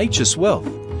of unrighteous wealth,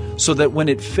 so that when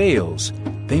it fails,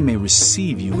 they may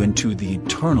receive you into the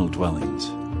eternal dwellings.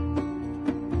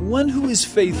 One who is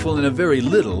faithful in a very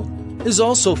little is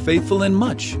also faithful in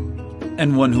much,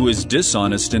 and one who is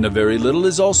dishonest in a very little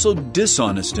is also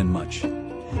dishonest in much.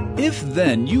 If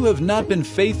then you have not been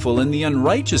faithful in the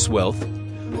unrighteous wealth,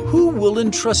 who will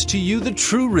entrust to you the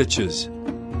true riches?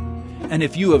 And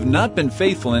if you have not been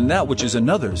faithful in that which is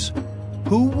another's,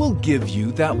 who will give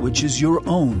you that which is your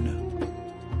own?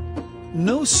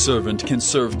 No servant can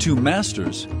serve two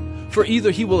masters, for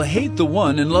either he will hate the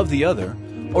one and love the other,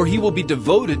 or he will be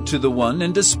devoted to the one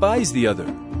and despise the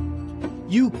other.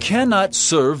 You cannot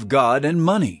serve God and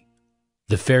money.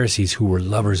 The Pharisees, who were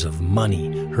lovers of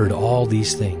money, heard all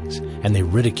these things, and they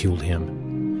ridiculed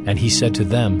him. And he said to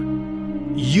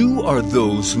them, You are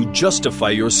those who justify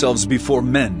yourselves before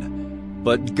men,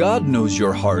 but God knows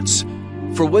your hearts,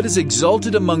 for what is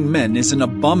exalted among men is an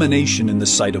abomination in the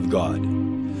sight of God.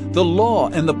 The law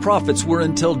and the prophets were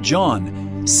until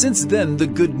John. Since then the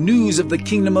good news of the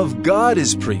kingdom of God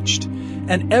is preached,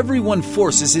 and everyone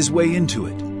forces his way into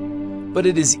it. But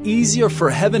it is easier for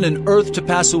heaven and earth to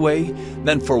pass away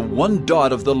than for one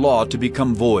dot of the law to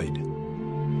become void.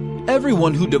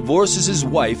 Everyone who divorces his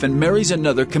wife and marries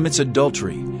another commits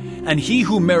adultery, and he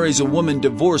who marries a woman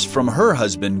divorced from her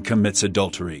husband commits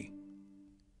adultery.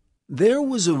 There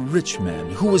was a rich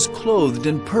man who was clothed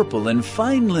in purple and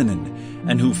fine linen,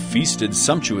 and who feasted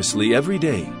sumptuously every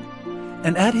day.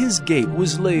 And at his gate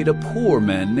was laid a poor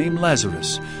man named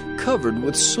Lazarus, covered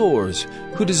with sores,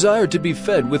 who desired to be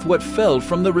fed with what fell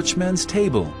from the rich man's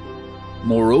table.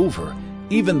 Moreover,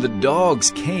 even the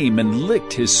dogs came and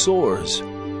licked his sores.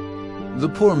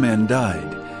 The poor man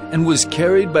died, and was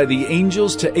carried by the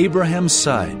angels to Abraham's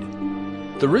side.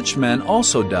 The rich man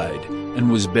also died,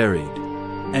 and was buried.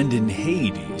 And in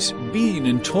Hades, being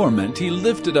in torment, he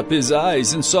lifted up his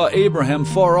eyes and saw Abraham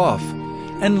far off,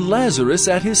 and Lazarus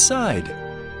at his side.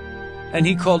 And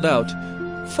he called out,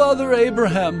 Father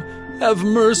Abraham, have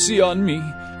mercy on me,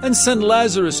 and send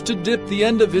Lazarus to dip the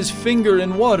end of his finger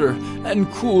in water,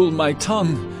 and cool my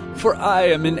tongue, for I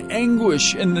am in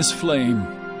anguish in this flame.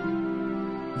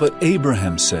 But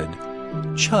Abraham said,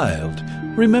 Child,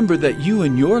 remember that you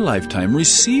in your lifetime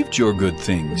received your good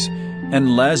things,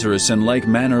 and Lazarus in like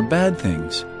manner bad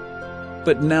things.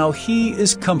 But now he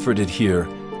is comforted here,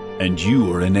 and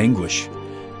you are in anguish.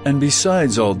 And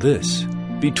besides all this,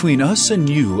 between us and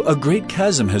you a great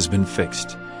chasm has been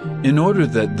fixed, in order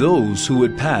that those who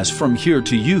would pass from here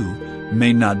to you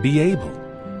may not be able,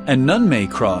 and none may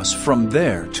cross from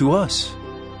there to us.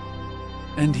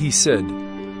 And he said,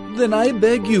 Then I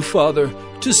beg you, Father,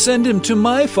 to send him to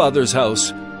my father's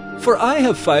house, for I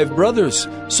have 5 brothers,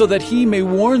 so that he may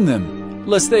warn them,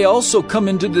 lest they also come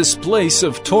into this place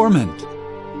of torment.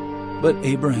 But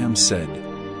Abraham said,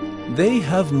 They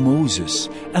have Moses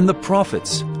and the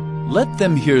prophets. Let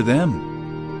them hear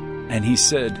them. And he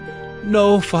said,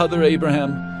 No, Father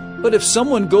Abraham, but if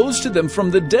someone goes to them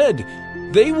from the dead,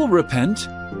 they will repent.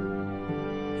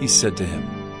 He said to him,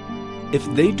 If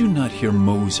they do not hear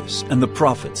Moses and the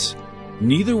prophets,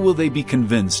 neither will they be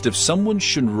convinced if someone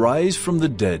should rise from the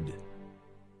dead.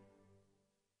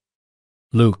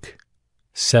 Luke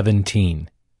 17.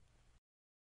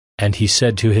 And he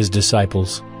said to his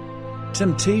disciples,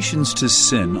 Temptations to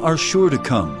sin are sure to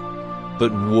come,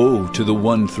 but woe to the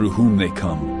one through whom they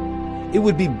come. It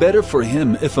would be better for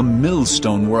him if a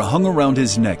millstone were hung around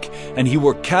his neck and he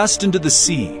were cast into the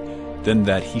sea, than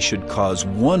that he should cause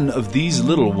one of these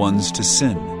little ones to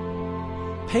sin.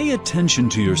 Pay attention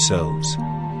to yourselves.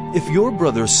 If your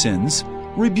brother sins,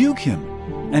 rebuke him,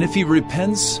 and if he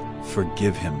repents,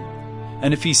 forgive him.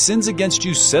 And if he sins against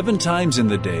you 7 times in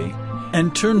the day,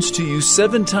 and turns to you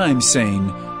 7 times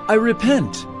saying, I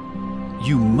repent,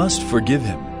 you must forgive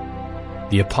him.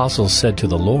 The apostles said to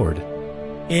the Lord,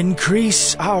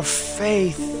 Increase our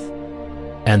faith.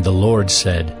 And the Lord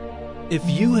said, If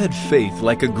you had faith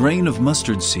like a grain of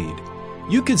mustard seed,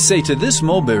 you could say to this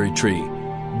mulberry tree,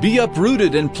 Be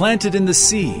uprooted and planted in the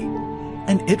sea,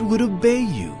 and it would obey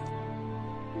you.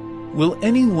 Will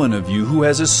any one of you who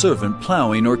has a servant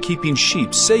plowing or keeping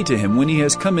sheep say to him when he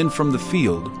has come in from the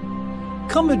field,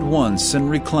 Come at once and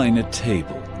recline at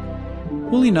table?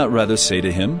 Will he not rather say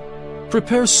to him,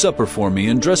 Prepare supper for me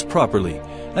and dress properly,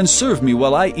 and serve me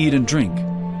while I eat and drink,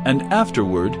 and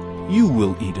afterward you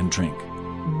will eat and drink?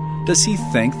 Does he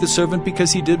thank the servant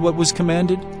because he did what was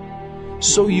commanded?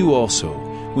 So you also,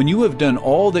 when you have done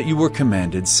all that you were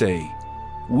commanded, say,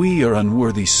 We are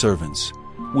unworthy servants.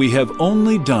 We have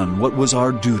only done what was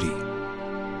our duty.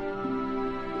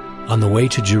 On the way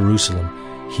to Jerusalem,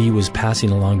 he was passing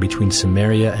along between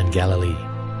Samaria and Galilee.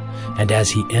 And as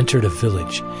he entered a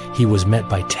village, he was met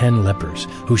by 10 lepers,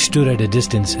 who stood at a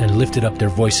distance and lifted up their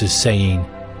voices, saying,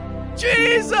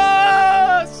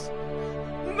 Jesus!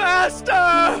 Master!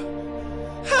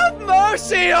 Have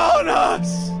mercy on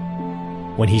us!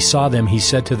 When he saw them, he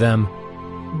said to them,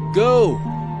 Go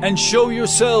and show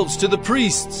yourselves to the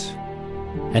priests.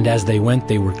 And as they went,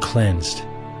 they were cleansed.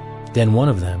 Then one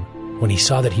of them, when he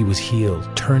saw that he was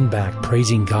healed, turned back,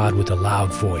 praising God with a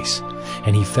loud voice.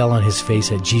 And he fell on his face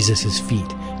at Jesus'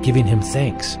 feet, giving him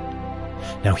thanks.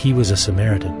 Now he was a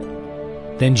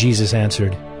Samaritan. Then Jesus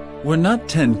answered, Were not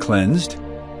 10 cleansed?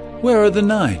 Where are the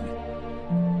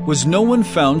 9? Was no one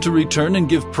found to return and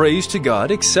give praise to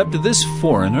God except this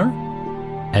foreigner?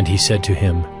 And he said to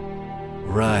him,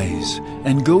 Rise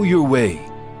and go your way.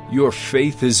 Your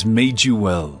faith has made you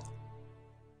well.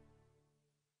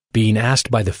 Being asked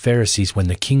by the Pharisees when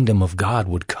the kingdom of God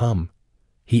would come,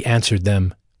 he answered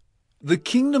them, The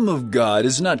kingdom of God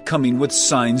is not coming with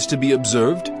signs to be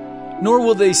observed, nor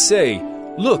will they say,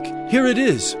 Look, here it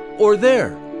is, or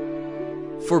there.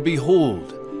 For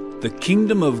behold, the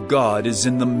kingdom of God is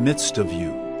in the midst of you.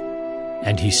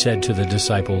 And he said to the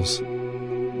disciples,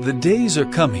 The days are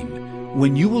coming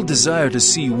when you will desire to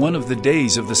see one of the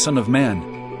days of the Son of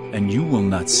Man, and you will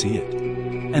not see it.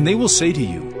 And they will say to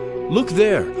you, Look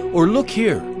there, or look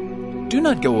here. Do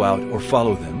not go out or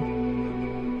follow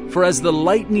them. For as the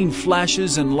lightning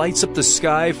flashes and lights up the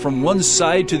sky from one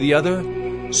side to the other,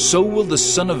 so will the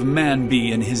Son of Man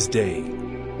be in his day.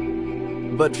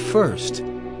 But first,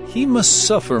 he must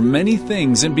suffer many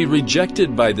things and be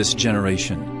rejected by this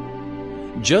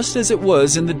generation. Just as it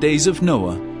was in the days of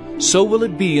Noah, so will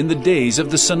it be in the days of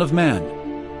the Son of Man.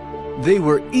 They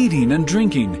were eating and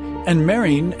drinking, and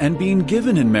marrying and being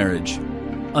given in marriage,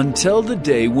 until the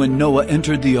day when Noah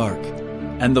entered the ark,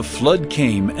 and the flood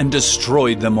came and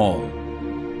destroyed them all.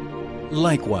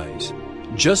 Likewise,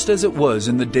 just as it was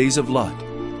in the days of Lot,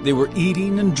 they were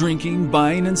eating and drinking,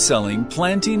 buying and selling,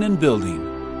 planting and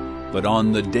building. But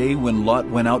on the day when Lot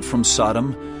went out from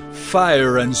Sodom,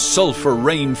 fire and sulfur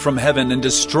rained from heaven and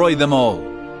destroyed them all.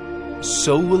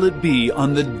 So will it be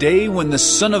on the day when the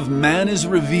Son of Man is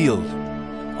revealed.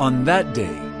 On that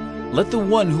day, let the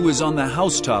one who is on the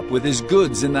housetop with his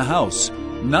goods in the house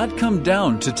not come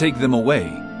down to take them away.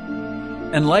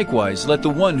 And likewise, let the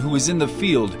one who is in the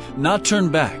field not turn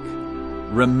back.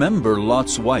 Remember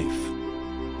Lot's wife.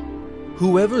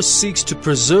 Whoever seeks to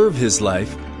preserve his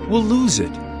life will lose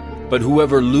it, but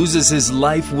whoever loses his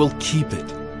life will keep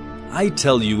it. I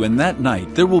tell you, in that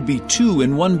night there will be 2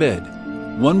 in one bed.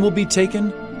 One will be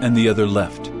taken and the other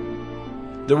left.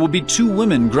 There will be 2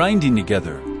 women grinding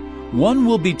together. One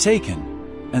will be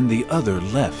taken and the other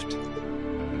left.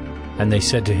 And they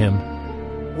said to him,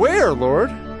 Where,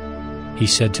 Lord? He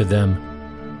said to them,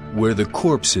 Where the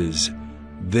corpse is,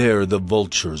 there the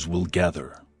vultures will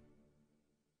gather.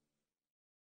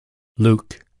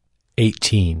 Luke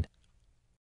 18.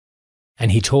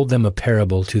 And he told them a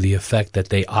parable to the effect that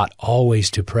they ought always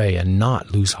to pray and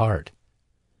not lose heart.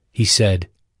 He said,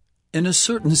 In a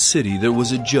certain city there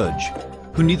was a judge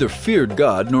who neither feared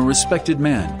God nor respected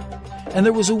man. And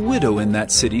there was a widow in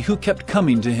that city who kept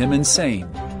coming to him and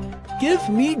saying, Give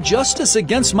me justice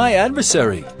against my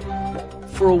adversary.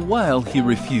 For a while he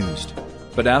refused,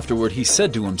 but afterward he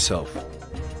said to himself,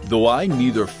 "Though I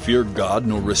neither fear God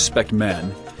nor respect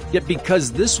man, yet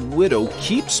because this widow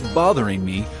keeps bothering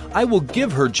me, I will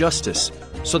give her justice,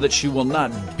 so that she will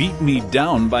not beat me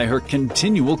down by her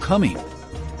continual coming."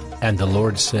 And the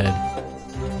Lord said,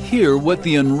 "Hear what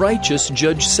the unrighteous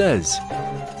judge says.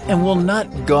 And will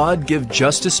not God give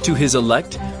justice to his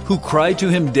elect, who cry to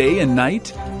him day and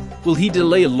night? Will he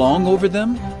delay long over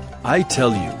them? I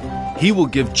tell you, he will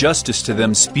give justice to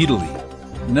them speedily.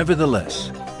 Nevertheless,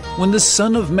 when the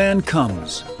Son of Man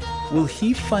comes, will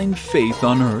he find faith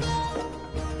on earth?"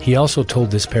 He also told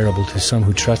this parable to some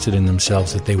who trusted in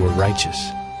themselves that they were righteous,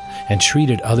 and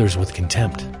treated others with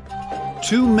contempt.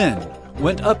 2 men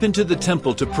went up into the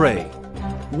temple to pray,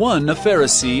 one a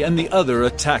Pharisee and the other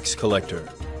a tax collector.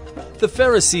 The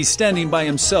Pharisee, standing by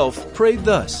himself, prayed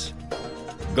thus,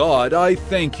 "God, I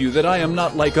thank you that I am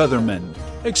not like other men,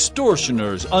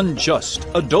 extortioners, unjust,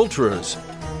 adulterers,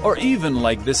 or even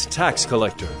like this tax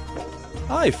collector.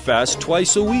 I fast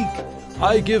twice a week.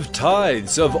 I give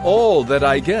tithes of all that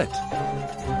I get."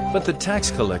 But the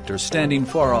tax collector, standing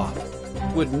far off,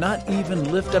 would not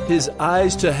even lift up his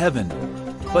eyes to heaven,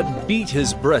 but beat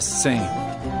his breast, saying,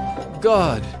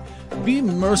 "God, be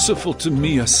merciful to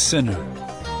me, a sinner."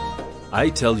 I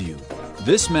tell you,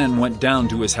 this man went down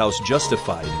to his house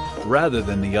justified rather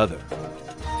than the other.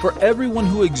 For everyone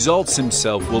who exalts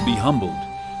himself will be humbled,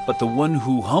 but the one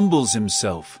who humbles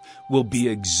himself will be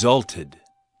exalted.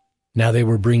 Now they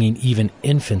were bringing even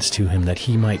infants to him that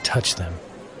he might touch them.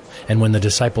 And when the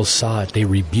disciples saw it, they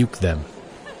rebuked them.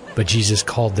 But Jesus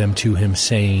called them to him,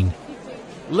 saying,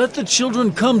 "Let the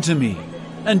children come to me,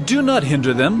 and do not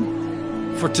hinder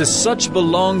them, for to such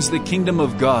belongs the kingdom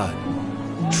of God.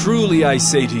 Truly I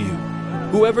say to you,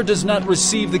 whoever does not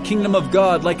receive the kingdom of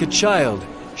God like a child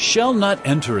shall not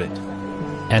enter it."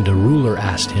 And a ruler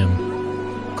asked him,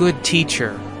 "Good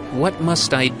teacher, what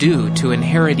must I do to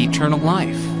inherit eternal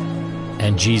life?"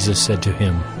 And Jesus said to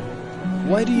him,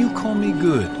 "Why do you call me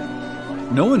good?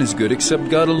 No one is good except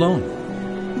God alone.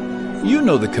 You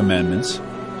know the commandments.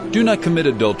 Do not commit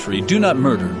adultery, do not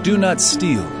murder, do not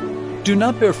steal, do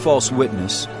not bear false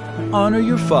witness, honor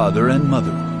your father and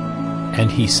mother." And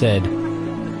he said,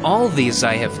 "All these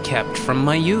I have kept from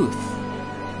my youth."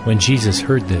 When Jesus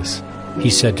heard this, he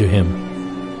said to him,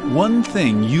 "One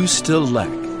thing you still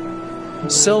lack.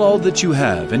 Sell all that you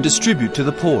have and distribute to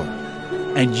the poor,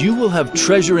 and you will have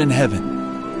treasure in heaven.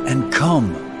 And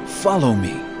come, follow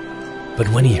me." But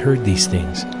when he heard these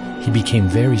things, he became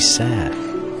very sad,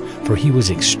 for he was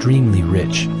extremely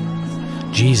rich.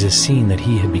 Jesus, seeing that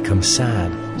he had become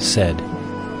sad, said,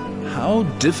 "How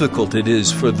difficult it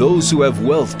is for those who have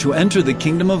wealth to enter the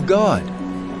kingdom of God!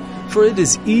 For it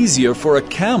is easier for a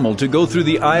camel to go through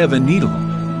the eye of a needle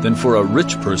than for a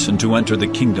rich person to enter the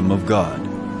kingdom of God."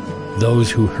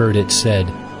 Those who heard it said,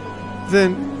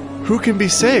 "Then who can be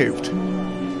saved?"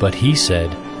 But he said,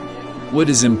 "What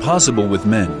is impossible with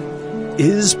men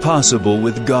is possible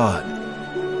with God."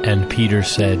 And Peter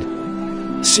said,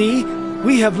 "See,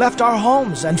 we have left our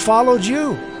homes and followed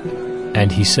you."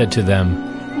 And he said to them,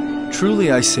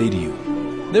 "Truly I say to you,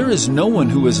 there is no one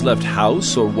who has left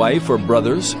house or wife or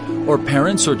brothers or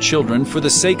parents or children for the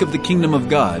sake of the kingdom of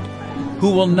God,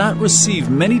 who will not receive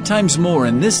many times more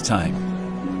in this time,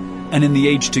 and in the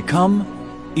age to come,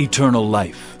 eternal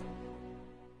life."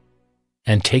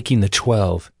 And taking the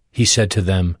 12, he said to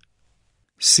them,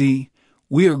 "See,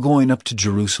 we are going up to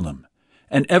Jerusalem,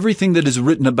 and everything that is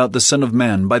written about the Son of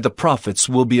Man by the prophets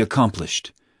will be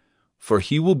accomplished. For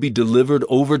he will be delivered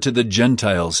over to the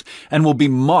Gentiles, and will be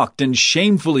mocked and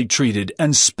shamefully treated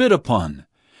and spit upon.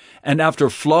 And after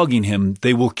flogging him,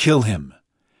 they will kill him.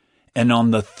 And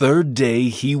on the 3rd day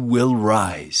he will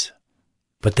rise."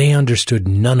 But they understood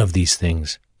none of these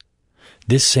things.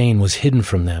 This saying was hidden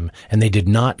from them, and they did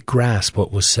not grasp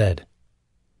what was said.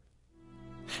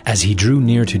 As he drew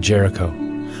near to Jericho,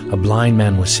 a blind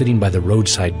man was sitting by the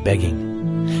roadside begging.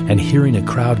 And hearing a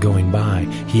crowd going by,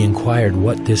 he inquired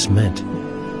what this meant.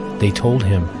 They told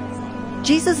him,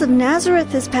 "Jesus of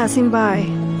Nazareth is passing by."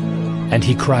 And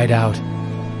he cried out,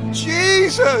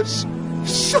 "Jesus,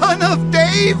 Son of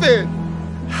David,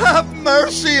 have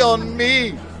mercy on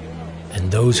me." And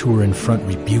those who were in front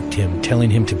rebuked him, telling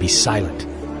him to be silent.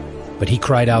 But he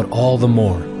cried out all the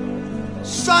more,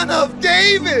 "Son of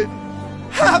David,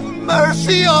 have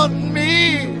mercy on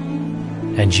me."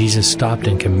 And Jesus stopped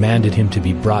and commanded him to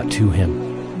be brought to him.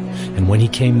 And when he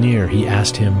came near, he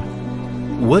asked him,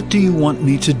 "What do you want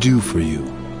me to do for you?"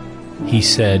 He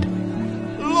said,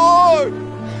 "Lord,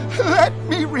 let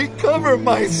me recover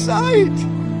my sight."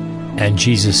 And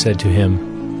Jesus said to him,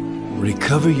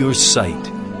 "Recover your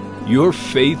sight. your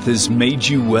faith has made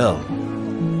you well."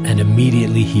 And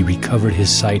immediately he recovered his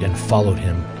sight and followed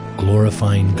him,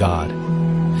 glorifying God.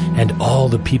 And all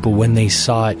the people, when they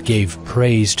saw it, gave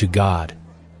praise to God.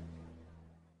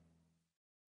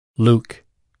 Luke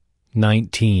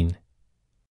 19.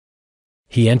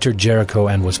 He entered Jericho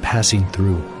and was passing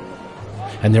through.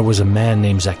 And there was a man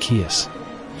named Zacchaeus.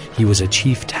 He was a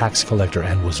chief tax collector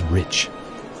and was rich.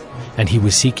 And he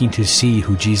was seeking to see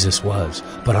who Jesus was,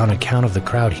 but on account of the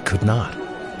crowd he could not,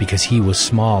 because he was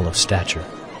small of stature.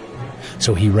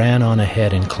 So he ran on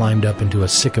ahead and climbed up into a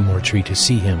sycamore tree to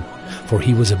see him, for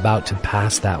he was about to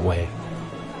pass that way.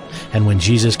 And when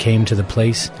Jesus came to the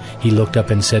place, he looked up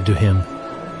and said to him,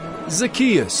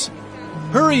 "Zacchaeus,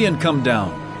 hurry and come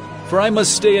down, for I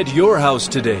must stay at your house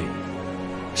today."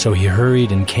 So he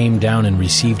hurried and came down and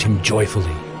received him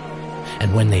joyfully.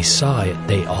 And when they saw it,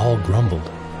 they all grumbled.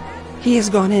 "He has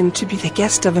gone in to be the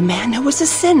guest of a man who was a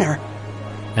sinner."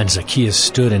 And Zacchaeus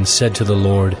stood and said to the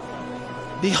Lord,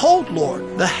 "Behold,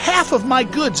 Lord, the half of my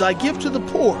goods I give to the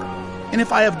poor, and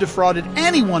if I have defrauded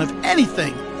anyone of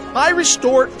anything, I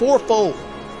restore it fourfold."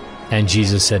 And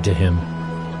Jesus said to him,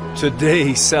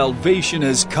 "Today salvation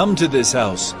has come to this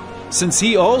house, since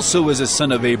he also is a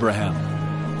son of Abraham.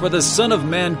 For the Son of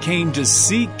Man came to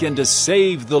seek and to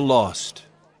save the lost."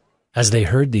 As they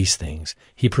heard these things,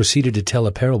 he proceeded to tell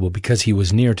a parable because he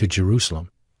was near to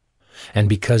Jerusalem, and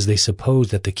because they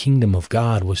supposed that the kingdom of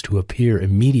God was to appear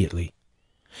immediately.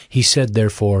 He said,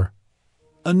 therefore,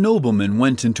 "A nobleman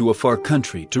went into a far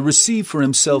country to receive for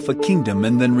himself a kingdom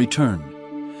and then return.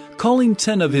 Calling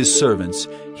 10 of his servants,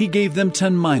 he gave them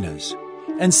 10 minas,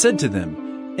 and said to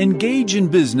them, 'Engage in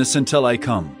business until I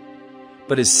come.'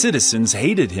 But his citizens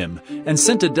hated him and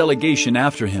sent a delegation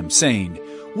after him, saying,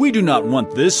 'We do not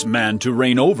want this man to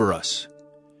reign over us.'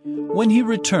 When he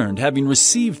returned, having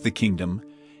received the kingdom,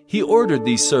 he ordered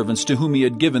these servants to whom he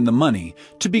had given the money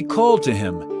to be called to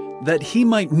him, that he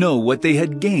might know what they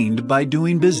had gained by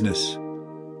doing business.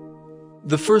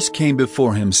 The first came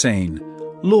before him, saying,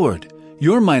 'Lord,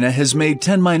 your mina has made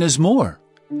 10 minas more.'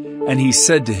 And he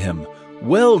said to him,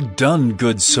 'Well done,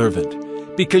 good servant.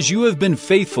 Because you have been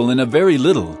faithful in a very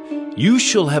little, you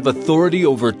shall have authority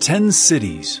over 10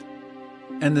 cities.'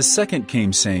 And the second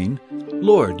came, saying,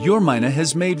 'Lord, your mina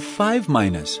has made 5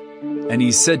 minas.' And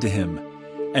he said to him,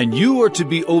 'And you are to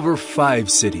be over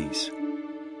 5 cities.'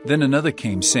 Then another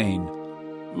came, saying,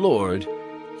 'Lord,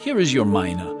 here is your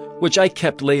mina, which I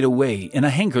kept laid away in a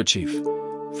handkerchief.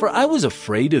 For I was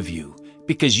afraid of you,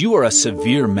 because you are a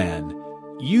severe man.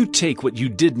 You take what you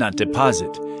did not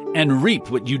deposit, and reap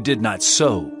what you did not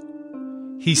sow.'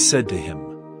 He said to him,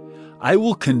 'I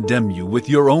will condemn you with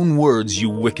your own words, you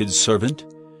wicked servant.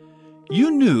 You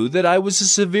knew that I was a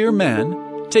severe man,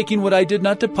 taking what I did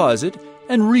not deposit,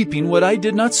 and reaping what I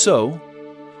did not sow.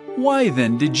 Why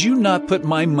then did you not put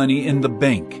my money in the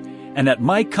bank, and at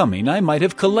my coming I might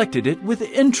have collected it with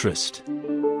interest?'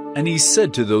 And he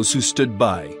said to those who stood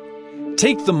by,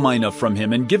 'Take the mina from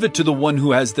him and give it to the one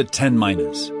who has the 10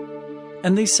 minas.'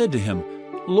 And they said to him,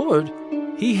 'Lord,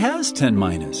 he has 10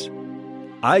 minas.'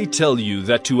 'I tell you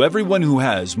that to everyone who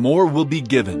has, more will be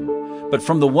given, but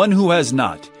from the one who has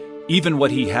not, even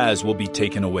what he has will be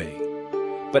taken away.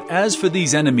 But as for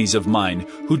these enemies of mine,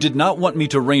 who did not want me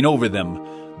to reign over them,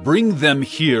 bring them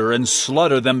here and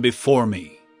slaughter them before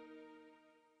me.'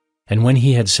 And when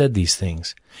he had said these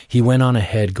things, he went on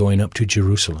ahead, going up to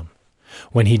Jerusalem.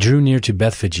 When he drew near to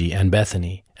Bethphage and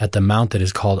Bethany, at the mount that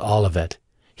is called Olivet,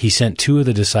 he sent 2 of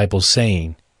the disciples,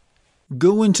 saying,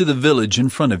 'Go into the village in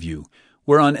front of you,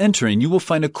 where on entering you will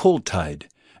find a colt tied,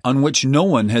 on which no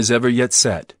one has ever yet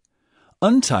sat.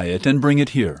 Untie it and bring it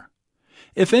here.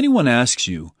 If anyone asks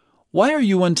you, "Why are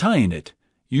you untying it?"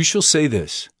 you shall say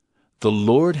this, "The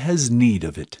Lord has need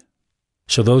of it."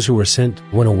 So those who were sent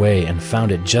went away and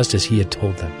found it just as he had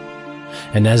told them.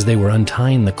 And as they were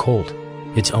untying the colt,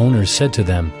 its owners said to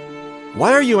them,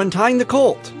 "Why are you untying the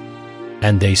colt?"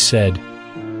 And they said,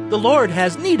 "The Lord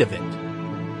has need of it."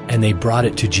 And they brought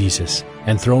it to Jesus,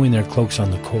 and throwing their cloaks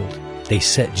on the colt, they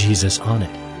set Jesus on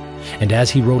it. And as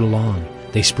he rode along,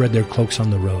 they spread their cloaks on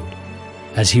the road.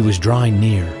 As he was drawing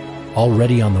near,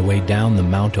 already on the way down the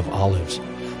Mount of Olives,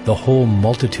 the whole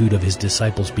multitude of his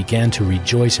disciples began to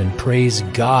rejoice and praise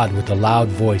God with a loud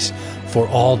voice for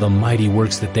all the mighty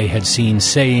works that they had seen,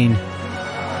 saying,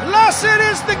 "Blessed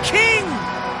is the King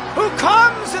who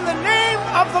comes in the name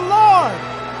of the Lord.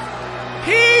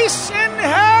 Peace in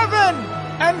heaven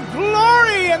and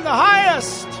glory in the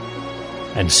highest."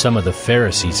 And some of the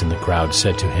Pharisees in the crowd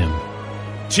said to him,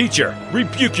 "Teacher,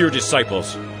 rebuke your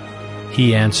disciples."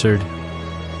 He answered,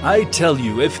 "I tell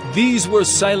you, if these were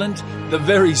silent, the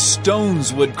very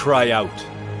stones would cry out."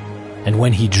 And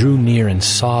when he drew near and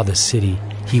saw the city,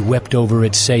 he wept over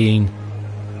it, saying,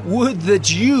 Would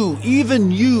that you,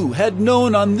 even you, had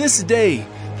known on this day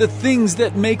the things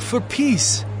that make for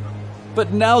peace.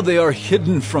 But now they are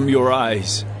hidden from your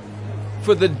eyes.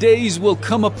 For the days will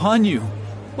come upon you,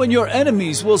 when your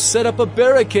enemies will set up a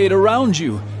barricade around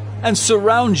you, and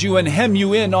surround you and hem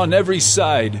you in on every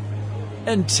side,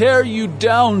 and tear you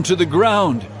down to the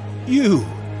ground, you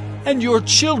and your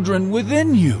children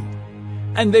within you.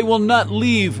 And they will not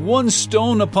leave one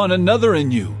stone upon another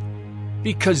in you,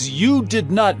 because you did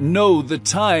not know the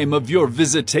time of your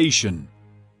visitation.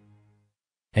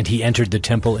 And he entered the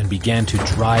temple and began to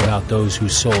drive out those who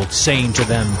sold, saying to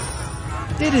them,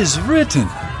 It is written,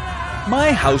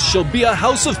 My house shall be a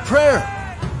house of prayer,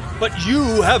 but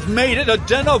you have made it a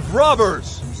den of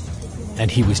robbers.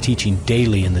 And he was teaching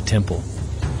daily in the temple.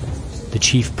 The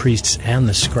chief priests and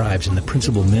the scribes and the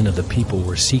principal men of the people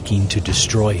were seeking to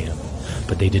destroy him,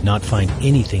 but they did not find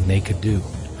anything they could do,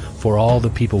 for all the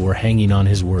people were hanging on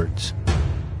his words.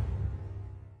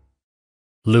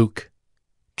 Luke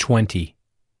 20.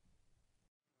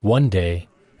 One day,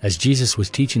 as Jesus was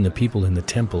teaching the people in the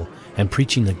temple and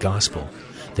preaching the gospel,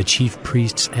 the chief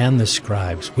priests and the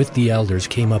scribes with the elders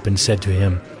came up and said to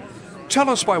him, Tell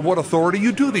us by what authority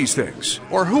you do these things,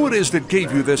 or who it is that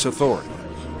gave you this authority.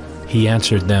 He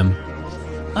answered them,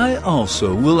 I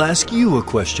also will ask you a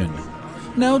question.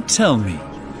 Now tell me,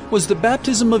 was the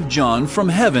baptism of John from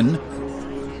heaven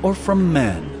or from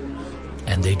man?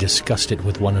 And they discussed it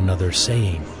with one another,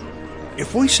 saying,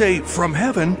 If we say from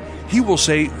heaven, he will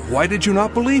say, Why did you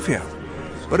not believe him?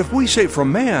 But if we say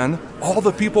from man, all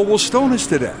the people will stone us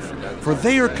to death, for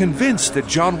they are convinced that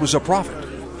John was a prophet.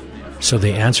 So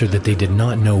they answered that they did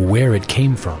not know where it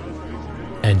came from.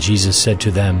 And Jesus said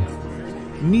to them,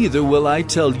 Neither will I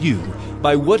tell you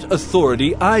by what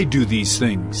authority I do these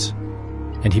things.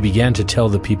 And he began to tell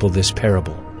the people this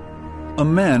parable. A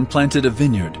man planted a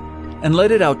vineyard and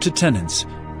let it out to tenants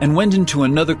and went into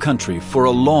another country for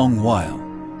a long while.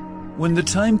 When the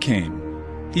time came,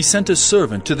 he sent a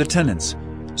servant to the tenants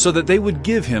so that they would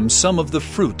give him some of the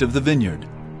fruit of the vineyard.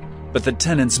 But the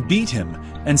tenants beat him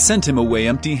and sent him away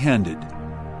empty-handed.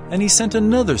 And he sent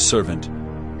another servant,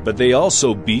 but they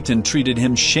also beat and treated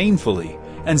him shamefully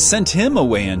and sent him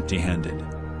away empty-handed.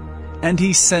 And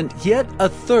he sent yet a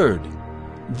third.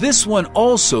 This one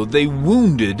also they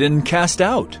wounded and cast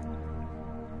out.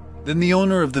 Then the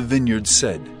owner of the vineyard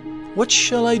said, What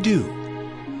shall I do?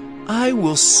 I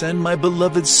will send my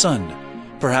beloved son.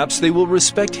 Perhaps they will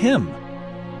respect him.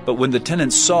 But when the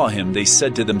tenants saw him, they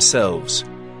said to themselves,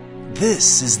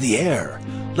 This is the heir.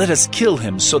 Let us kill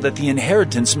him so that the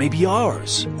inheritance may be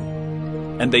ours.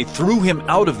 And they threw him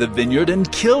out of the vineyard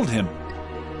and killed him.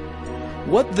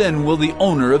 What then will the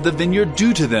owner of the vineyard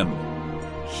do to them?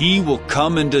 He will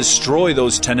come and destroy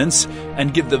those tenants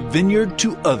and give the vineyard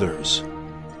to others.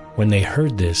 When they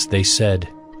heard this, they said,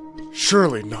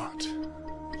 Surely not.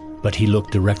 But he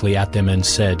looked directly at them and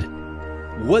said,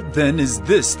 What then is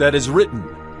this that is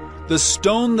written? The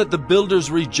stone that the builders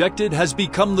rejected has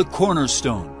become the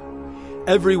cornerstone.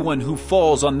 Everyone who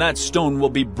falls on that stone will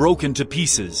be broken to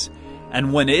pieces,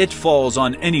 and when it falls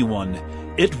on anyone,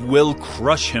 it will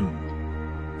crush him.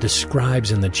 The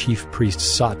scribes and the chief priests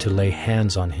sought to lay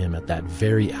hands on him at that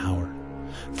very hour,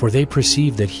 for they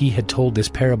perceived that he had told this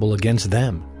parable against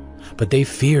them, but they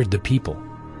feared the people.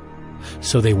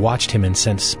 So they watched him and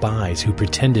sent spies who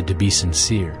pretended to be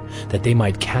sincere, that they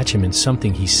might catch him in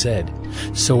something he said,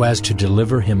 so as to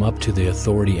deliver him up to the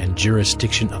authority and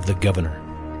jurisdiction of the governor.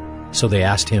 So they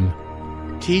asked him,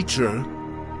 Teacher,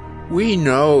 we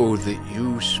know that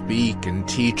you speak and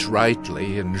teach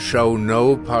rightly and show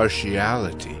no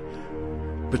partiality,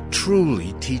 but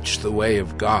truly teach the way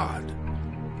of God.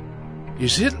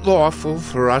 Is it lawful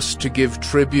for us to give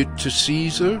tribute to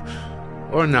Caesar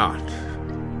or not?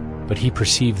 But he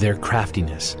perceived their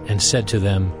craftiness and said to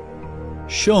them,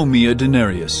 Show me a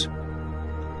denarius.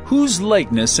 Whose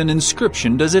likeness and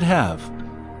inscription does it have?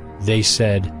 They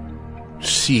said,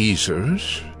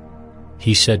 Caesar's.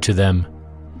 He said to them,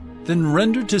 Then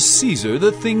render to Caesar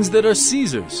the things that are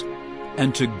Caesar's,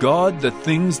 and to God the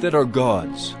things that are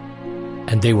God's.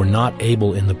 And they were not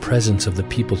able in the presence of the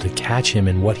people to catch him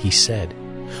in what he said,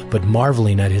 but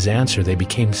marveling at his answer they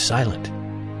became silent.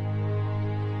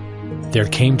 There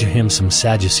came to him some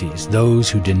Sadducees, those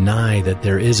who deny that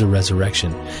there is a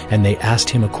resurrection, and they asked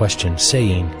him a question,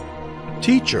 saying,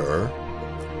 Teacher,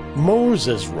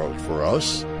 Moses wrote for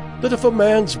us that if a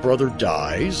man's brother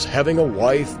dies, having a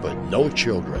wife but no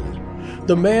children,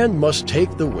 the man must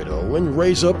take the widow and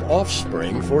raise up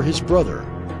offspring for his brother.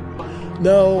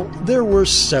 Now there were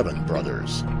 7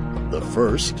 brothers. The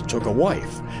first took a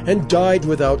wife, and died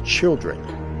without children.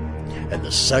 And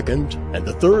the second and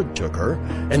the third took her,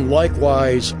 and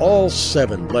likewise all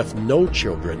 7 left no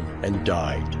children and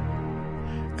died.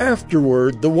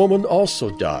 Afterward the woman also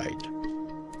died.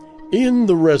 In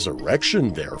the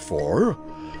resurrection, therefore,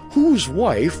 whose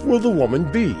wife will the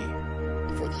woman be?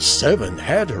 For the 7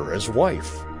 had her as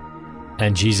wife.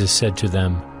 And Jesus said to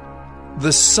them,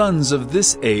 The sons of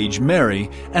this age marry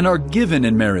and are given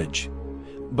in marriage.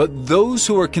 But those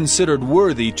who are considered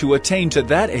worthy to attain to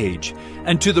that age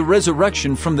and to the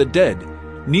resurrection from the dead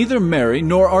neither marry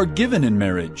nor are given in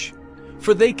marriage.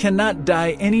 For they cannot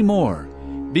die any more,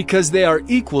 because they are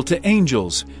equal to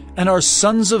angels and are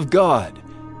sons of God,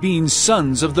 being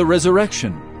sons of the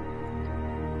resurrection.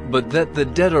 But that the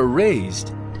dead are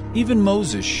raised, even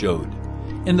Moses showed,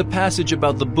 in the passage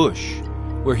about the bush,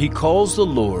 where he calls the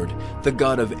Lord the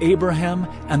God of Abraham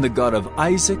and the God of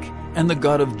Isaac and the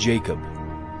God of Jacob.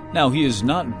 Now he is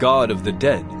not God of the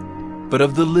dead, but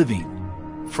of the living,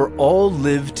 for all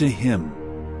live to him.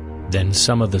 Then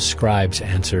some of the scribes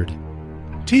answered,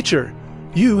 Teacher,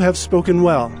 you have spoken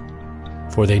well.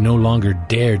 For they no longer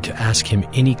dared to ask him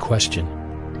any question.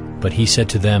 But he said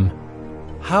to them,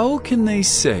 How can they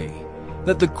say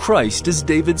that the Christ is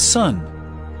David's son?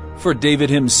 For David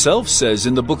himself says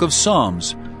in the book of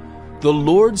Psalms, The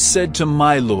Lord said to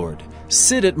my Lord,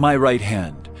 Sit at my right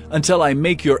hand, until I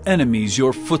make your enemies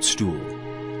your footstool.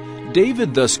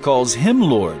 David thus calls him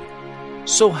Lord.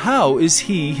 So how is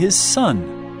he his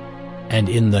son? And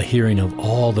in the hearing of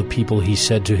all the people he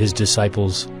said to his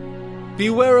disciples,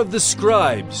 Beware of the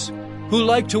scribes, who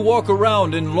like to walk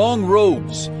around in long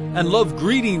robes, and love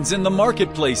greetings in the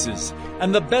marketplaces,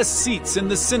 and the best seats in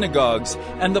the synagogues,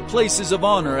 and the places of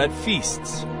honor at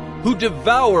feasts, who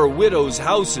devour widows'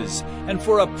 houses, and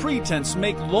for a pretense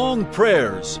make long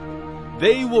prayers.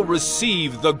 They will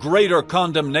receive the greater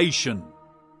condemnation.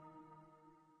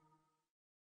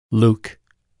 Luke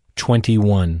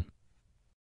 21.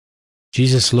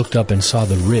 Jesus looked up and saw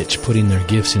the rich putting their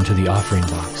gifts into the offering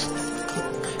box.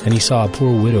 And he saw a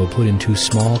poor widow put in 2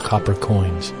 small copper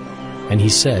coins. And he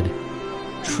said,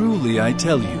 Truly I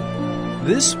tell you,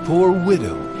 this poor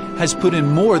widow has put in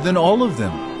more than all of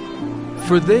them,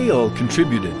 for they all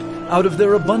contributed out of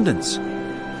their abundance.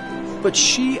 But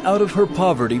she out of her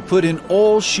poverty put in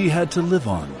all she had to live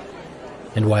on.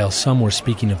 And while some were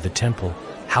speaking of the temple,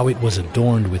 how it was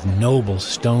adorned with noble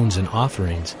stones and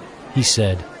offerings, he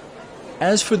said,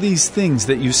 As for these things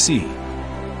that you see,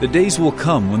 the days will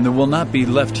come when there will not be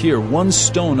left here one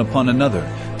stone upon another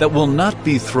that will not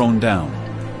be thrown down.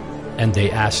 And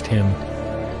they asked him,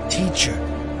 Teacher,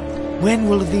 when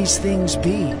will these things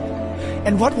be?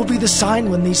 And what will be the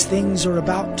sign when these things are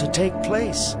about to take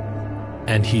place?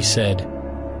 And he said,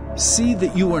 See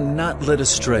that you are not led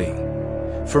astray.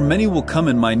 For many will come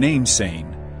in my name, saying,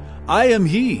 I am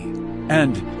he,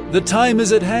 and the time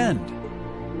is at hand.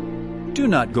 Do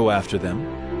not go after them.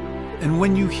 And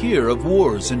when you hear of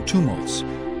wars and tumults,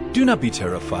 do not be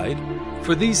terrified,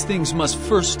 for these things must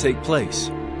first take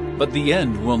place, but the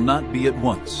end will not be at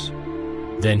once.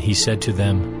 Then he said to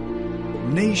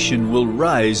them, Nation will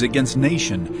rise against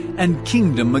nation, and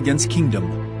kingdom against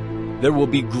kingdom. There will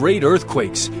be great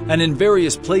earthquakes, and in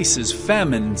various places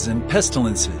famines and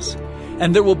pestilences.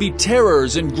 And there will be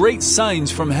terrors and great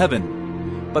signs from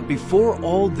heaven. But before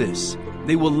all this,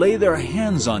 they will lay their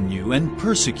hands on you and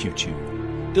persecute you,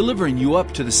 delivering you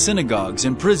up to the synagogues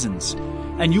and prisons,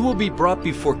 and you will be brought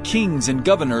before kings and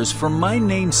governors for my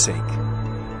name's sake.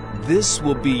 This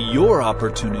will be your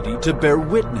opportunity to bear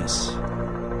witness.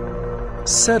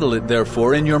 Settle it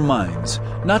therefore in your minds,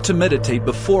 not to meditate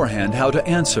beforehand how to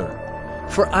answer.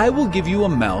 For I will give you a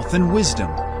mouth and wisdom,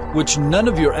 which none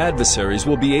of your adversaries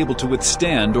will be able to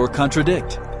withstand or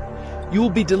contradict. You will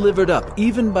be delivered up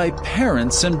even by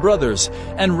parents and brothers,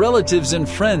 and relatives and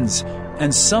friends,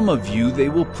 and some of you they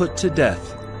will put to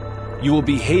death. You will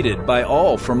be hated by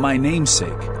all for my name's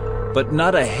sake, but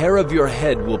not a hair of your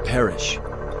head will perish.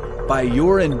 By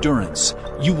your endurance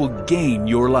you will gain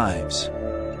your lives.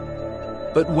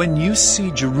 But when you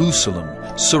see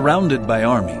Jerusalem surrounded by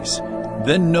armies,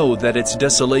 then know that its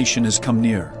desolation has come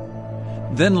near.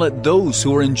 Then let those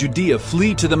who are in Judea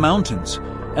flee to the mountains,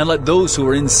 and let those who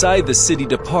are inside the city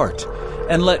depart,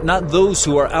 and let not those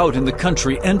who are out in the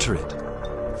country enter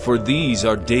it. For these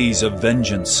are days of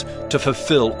vengeance, to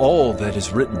fulfill all that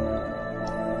is written.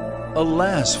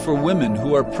 Alas for women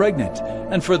who are pregnant,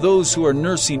 and for those who are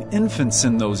nursing infants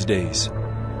in those days.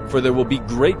 For there will be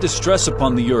great distress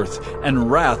upon the earth, and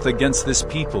wrath against this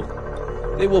people.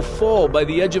 They will fall by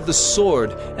the edge of the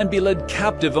sword, and be led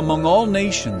captive among all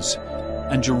nations.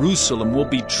 and Jerusalem will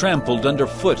be trampled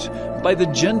underfoot by the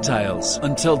Gentiles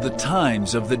until the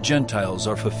times of the Gentiles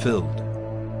are fulfilled.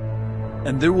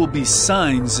 And there will be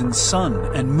signs in sun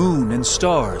and moon and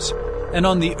stars, and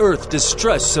on the earth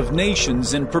distress of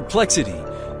nations and perplexity,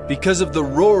 because of the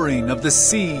roaring of the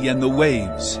sea and the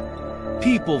waves.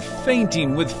 People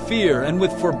fainting with fear and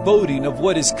with foreboding of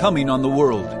what is coming on the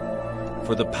world.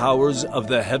 For the powers of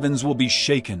the heavens will be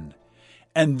shaken.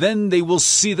 And then they will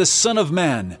see the Son of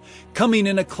Man coming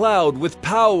in a cloud with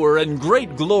power and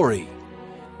great glory.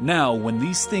 Now, when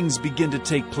these things begin to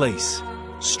take place,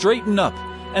 straighten up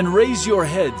and raise your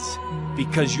heads,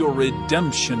 because your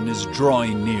redemption is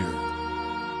drawing near.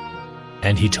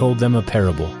 And he told them a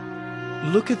parable.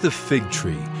 Look at the fig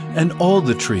tree and all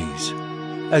the trees.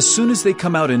 As soon as they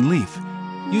come out in leaf,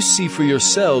 you see for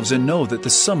yourselves and know that the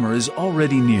summer is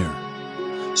already near.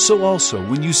 So also,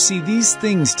 when you see these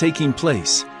things taking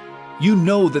place, you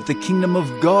know that the kingdom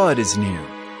of God is near.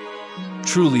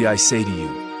 Truly I say to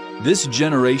you, this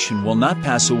generation will not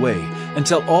pass away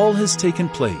until all has taken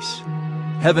place.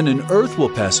 Heaven and earth will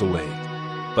pass away,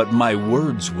 but my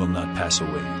words will not pass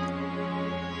away.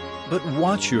 But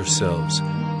watch yourselves,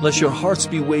 lest your hearts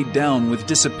be weighed down with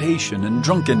dissipation and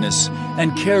drunkenness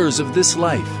and cares of this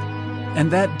life, and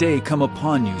that day come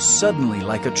upon you suddenly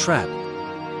like a trap.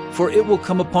 For it will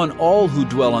come upon all who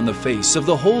dwell on the face of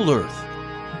the whole earth.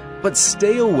 But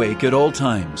stay awake at all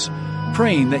times,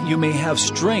 praying that you may have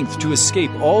strength to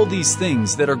escape all these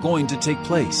things that are going to take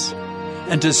place,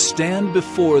 and to stand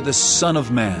before the Son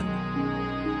of Man.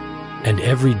 And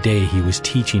every day he was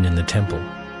teaching in the temple,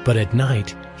 but at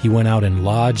night he went out and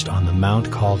lodged on the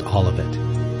mount called Olivet.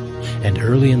 And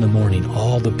early in the morning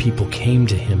all the people came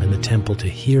to him in the temple to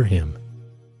hear him.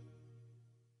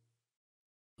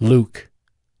 Luke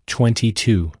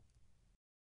 22.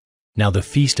 Now the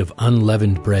feast of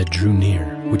unleavened bread drew near,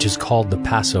 which is called the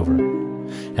Passover,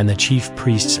 and the chief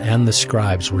priests and the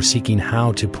scribes were seeking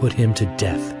how to put him to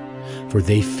death, for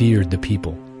they feared the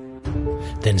people.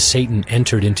 Then Satan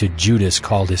entered into Judas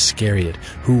called Iscariot,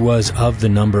 who was of the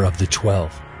number of the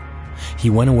 12. He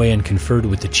went away and conferred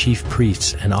with the chief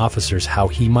priests and officers how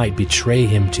he might betray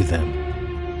him to them.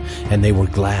 And they were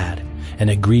glad, and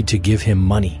agreed to give him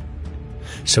money.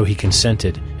 So he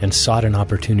consented and sought an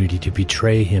opportunity to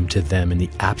betray him to them in the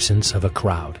absence of a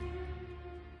crowd.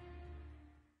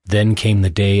 Then came the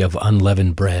day of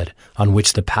unleavened bread, on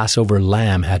which the Passover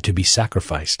lamb had to be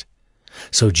sacrificed.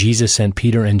 So Jesus sent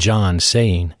Peter and John,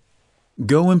 saying,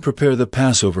 Go and prepare the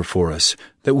Passover for us,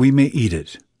 that we may eat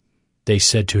it. They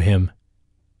said to him,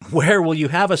 Where will you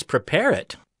have us prepare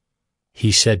it?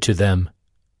 He said to them,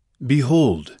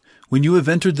 Behold, when you have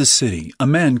entered the city, a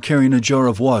man carrying a jar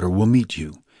of water will meet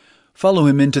you. Follow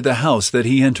him into the house that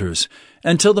he enters,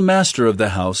 and tell the master of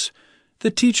the house,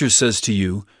 The teacher says to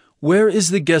you, Where is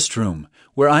the guest room,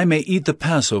 where I may eat the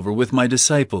Passover with my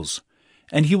disciples?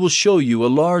 And he will show you a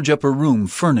large upper room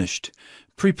furnished.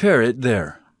 Prepare it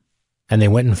there. And they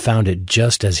went and found it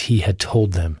just as he had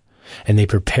told them, and they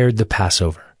prepared the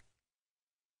Passover.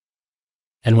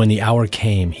 And when the hour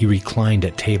came, he reclined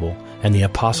at table, and the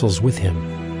apostles with him.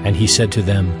 And he said to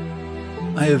them,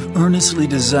 I have earnestly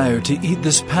desired to eat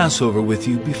this Passover with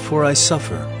you before I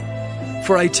suffer.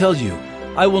 For I tell you,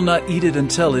 I will not eat it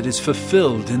until it is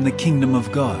fulfilled in the kingdom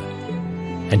of God.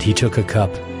 And he took a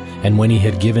cup, and when he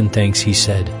had given thanks, he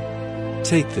said,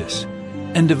 Take this,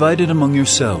 and divide it among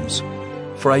yourselves.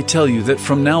 For I tell you that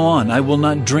from now on I will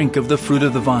not drink of the fruit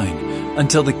of the vine,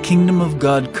 until the kingdom of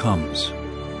God comes.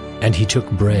 And he took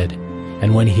bread,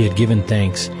 and when he had given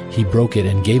thanks, he broke it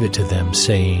and gave it to them,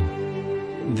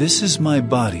 saying, This is my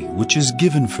body, which is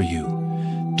given for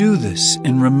you. Do this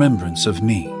in remembrance of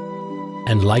me.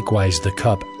 And likewise the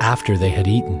cup after they had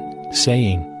eaten,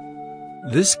 saying,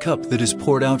 This cup that is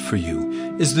poured out for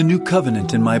you is the new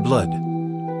covenant in my blood.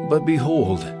 But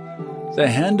behold, the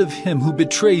hand of him who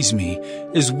betrays me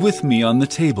is with me on the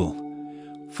table.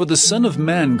 For the Son of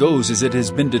Man goes as it has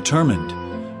been determined,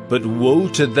 but woe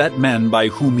to that man by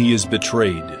whom he is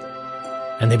betrayed.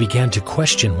 And they began to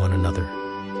question one another,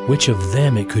 which of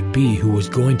them it could be who was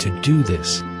going to do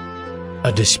this.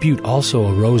 A dispute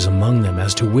also arose among them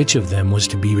as to which of them was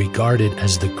to be regarded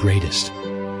as the greatest.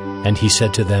 And he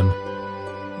said to them,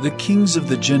 The kings of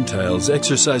the Gentiles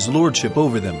exercise lordship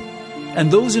over them, and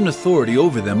those in authority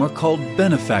over them are called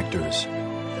benefactors.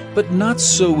 But not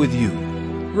so with you.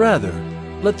 Rather,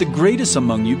 let the greatest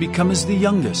among you become as the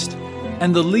youngest,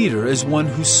 and the leader as one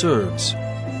who serves.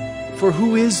 For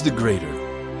who is the greater,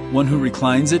 one who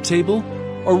reclines at table,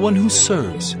 or one who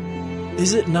serves?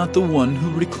 Is it not the one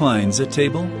who reclines at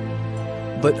table?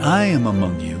 But I am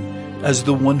among you as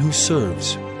the one who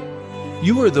serves.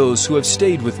 You are those who have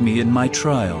stayed with me in my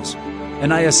trials.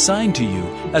 and I assign to you,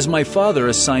 as my Father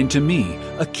assigned to me,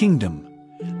 a kingdom,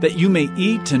 that you may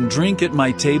eat and drink at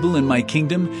my table in my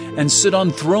kingdom and sit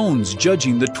on thrones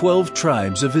judging the 12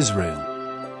 tribes of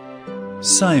Israel.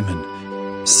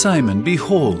 Simon, Simon,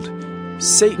 behold,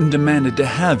 Satan demanded to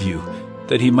have you,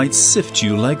 that he might sift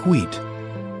you like wheat.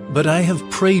 But I have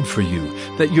prayed for you,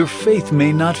 that your faith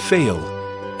may not fail,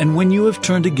 and when you have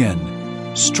turned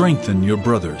again, strengthen your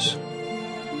brothers.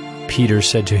 Peter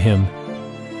said to him,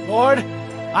 Lord,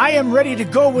 I am ready to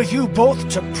go with you both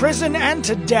to prison and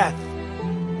to death.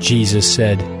 Jesus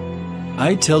said,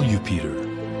 I tell you, Peter,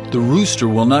 the rooster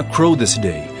will not crow this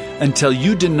day until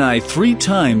you deny 3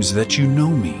 times that you know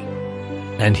me.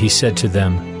 And he said to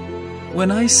them,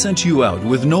 When I sent you out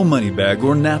with no money bag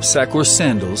or knapsack or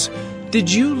sandals,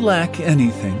 did you lack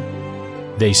anything?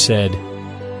 They said,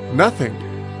 Nothing.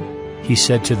 He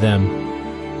said to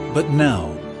them, But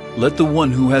now let the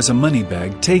one who has a money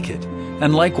bag take it,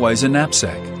 and likewise a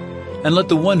knapsack. And let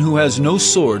the one who has no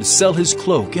sword sell his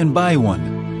cloak and buy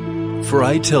one. For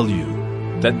I tell you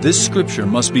that this scripture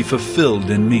must be fulfilled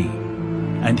in me.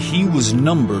 And he was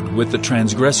numbered with the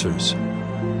transgressors.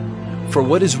 For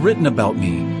what is written about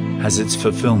me has its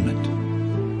fulfillment.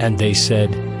 And they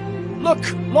said, Look,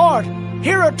 Lord,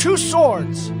 here are 2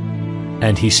 swords.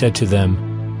 And he said to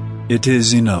them, It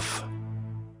is enough.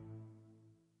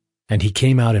 And he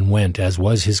came out and went, as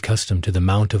was his custom, to the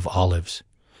Mount of Olives.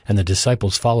 And the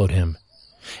disciples followed him.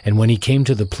 And when he came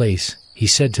to the place, he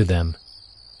said to them,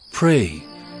 Pray,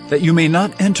 that you may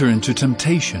not enter into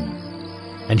temptation.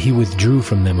 And he withdrew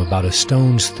from them about a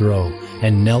stone's throw,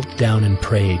 and knelt down and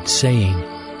prayed, saying,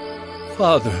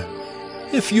 Father,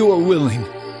 if you are willing,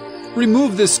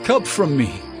 remove this cup from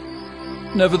me.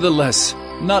 Nevertheless,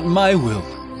 not my will,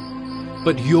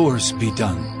 but yours be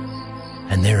done.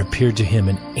 And there appeared to him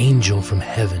an angel from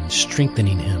heaven,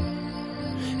 strengthening him.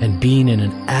 And being in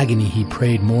an agony, he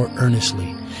prayed more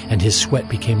earnestly, and his sweat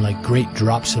became like great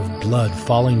drops of blood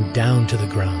falling down to the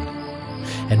ground.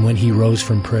 And when he rose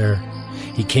from prayer,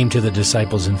 he came to the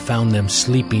disciples and found them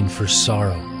sleeping for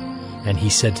sorrow. And he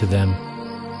said to them,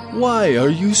 Why are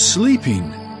you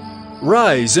sleeping?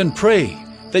 Rise and pray,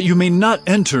 that you may not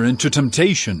enter into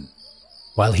temptation.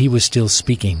 While he was still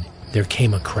speaking, there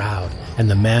came a crowd, and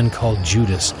the man called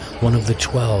Judas, one of the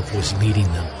 12, was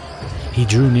leading them. He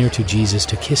drew near to Jesus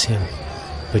to kiss him.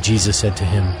 But Jesus said to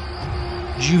him,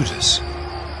 Judas,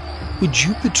 would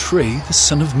you betray the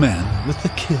Son of Man with a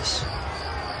kiss?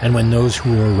 And when those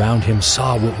who were around him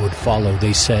saw what would follow,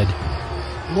 they said,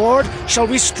 Lord, shall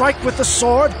we strike with the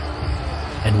sword?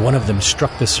 And one of them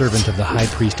struck the servant of the high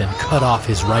priest and cut off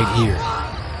his right ear.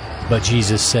 But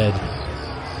Jesus said,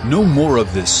 No more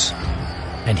of this.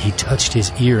 And he touched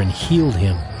his ear and healed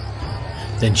him.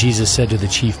 Then Jesus said to the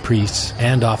chief priests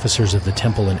and officers of the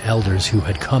temple and elders who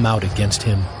had come out against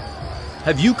him,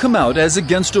 Have you come out as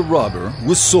against a robber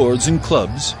with swords and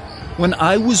clubs? When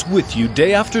I was with you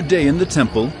day after day in the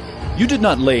temple, you did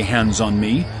not lay hands on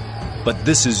me, but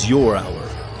this is your hour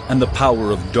and the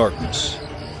power of darkness.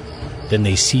 Then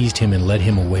they seized him and led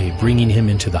him away, bringing him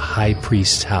into the high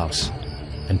priest's house.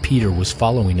 And Peter was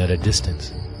following at a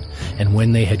distance. And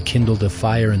when they had kindled a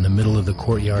fire in the middle of the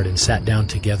courtyard and sat down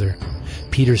together,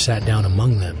 Peter sat down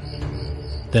among them.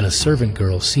 Then a servant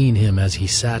girl, seeing him as he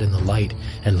sat in the light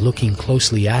and looking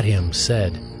closely at him,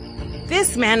 said,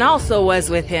 This man also was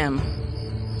with him.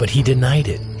 But he denied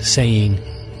it, saying,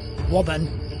 Woman,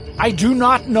 I do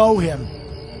not know him.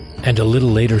 And a little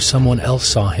later someone else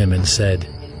saw him and said,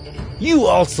 You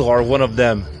also are one of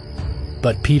them.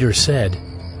 But Peter said,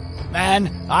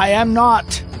 Man, I am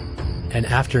not. And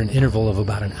after an interval of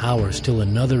about an hour, still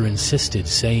another insisted,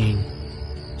 saying,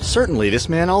 Certainly this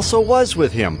man also was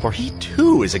with him, for he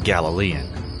too is a Galilean.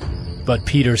 But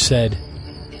Peter said,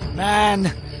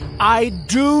 Man, I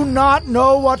do not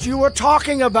know what you are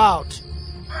talking about.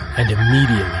 And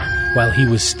immediately, while he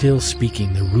was still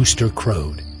speaking, the rooster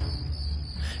crowed.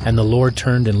 And the Lord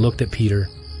turned and looked at Peter,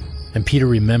 and Peter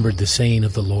remembered the saying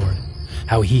of the Lord,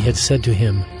 how he had said to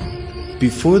him,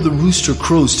 Before the rooster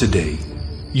crows today,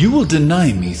 you will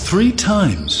deny me 3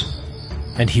 times.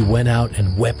 And he went out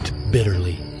and wept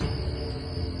bitterly.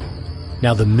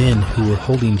 Now the men who were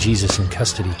holding Jesus in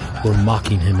custody were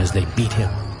mocking him as they beat him.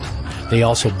 They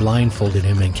also blindfolded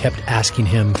him and kept asking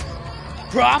him,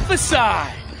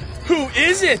 Prophesy! Who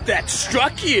is it that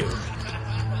struck you?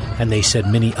 And they said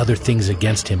many other things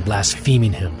against him,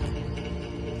 blaspheming him.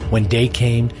 When day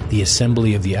came, the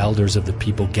assembly of the elders of the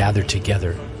people gathered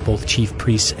together, both chief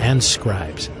priests and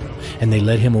scribes, and they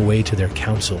led him away to their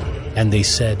council. And they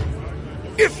said,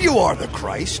 If you are the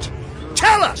Christ,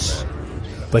 tell us!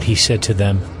 But he said to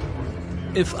them,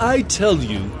 If I tell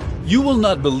you, you will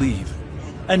not believe.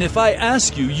 and if I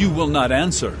ask you, you will not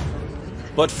answer.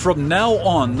 But from now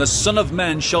on the Son of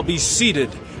Man shall be seated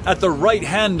at the right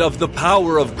hand of the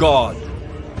power of God.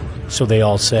 So they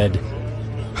all said,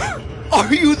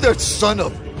 Are you the Son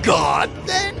of God,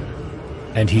 then?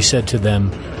 And he said to them,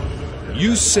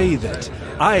 You say that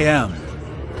I am.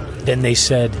 Then they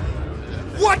said,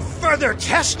 What further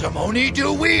testimony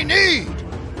do we need?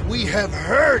 We have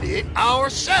heard it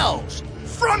ourselves,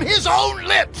 from his own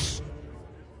lips.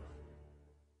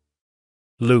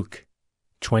 Luke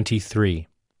 23.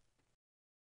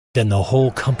 Then the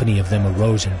whole company of them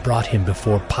arose and brought him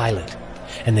before Pilate,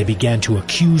 and they began to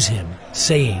accuse him,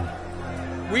 saying,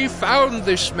 We found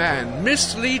this man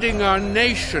misleading our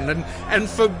nation and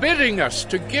forbidding us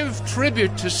to give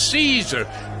tribute to Caesar,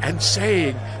 and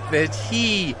saying that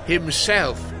he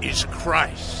himself is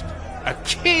Christ, a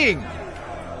king.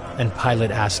 And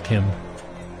Pilate asked him,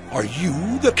 Are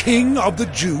you the king of the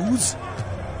Jews?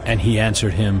 And he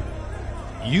answered him,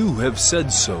 You have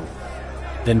said so.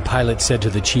 Then Pilate said to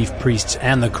the chief priests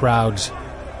and the crowds,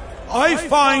 I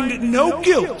find no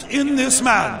guilt in this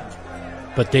man.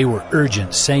 But they were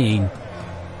urgent, saying,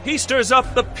 He stirs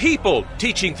up the people,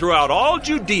 teaching throughout all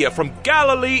Judea, from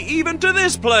Galilee even to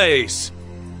this place.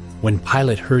 When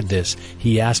Pilate heard this,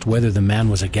 he asked whether the man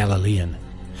was a Galilean.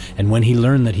 And when he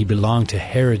learned that he belonged to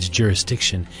Herod's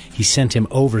jurisdiction, he sent him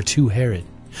over to Herod,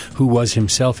 who was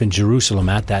himself in Jerusalem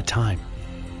at that time.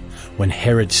 When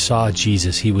Herod saw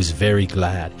Jesus, he was very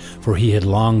glad, for he had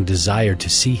long desired to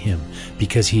see him,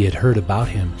 because he had heard about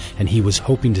him, and he was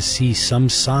hoping to see some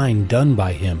sign done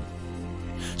by him.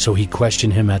 So he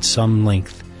questioned him at some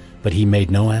length, but he made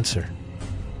no answer.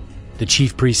 The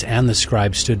chief priests and the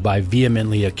scribes stood by,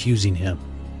 vehemently accusing him.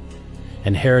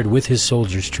 And Herod with his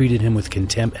soldiers treated him with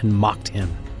contempt and mocked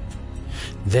him.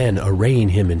 Then, arraying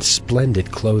him in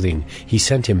splendid clothing, he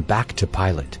sent him back to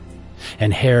Pilate.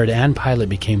 And Herod and Pilate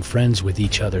became friends with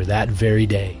each other that very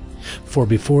day, for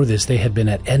before this they had been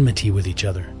at enmity with each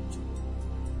other.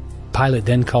 Pilate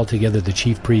then called together the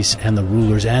chief priests and the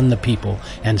rulers and the people,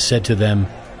 and said to them,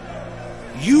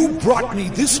 You brought me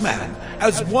this man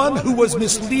as one who was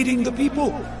misleading the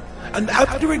people, and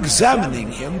after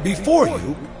examining him before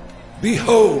you,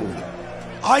 behold,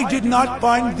 I did not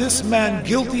find this man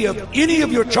guilty of any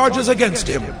of your charges against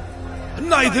him.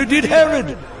 Neither did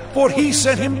Herod, for he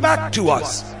sent him back to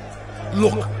us.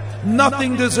 Look,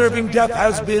 nothing deserving death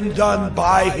has been done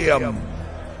by him.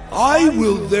 I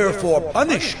will therefore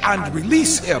punish and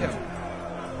release him.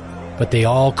 But they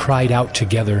all cried out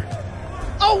together,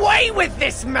 Away with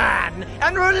this man,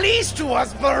 and release to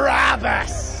us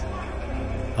Barabbas!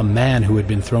 A man who had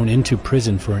been thrown into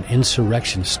prison for an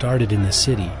insurrection started in the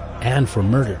city, and for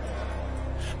murder.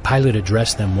 Pilate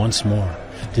addressed them once more,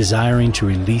 desiring to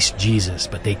release Jesus,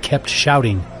 but they kept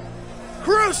shouting,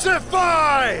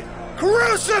 Crucify!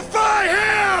 Crucify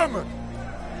him!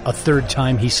 A third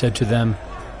time he said to them,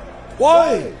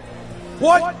 Why?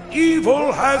 What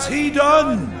evil has he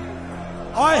done?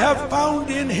 I have found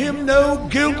in him no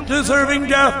guilt deserving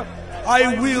death.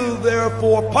 I will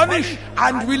therefore punish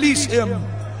and release him.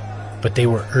 But they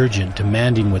were urgent,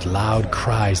 demanding with loud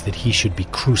cries that he should be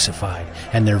crucified,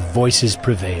 and their voices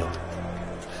prevailed.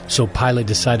 So Pilate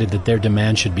decided that their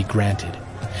demand should be granted.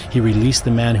 He released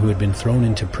the man who had been thrown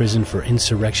into prison for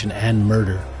insurrection and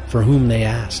murder, for whom they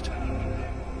asked.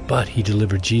 But he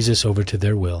delivered Jesus over to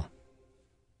their will.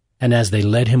 And as they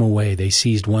led him away, they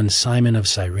seized one Simon of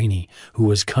Cyrene, who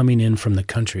was coming in from the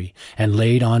country, and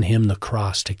laid on him the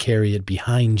cross to carry it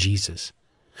behind Jesus.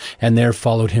 And there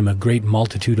followed him a great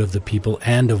multitude of the people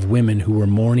and of women who were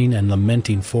mourning and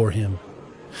lamenting for him.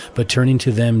 But turning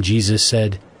to them, Jesus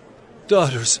said,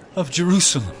 Daughters of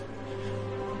Jerusalem,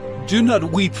 do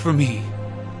not weep for me,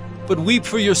 but weep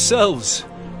for yourselves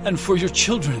and for your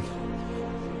children.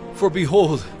 For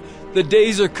behold, the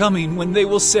days are coming when they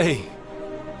will say,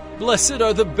 Blessed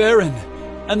are the barren,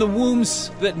 and the wombs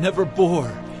that never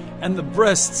bore, and the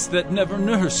breasts that never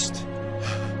nursed.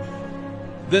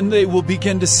 Then they will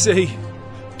begin to say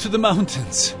to the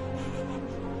mountains,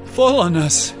 Fall on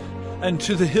us, and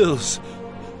to the hills,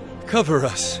 cover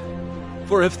us.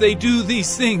 For if they do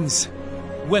these things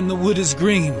when the wood is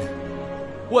green,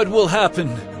 what will happen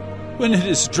when it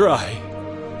is dry?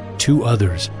 2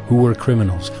 others, who were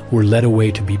criminals, were led away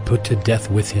to be put to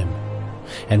death with him.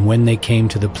 And when they came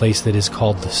to the place that is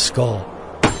called the Skull,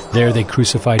 there they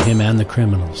crucified him and the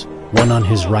criminals, one on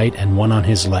his right and one on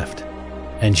his left.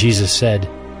 And Jesus said,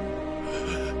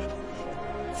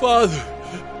 Father,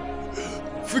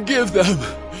 forgive them,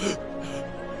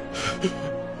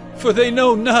 for they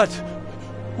know not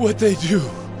what they do.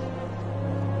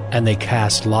 And they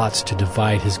cast lots to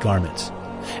divide his garments.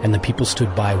 And the people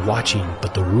stood by watching,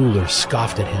 but the ruler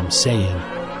scoffed at him, saying,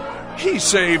 "He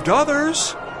saved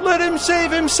others. Let him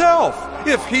save himself,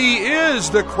 if he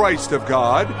is the Christ of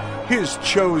God, his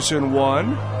chosen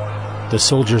one." The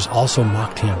soldiers also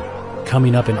mocked him,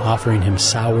 coming up and offering him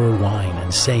sour wine,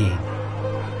 and saying,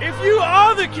 "If you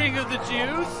are the king of the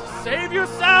Jews, save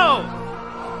yourself."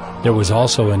 There was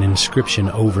also an inscription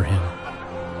over him,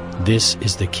 "This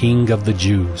is the King of the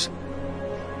Jews."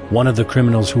 One of the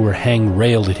criminals who were hanged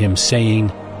railed at him,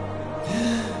 saying,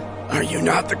 "Are you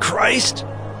not the Christ?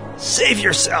 Save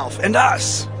yourself and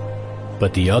us."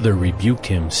 But the other rebuked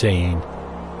him, saying,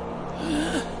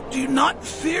 "Do you not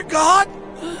fear God,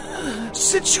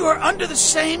 since you are under the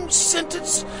same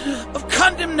sentence of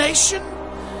condemnation?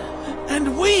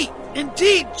 And we,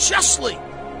 indeed, justly,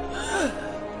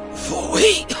 for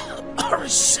we are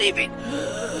receiving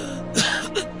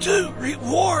the due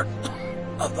reward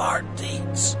of our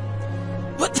deeds.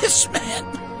 But this man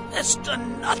has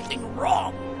done nothing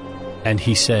wrong." And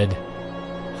he said,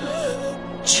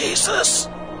 "Jesus,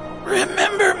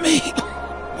 remember me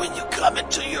when you come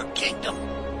into your kingdom."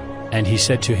 And he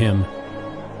said to him,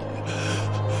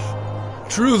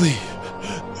 "Truly,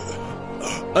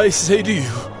 I say to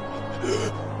you,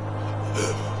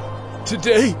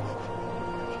 today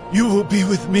you will be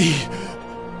with me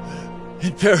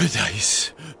in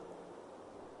paradise."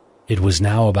 It was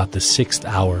now about the 6th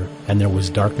hour, and there was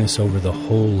darkness over the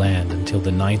whole land until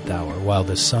the 9th hour, while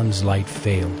the sun's light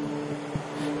failed.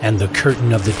 And the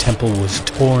curtain of the temple was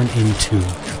torn in two.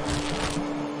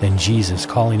 Then Jesus,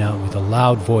 calling out with a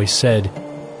loud voice, said,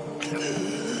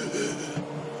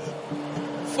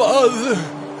 "Father,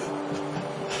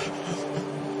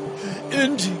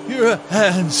 into your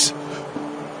hands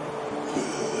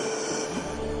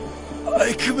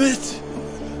I commit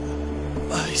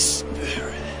my spirit."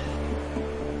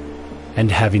 And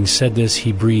having said this,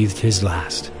 he breathed his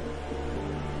last.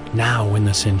 Now when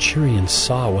the centurion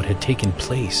saw what had taken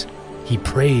place, he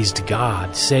praised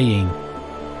God, saying,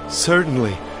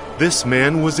 "Certainly, this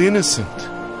man was innocent."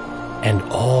 And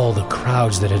all the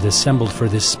crowds that had assembled for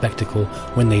this spectacle,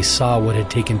 when they saw what had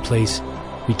taken place,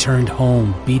 returned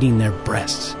home, beating their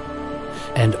breasts.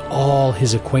 And all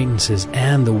his acquaintances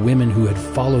and the women who had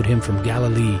followed him from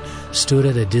Galilee stood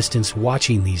at a distance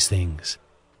watching these things.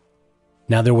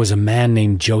 Now there was a man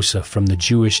named Joseph from the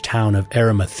Jewish town of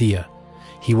Arimathea.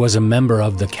 He was a member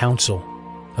of the council,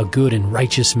 a good and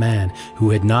righteous man who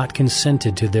had not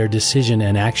consented to their decision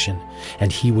and action,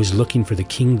 and he was looking for the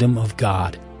kingdom of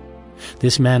God.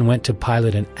 This man went to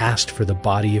Pilate and asked for the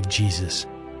body of Jesus.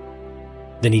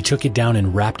 Then he took it down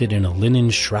and wrapped it in a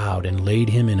linen shroud and laid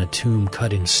him in a tomb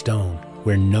cut in stone,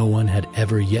 where no one had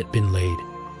ever yet been laid.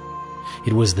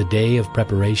 It was the day of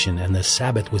preparation, and the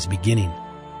Sabbath was beginning.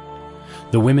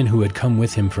 The women who had come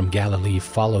with him from Galilee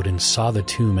followed and saw the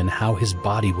tomb and how his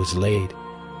body was laid.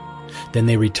 Then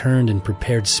they returned and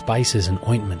prepared spices and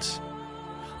ointments.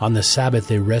 On the Sabbath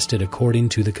they rested according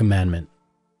to the commandment.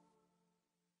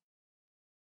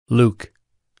 Luke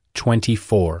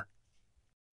 24.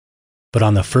 But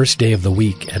on the first day of the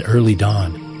week, at early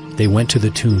dawn, they went to the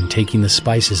tomb, taking the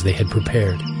spices they had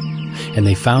prepared. And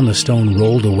they found the stone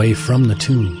rolled away from the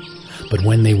tomb. But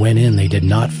when they went in, they did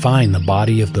not find the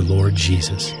body of the Lord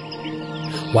Jesus.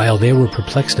 While they were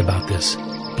perplexed about this,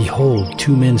 behold,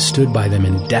 2 men stood by them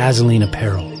in dazzling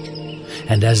apparel.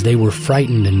 And as they were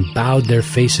frightened and bowed their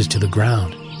faces to the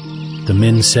ground, the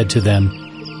men said to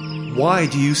them, "Why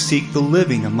do you seek the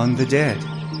living among the dead?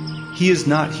 He is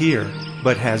not here,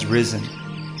 but has risen.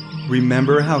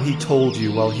 Remember how he told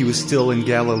you while he was still in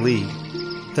Galilee,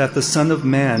 that the Son of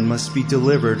Man must be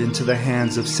delivered into the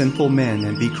hands of sinful men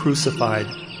and be crucified,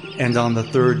 and on the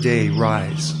 3rd day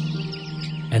rise."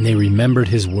 And they remembered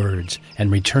his words, and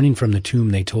returning from the tomb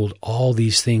they told all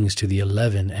these things to the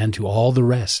 11 and to all the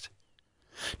rest.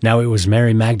 Now it was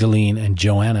Mary Magdalene and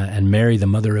Joanna and Mary the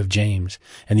mother of James,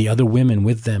 and the other women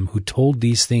with them who told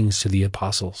these things to the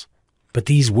apostles. But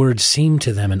these words seemed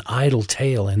to them an idle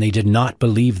tale, and they did not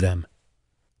believe them.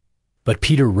 But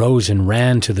Peter rose and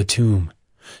ran to the tomb.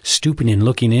 Stooping and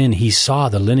looking in, he saw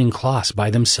the linen cloths by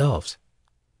themselves.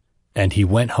 And he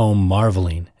went home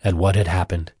marveling at what had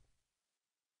happened.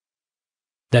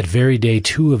 That very day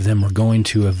 2 of them were going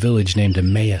to a village named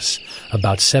Emmaus,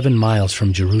 about 7 miles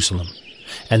from Jerusalem,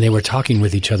 and they were talking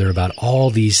with each other about all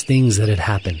these things that had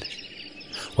happened.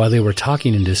 While they were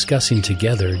talking and discussing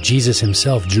together, Jesus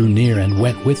himself drew near and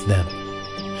went with them.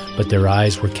 But their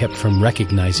eyes were kept from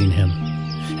recognizing him.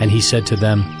 And he said to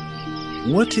them,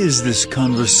 "What is this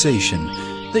conversation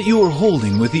that you are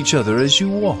holding with each other as you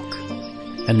walk?"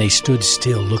 And they stood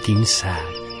still, looking sad.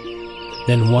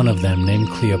 Then one of them, named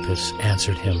Cleopas,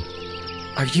 answered him,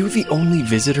 Are you the only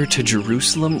visitor to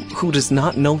Jerusalem who does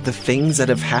not know the things that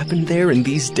have happened there in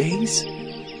these days?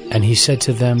 And he said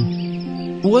to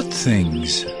them, What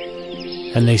things?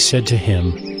 And they said to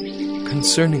him,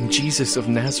 Concerning Jesus of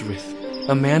Nazareth,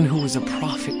 a man who was a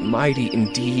prophet, mighty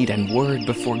in deed and word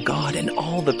before God and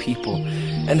all the people,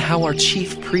 and how our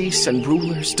chief priests and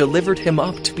rulers delivered him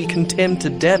up to be condemned to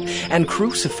death and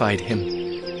crucified him.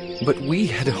 But we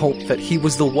had hoped that he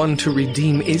was the one to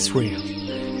redeem Israel.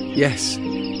 Yes,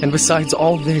 and besides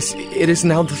all this, it is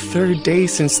now the 3rd day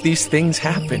since these things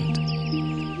happened.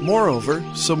 Moreover,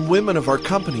 some women of our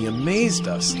company amazed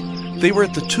us. They were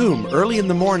at the tomb early in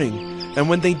the morning, and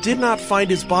when they did not find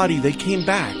his body, they came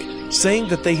back, saying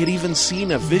that they had even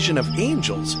seen a vision of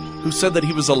angels who said that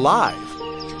he was alive.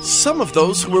 Some of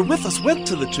those who were with us went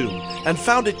to the tomb and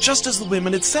found it just as the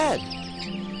women had said.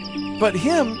 But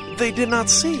him they did not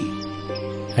see.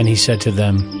 And he said to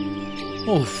them,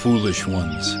 O foolish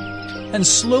ones, and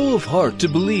slow of heart to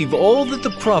believe all that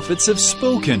the prophets have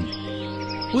spoken.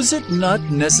 Was it not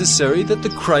necessary that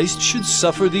the Christ should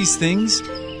suffer these things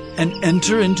and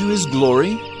enter into his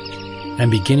glory? And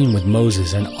beginning with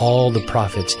Moses and all the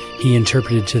prophets, he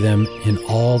interpreted to them in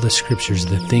all the scriptures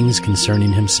the things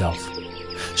concerning himself.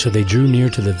 So they drew near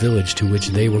to the village to which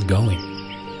they were going.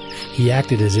 He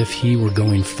acted as if he were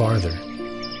going farther.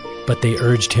 But they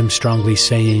urged him strongly,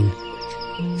 saying,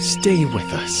 Stay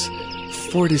with us,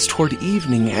 for it is toward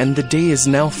evening, and the day is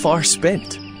now far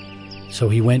spent. So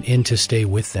he went in to stay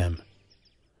with them.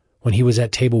 When he was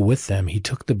at table with them, he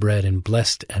took the bread and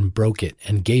blessed and broke it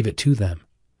and gave it to them.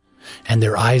 And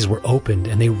their eyes were opened,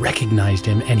 and they recognized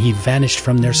him, and he vanished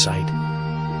from their sight.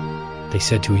 They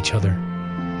said to each other,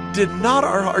 Did not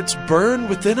our hearts burn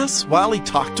within us while he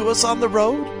talked to us on the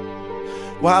road?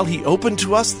 While he opened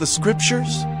to us the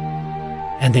scriptures?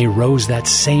 And they rose that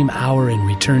same hour and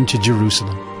returned to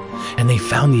Jerusalem. And they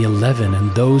found the 11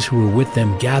 and those who were with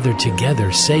them gathered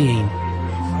together, saying,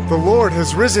 The Lord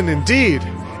has risen indeed,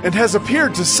 and has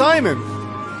appeared to Simon.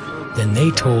 Then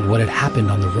they told what had happened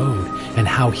on the road, and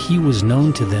how he was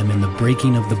known to them in the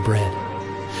breaking of the bread.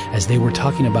 As they were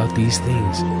talking about these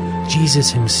things,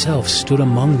 Jesus himself stood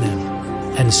among them,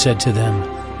 and said to them,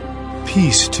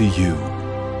 Peace to you.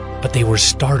 But they were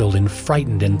startled and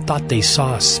frightened, and thought they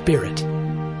saw a spirit.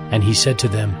 And he said to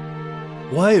them,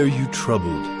 Why are you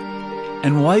troubled?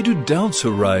 And why do doubts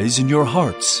arise in your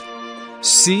hearts?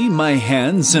 See my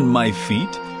hands and my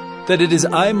feet, that it is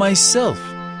I myself.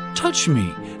 Touch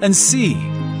me and see,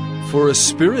 for a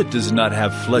spirit does not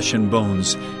have flesh and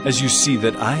bones, as you see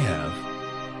that I have.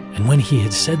 And when he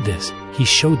had said this, he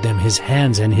showed them his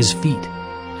hands and his feet.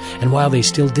 And while they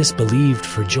still disbelieved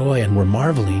for joy and were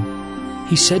marveling,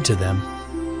 he said to them,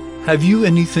 Have you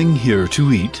anything here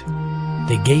to eat?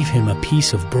 They gave him a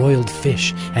piece of broiled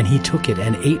fish, and he took it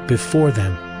and ate before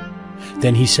them.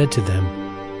 Then he said to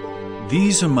them,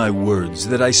 These are my words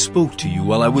that I spoke to you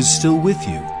while I was still with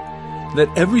you,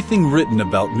 that everything written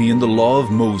about me in the law of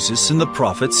Moses and the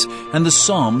prophets and the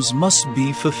Psalms must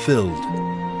be fulfilled.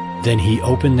 Then he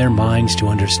opened their minds to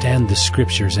understand the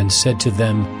scriptures and said to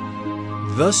them,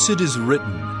 Thus it is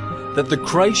written, that the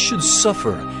Christ should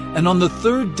suffer and on the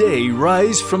 3rd day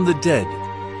rise from the dead,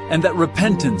 and that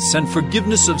repentance and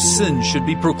forgiveness of sins should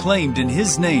be proclaimed in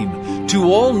his name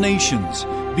to all nations,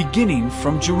 beginning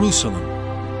from Jerusalem.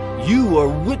 You are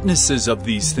witnesses of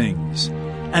these things,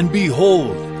 and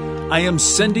behold, I am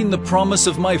sending the promise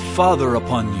of my Father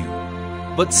upon you.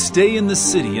 But stay in the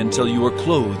city until you are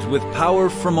clothed with power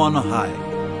from on high.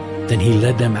 Then he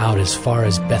led them out as far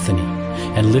as Bethany,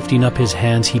 and lifting up his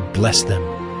hands, he blessed them.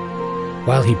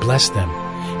 While he blessed them,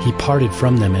 he parted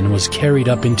from them and was carried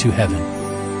up into heaven.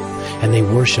 And they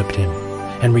worshipped him,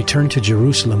 and returned to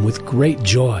Jerusalem with great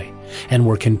joy, and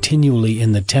were continually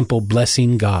in the temple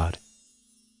blessing God.